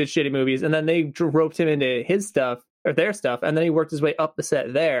people who did shitty movies, and then they roped him into his stuff or their stuff, and then he worked his way up the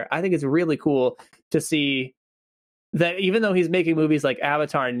set there. I think it's really cool to see that even though he's making movies like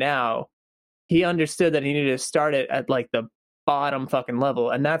Avatar now, he understood that he needed to start it at like the bottom fucking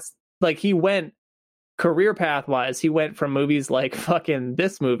level. And that's like he went career path wise, he went from movies like fucking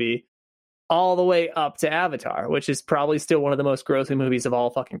this movie all the way up to Avatar, which is probably still one of the most grossing movies of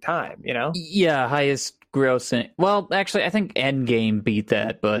all fucking time, Yeah, highest grossing. Well, actually, I think Endgame beat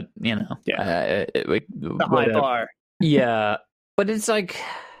that, but the high whatever. bar. Yeah, but it's like,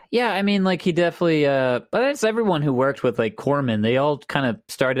 yeah, I mean, like he definitely. But that's everyone who worked with like Corman. They all kind of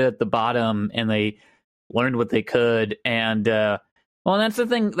started at the bottom and they learned what they could. And that's the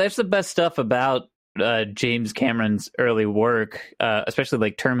thing. That's the best stuff about James Cameron's early work, especially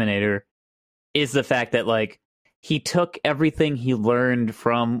like Terminator, is the fact that like he took everything he learned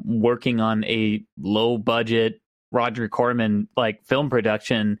from working on a low budget Roger Corman like film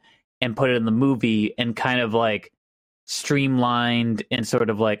production and put it in the movie and kind of like streamlined and sort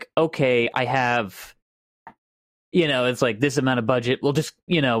of like, okay, I have, it's like this amount of budget. We'll just,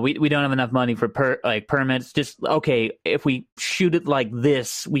 we don't have enough money for permits. Just, okay, if we shoot it like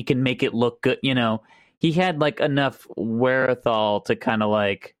this, we can make it look good. He had like enough wherewithal to kind of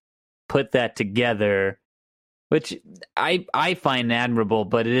like put that together, which I find admirable,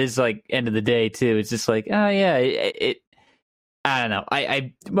 but it is like end of the day too. It's just like, oh yeah, I don't know.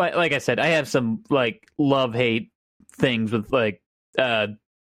 But like I said, I have some like love-hate things with like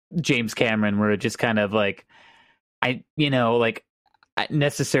James Cameron where it just kind of like I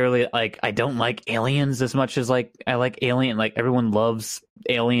necessarily like I don't like Aliens as much as like I like Alien. Like everyone loves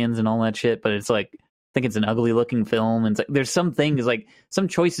Aliens and all that shit, but it's like I think it's an ugly looking film, and it's like there's some things like some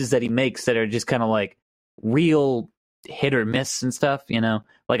choices that he makes that are just kind of like real hit or miss and stuff.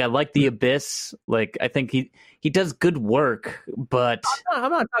 Like I like The Abyss. Like I think he does good work, but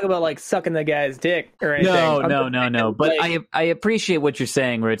I'm not talking about like sucking the guy's dick or anything. No. But I appreciate what you're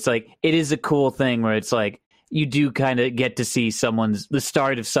saying, where it's like it is a cool thing where it's like you do kind of get to see the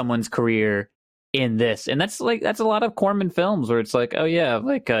start of someone's career in this, and that's a lot of Corman films where it's like, oh yeah,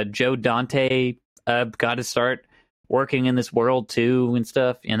 like Joe Dante got to start working in this world too and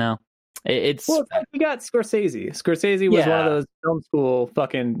stuff. It's like we got Scorsese. Scorsese was one of those film school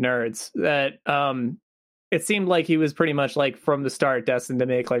fucking nerds that it seemed like he was pretty much like from the start destined to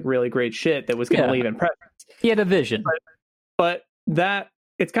make like really great shit that was going to leave impressions. He had a vision, but that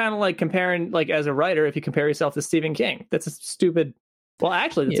it's kind of like comparing like as a writer, if you compare yourself to Stephen King, that's a stupid. Well,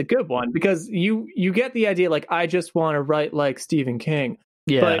 actually, that's a good one because you get the idea like I just want to write like Stephen King.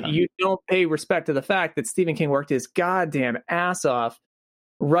 Yeah. But you don't pay respect to the fact that Stephen King worked his goddamn ass off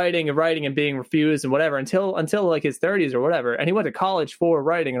writing and being refused and whatever until like his 30s or whatever. And he went to college for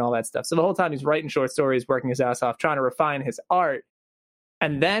writing and all that stuff. So the whole time he's writing short stories, working his ass off, trying to refine his art.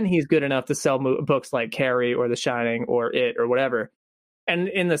 And then he's good enough to sell books like Carrie or The Shining or It or whatever. And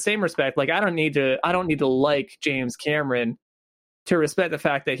in the same respect, like I don't need to like James Cameron to respect the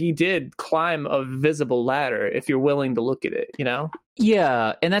fact that he did climb a visible ladder if you're willing to look at it,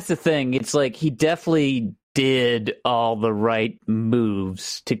 Yeah, and that's the thing. It's like he definitely did all the right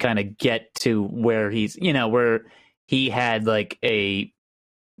moves to kind of get to where he's, where he had like a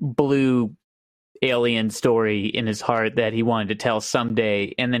blue alien story in his heart that he wanted to tell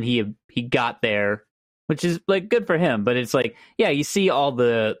someday, and then he got there, which is like good for him. But it's like, yeah, you see all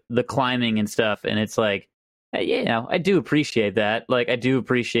the climbing and stuff, and it's like, I do appreciate that. Like, I do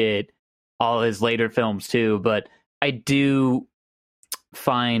appreciate all his later films too, but I do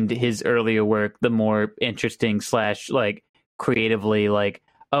find his earlier work the more interesting / like creatively, like,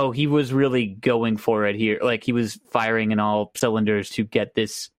 oh, he was really going for it here. Like he was firing in all cylinders to get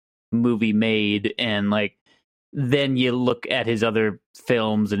this movie made. And like, then you look at his other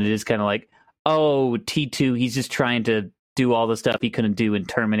films and it is kind of like, oh, T2, he's just trying to do all the stuff he couldn't do in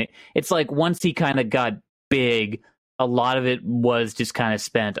Terminator. It's like once he kind of got big, a lot of it was just kind of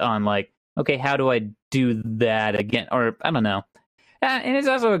spent on like, okay, how do I do that again? Or I don't know. And he's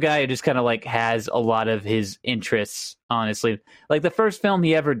also a guy who just kind of like has a lot of his interests, honestly. Like the first film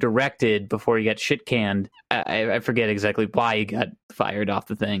he ever directed before he got shit canned, I forget exactly why he got fired off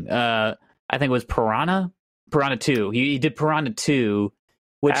the thing. I think it was Piranha 2. He did Piranha 2,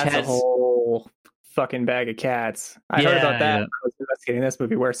 which That's has a whole fucking bag of cats. I heard about that when I was investigating this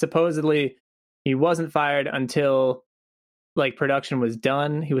movie, where supposedly he wasn't fired until like production was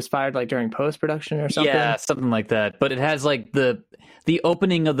done. He was fired like during post-production or something. Yeah, something like that. But it has like the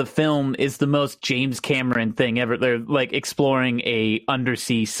opening of the film is the most James Cameron thing ever. They're like exploring a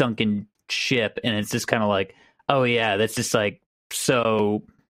undersea sunken ship, and it's just kind of like, oh yeah, that's just like so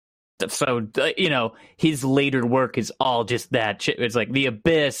you know, his later work is all just that shit. It's like The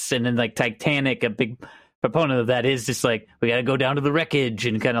Abyss, and then like Titanic, a big proponent of that is just like, we got to go down to the wreckage,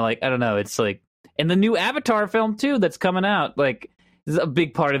 and kind of like, I don't know, it's like, and the new Avatar film too that's coming out, like, this is a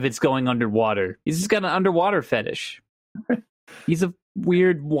big part of it's going underwater. He's just got an underwater fetish. He's a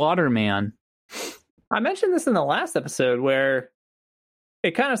weird water man. I mentioned this in the last episode where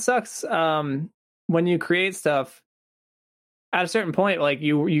it kind of sucks when you create stuff at a certain point, like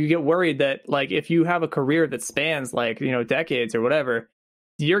you get worried that like if you have a career that spans like, you know, decades or whatever,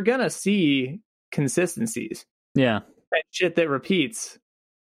 you're gonna see consistencies. Yeah. And shit that repeats.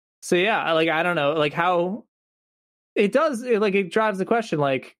 So yeah, like I don't know, like how it does, it drives the question.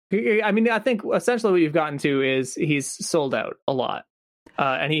 Like, I mean, I think essentially what you've gotten to is he's sold out a lot,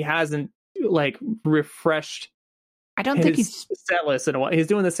 and he hasn't like refreshed. I don't think he's set list in a while. He's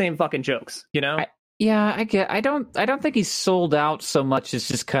doing the same fucking jokes, you know. I don't think he's sold out so much. It's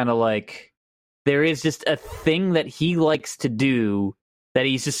just kind of like there is just a thing that he likes to do that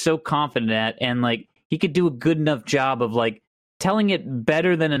he's just so confident at, and like he could do a good enough job of like telling it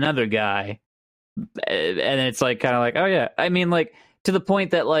better than another guy. And it's like kind of like, oh yeah, I mean, like to the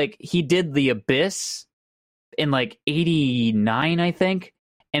point that like he did The Abyss in like 89, I think,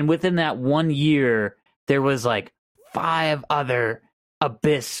 and within that 1 year there was like 5 other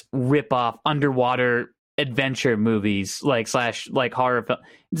Abyss ripoff underwater adventure movies, like / like horror film.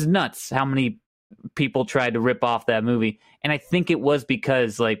 It's nuts how many people tried to rip off that movie, and I think it was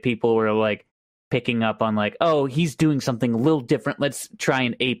because like people were like picking up on like, oh, he's doing something a little different, let's try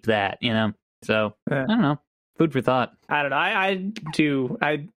and ape that, you know. So I don't know, food for thought. I don't know. I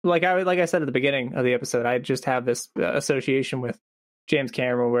said at the beginning of the episode, I just have this association with James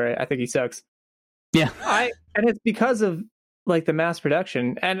Cameron where I think he sucks. Yeah, and it's because of like the mass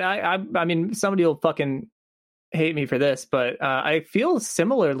production, and I mean, somebody will fucking hate me for this, but I feel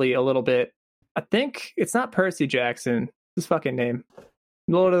similarly a little bit. I think it's not Percy Jackson. His fucking name,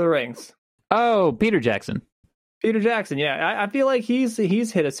 Lord of the Rings. Oh, Peter Jackson. Peter Jackson, yeah. I feel like he's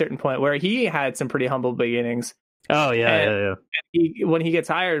hit a certain point where he had some pretty humble beginnings. Oh yeah, and when he gets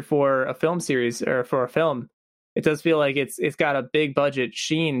hired for a film series or for a film, it does feel like it's got a big budget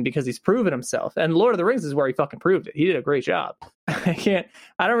sheen because he's proven himself. And Lord of the Rings is where he fucking proved it. He did a great job. I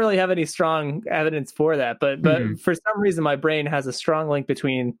don't really have any strong evidence for that, but for some reason my brain has a strong link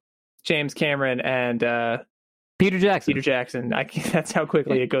between James Cameron and Peter Jackson. That's how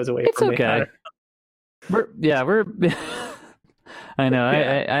quickly it goes away it's from okay. me. We're I know.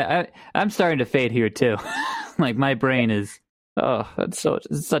 Yeah. I'm starting to fade here too. Like my brain is it's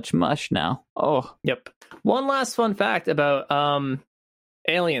such mush now. Oh. Yep. One last fun fact about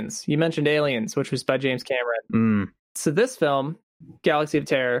Aliens. You mentioned Aliens, which was by James Cameron. So this film, Galaxy of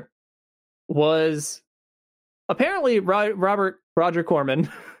Terror, was apparently Roger Corman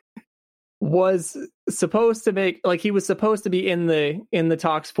was supposed to make, like, he was supposed to be in the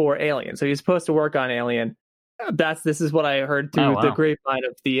talks for Alien. So he was supposed to work on Alien. This is what I heard through the grapevine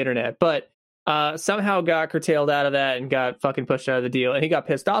of the internet, but somehow got curtailed out of that and got fucking pushed out of the deal. And he got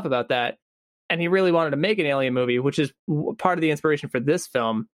pissed off about that. And he really wanted to make an Alien movie, which is part of the inspiration for this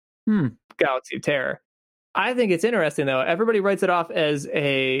film, Galaxy of Terror. I think it's interesting though. Everybody writes it off as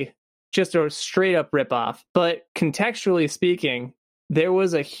just a straight up ripoff, but contextually speaking, there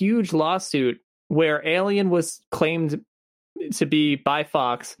was a huge lawsuit where Alien was claimed to be by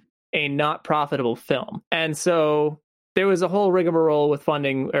Fox a not profitable film. And so there was a whole rigmarole with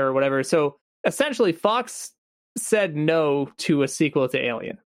funding or whatever. So essentially Fox said no to a sequel to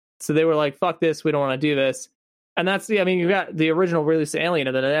Alien. So they were like, fuck this, we don't want to do this. And that's you got the original release of Alien,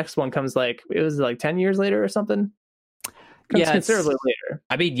 and then the next one comes like, it was like 10 years later or something. Considerably later.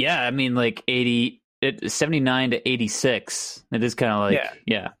 I mean like 79 to 86. It is kind of like,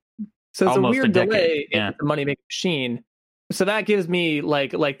 yeah. So it's almost a weird decade. delay in the money making machine. So that gives me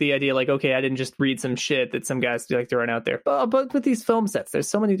like the idea, like, okay, I didn't just read some shit that some guys like throwing out there. But with these film sets, there's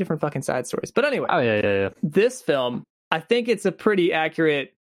so many different fucking side stories. But anyway, this film, I think it's a pretty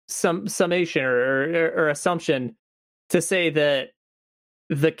accurate summation or assumption to say that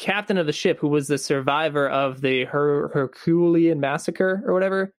the captain of the ship, who was the survivor of the Herculean massacre or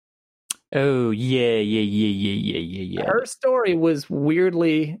whatever. Oh yeah. Her story was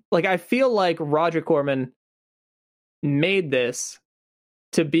weirdly like, I feel like Roger Corman made this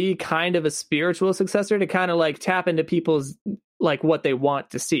to be kind of a spiritual successor, to kind of like tap into people's like what they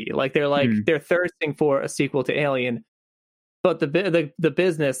want to see. Like they're thirsting for a sequel to Alien, but the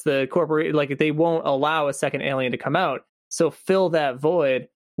business, the corporate, like they won't allow a second Alien to come out. So fill that void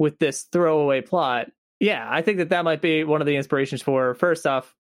with this throwaway plot. Yeah, I think that might be one of the inspirations for, first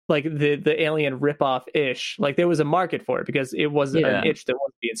off, like the Alien ripoff ish. Like there was a market for it because it was an itch that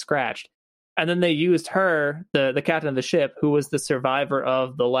wasn't being scratched. And then they used her, the captain of the ship, who was the survivor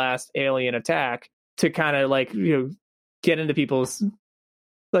of the last alien attack, to kind of like, you know, get into people's,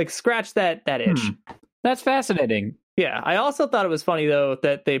 like, scratch that itch. That's fascinating. Yeah. I also thought it was funny, though,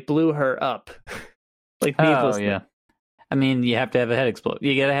 that they blew her up. Like, needlessly. Oh, yeah. I mean, you have to have a head explode.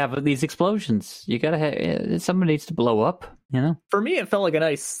 You got to have these explosions. You got to have, someone needs to blow up, you know? For me, it felt like a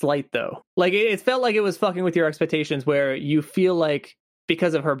nice slight, though. Like, it felt like it was fucking with your expectations, where you feel like,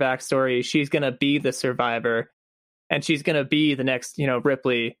 because of her backstory, she's going to be the survivor and she's going to be the next, you know,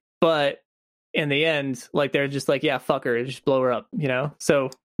 Ripley. But in the end, like, they're just like, yeah, fuck her, just blow her up, you know? So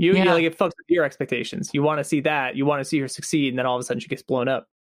you like, it fucks with your expectations. You want to see that. You want to see her succeed. And then all of a sudden she gets blown up.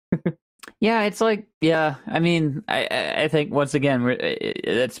 Yeah, it's like, yeah, I mean, I think once again,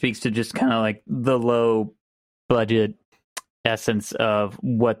 that speaks to just kind of like the low budget essence of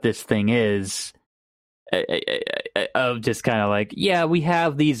what this thing is. Of just kind of like, yeah, we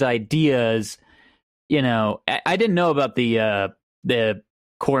have these ideas, you know. I didn't know about the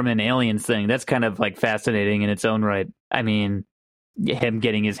Corman aliens thing. That's kind of like fascinating in its own right. I mean, him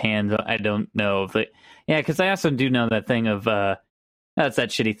getting his hands, I don't know if because I also do know that thing of that's that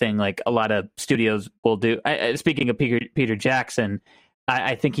shitty thing like a lot of studios will do. Speaking of Peter Jackson,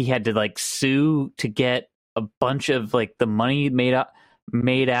 I think he had to like sue to get a bunch of like the money made out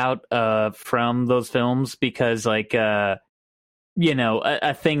from those films, because like you know,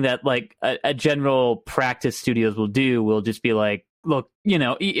 a thing that like a general practice studios will just be like, look, you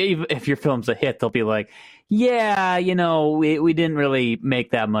know, even if your film's a hit, they'll be like, yeah, you know, we didn't really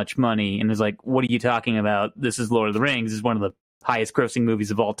make that much money. And it's like, what are you talking about? This is Lord of the Rings. This is one of the highest grossing movies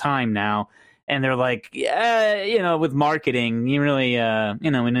of all time now. And they're like, yeah, you know, with marketing, you really,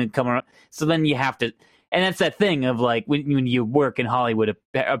 you know, we need to come around. So then you have to. And that's that thing of like when you work in Hollywood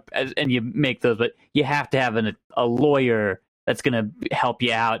and you make those, but you have to have a lawyer that's going to help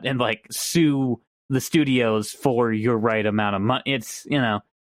you out and like sue the studios for your right amount of money. It's, you know,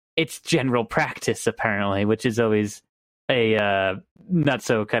 it's general practice apparently, which is always a not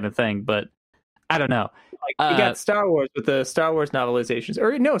so kind of thing. But I don't know. Like you got Star Wars with the Star Wars novelizations,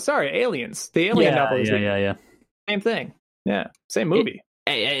 or no, sorry, Aliens, the Alien novelization. Yeah. Same thing. Yeah, same movie.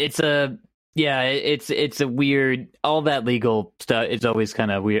 It's a weird, all that legal stuff is always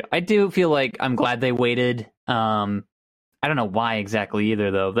kind of weird. I do feel like I'm glad they waited. I don't know why exactly either,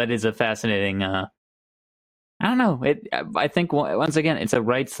 though. That is a fascinating, I don't know. I think once again, it's a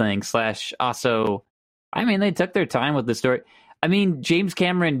rights thing / also, I mean, they took their time with the story. I mean, James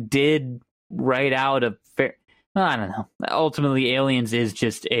Cameron did write out a fair, well, I don't know. Ultimately, Aliens is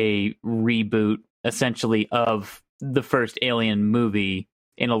just a reboot essentially of the first Alien movie.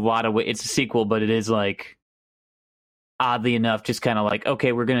 In a lot of ways, it's a sequel, but it is like, oddly enough, just kind of like,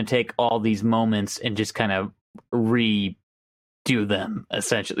 okay, we're going to take all these moments and just kind of redo them,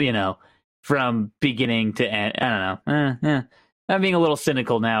 essentially, you know, from beginning to end. I don't know. I'm being a little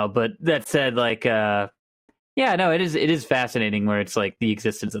cynical now, but that said, like, yeah, no, it is fascinating where it's like the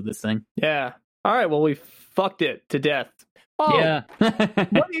existence of this thing. Yeah. All right. Well, we fucked it to death. Oh, yeah.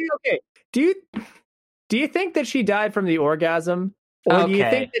 Okay. Do you think that she died from the orgasm? Or do you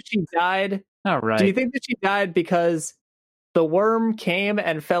think that she died? All right. Do you think that she died because the worm came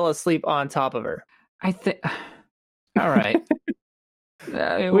and fell asleep on top of her? I think. All right. We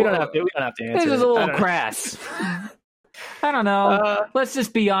don't have to answer. This is a little crass. I don't know. Let's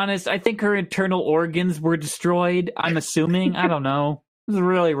just be honest. I think her internal organs were destroyed. I'm assuming. I don't know. It was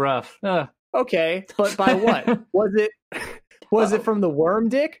really rough. Okay, but by what? Was it from the worm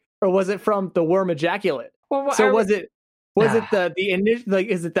dick, or was it from the worm ejaculate? Well, so was it the initial, like,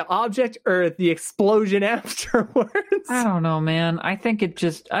 is it the object or the explosion afterwards? I don't know, man. I think it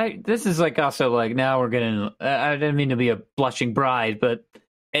just, this is like also like, now we're getting, I didn't mean to be a blushing bride, but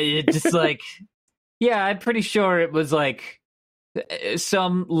it just like, yeah, I'm pretty sure it was like,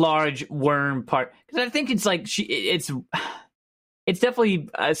 some large worm part. Because I think it's like it's definitely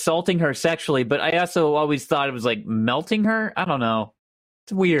assaulting her sexually, but I also always thought it was like melting her. I don't know.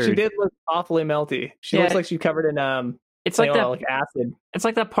 It's weird. She did look awfully melty. She looks like she's covered in it's like that like acid. It's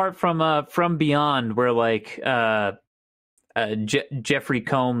like that part from Beyond where like Jeffrey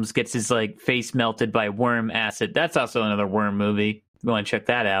Combs gets his like face melted by worm acid. That's also another worm movie. Go and check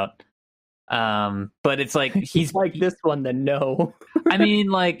that out. But it's like he's like this one, then no. I mean,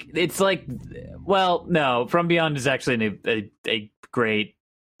 like it's like, well, no. From Beyond is actually a great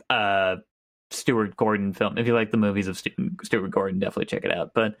Stuart Gordon film. If you like the movies of Stuart Gordon, definitely check it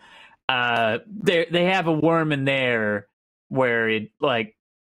out. But they have a worm in there where it like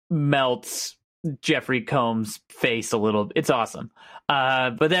melts Jeffrey Combs' face a little. It's awesome.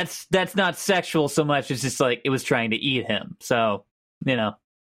 But that's not sexual so much. It's just like it was trying to eat him. So,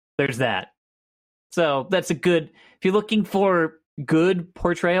 there's that. So that's a good, if you're looking for good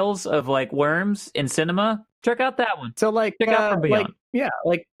portrayals of like worms in cinema, check out that one. So like, check out From Beyond.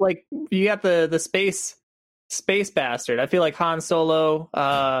 like you got the space bastard. I feel like Han Solo,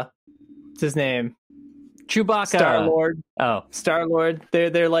 what's his name? Chewbacca. Star-Lord. Oh. Star-Lord.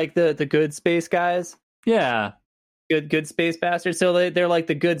 They're like the good space guys. Yeah. Good space bastards. So they're like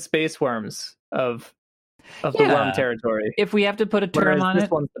the good space worms of the worm territory. If we have to put a term on this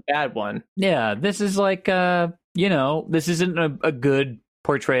it. one's the bad one. Yeah, this is like this isn't a good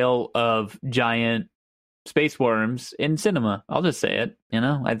portrayal of giant space worms in cinema. I'll just say it.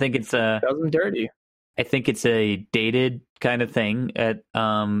 I think it's does them dirty. I think it's a dated kind of thing.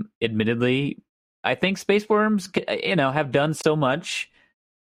 Admittedly, I think space worms, have done so much.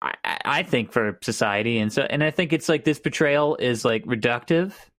 I think for society, and I think it's like this portrayal is like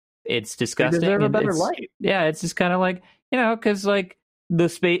reductive. It's disgusting. They deserve a better light. Yeah, it's just kind of like because like the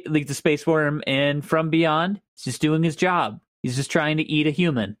space worm in From Beyond is just doing his job. He's just trying to eat a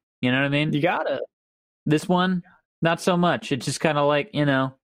human. You know what I mean? You gotta. This one, not so much. It's just kind of like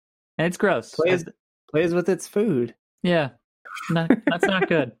and it's gross. Plays with its food. Yeah, that's not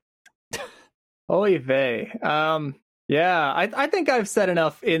good. Oy vey. Yeah, I think I've said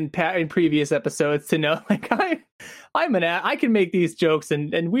enough in previous episodes to know like I can make these jokes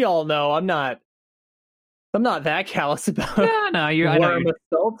and we all know I'm not that callous about worm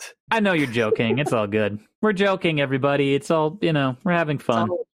assault. I know you're joking. It's all good. We're joking, everybody. It's all we're having fun.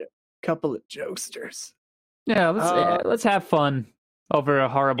 Couple of jokesters. Yeah, let's have fun over a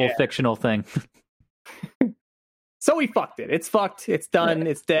horrible fictional thing. So we fucked it. It's fucked. It's done.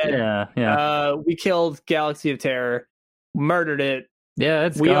 It's dead. Yeah. We killed Galaxy of Terror, murdered it. Yeah,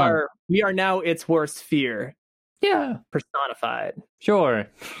 it's gone. We are now its worst fear. Yeah, personified. Sure.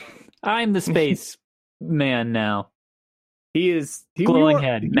 I'm the space man now. He is glowing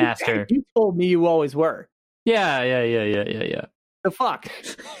head master. You told me you always were. Yeah. The fuck.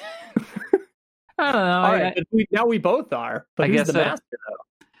 I don't know. All right, now we both are. But who's the master though?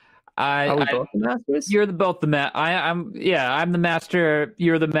 Are we both the masters? You're both the I'm the master.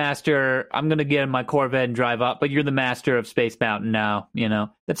 You're the master. I'm gonna get in my Corvette and drive up, but you're the master of Space Mountain now.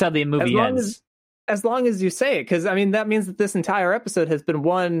 That's how the movie ends. As long as you say it, because I mean that means that this entire episode has been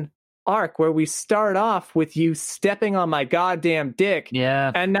one arc where we start off with you stepping on my goddamn dick,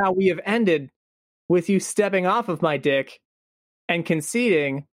 and now we have ended with you stepping off of my dick and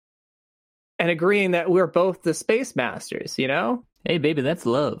conceding and agreeing that we're both the space masters. Hey, baby, that's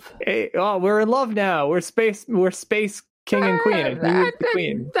love. Hey, we're in love now. We're space king and queen. And the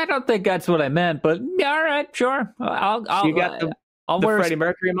queen. I don't think that's what I meant, but yeah, all right, sure. I'll you got the Freddie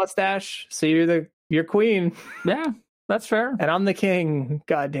Mercury mustache, so you're queen. Yeah, that's fair. And I'm the king.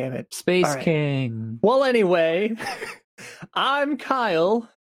 God damn it, Space King. Well, anyway, I'm Kyle.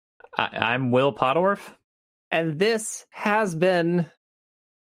 I'm Will Potterworth, and this has been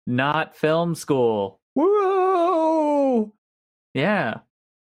Not Film School. Whoa! Yeah.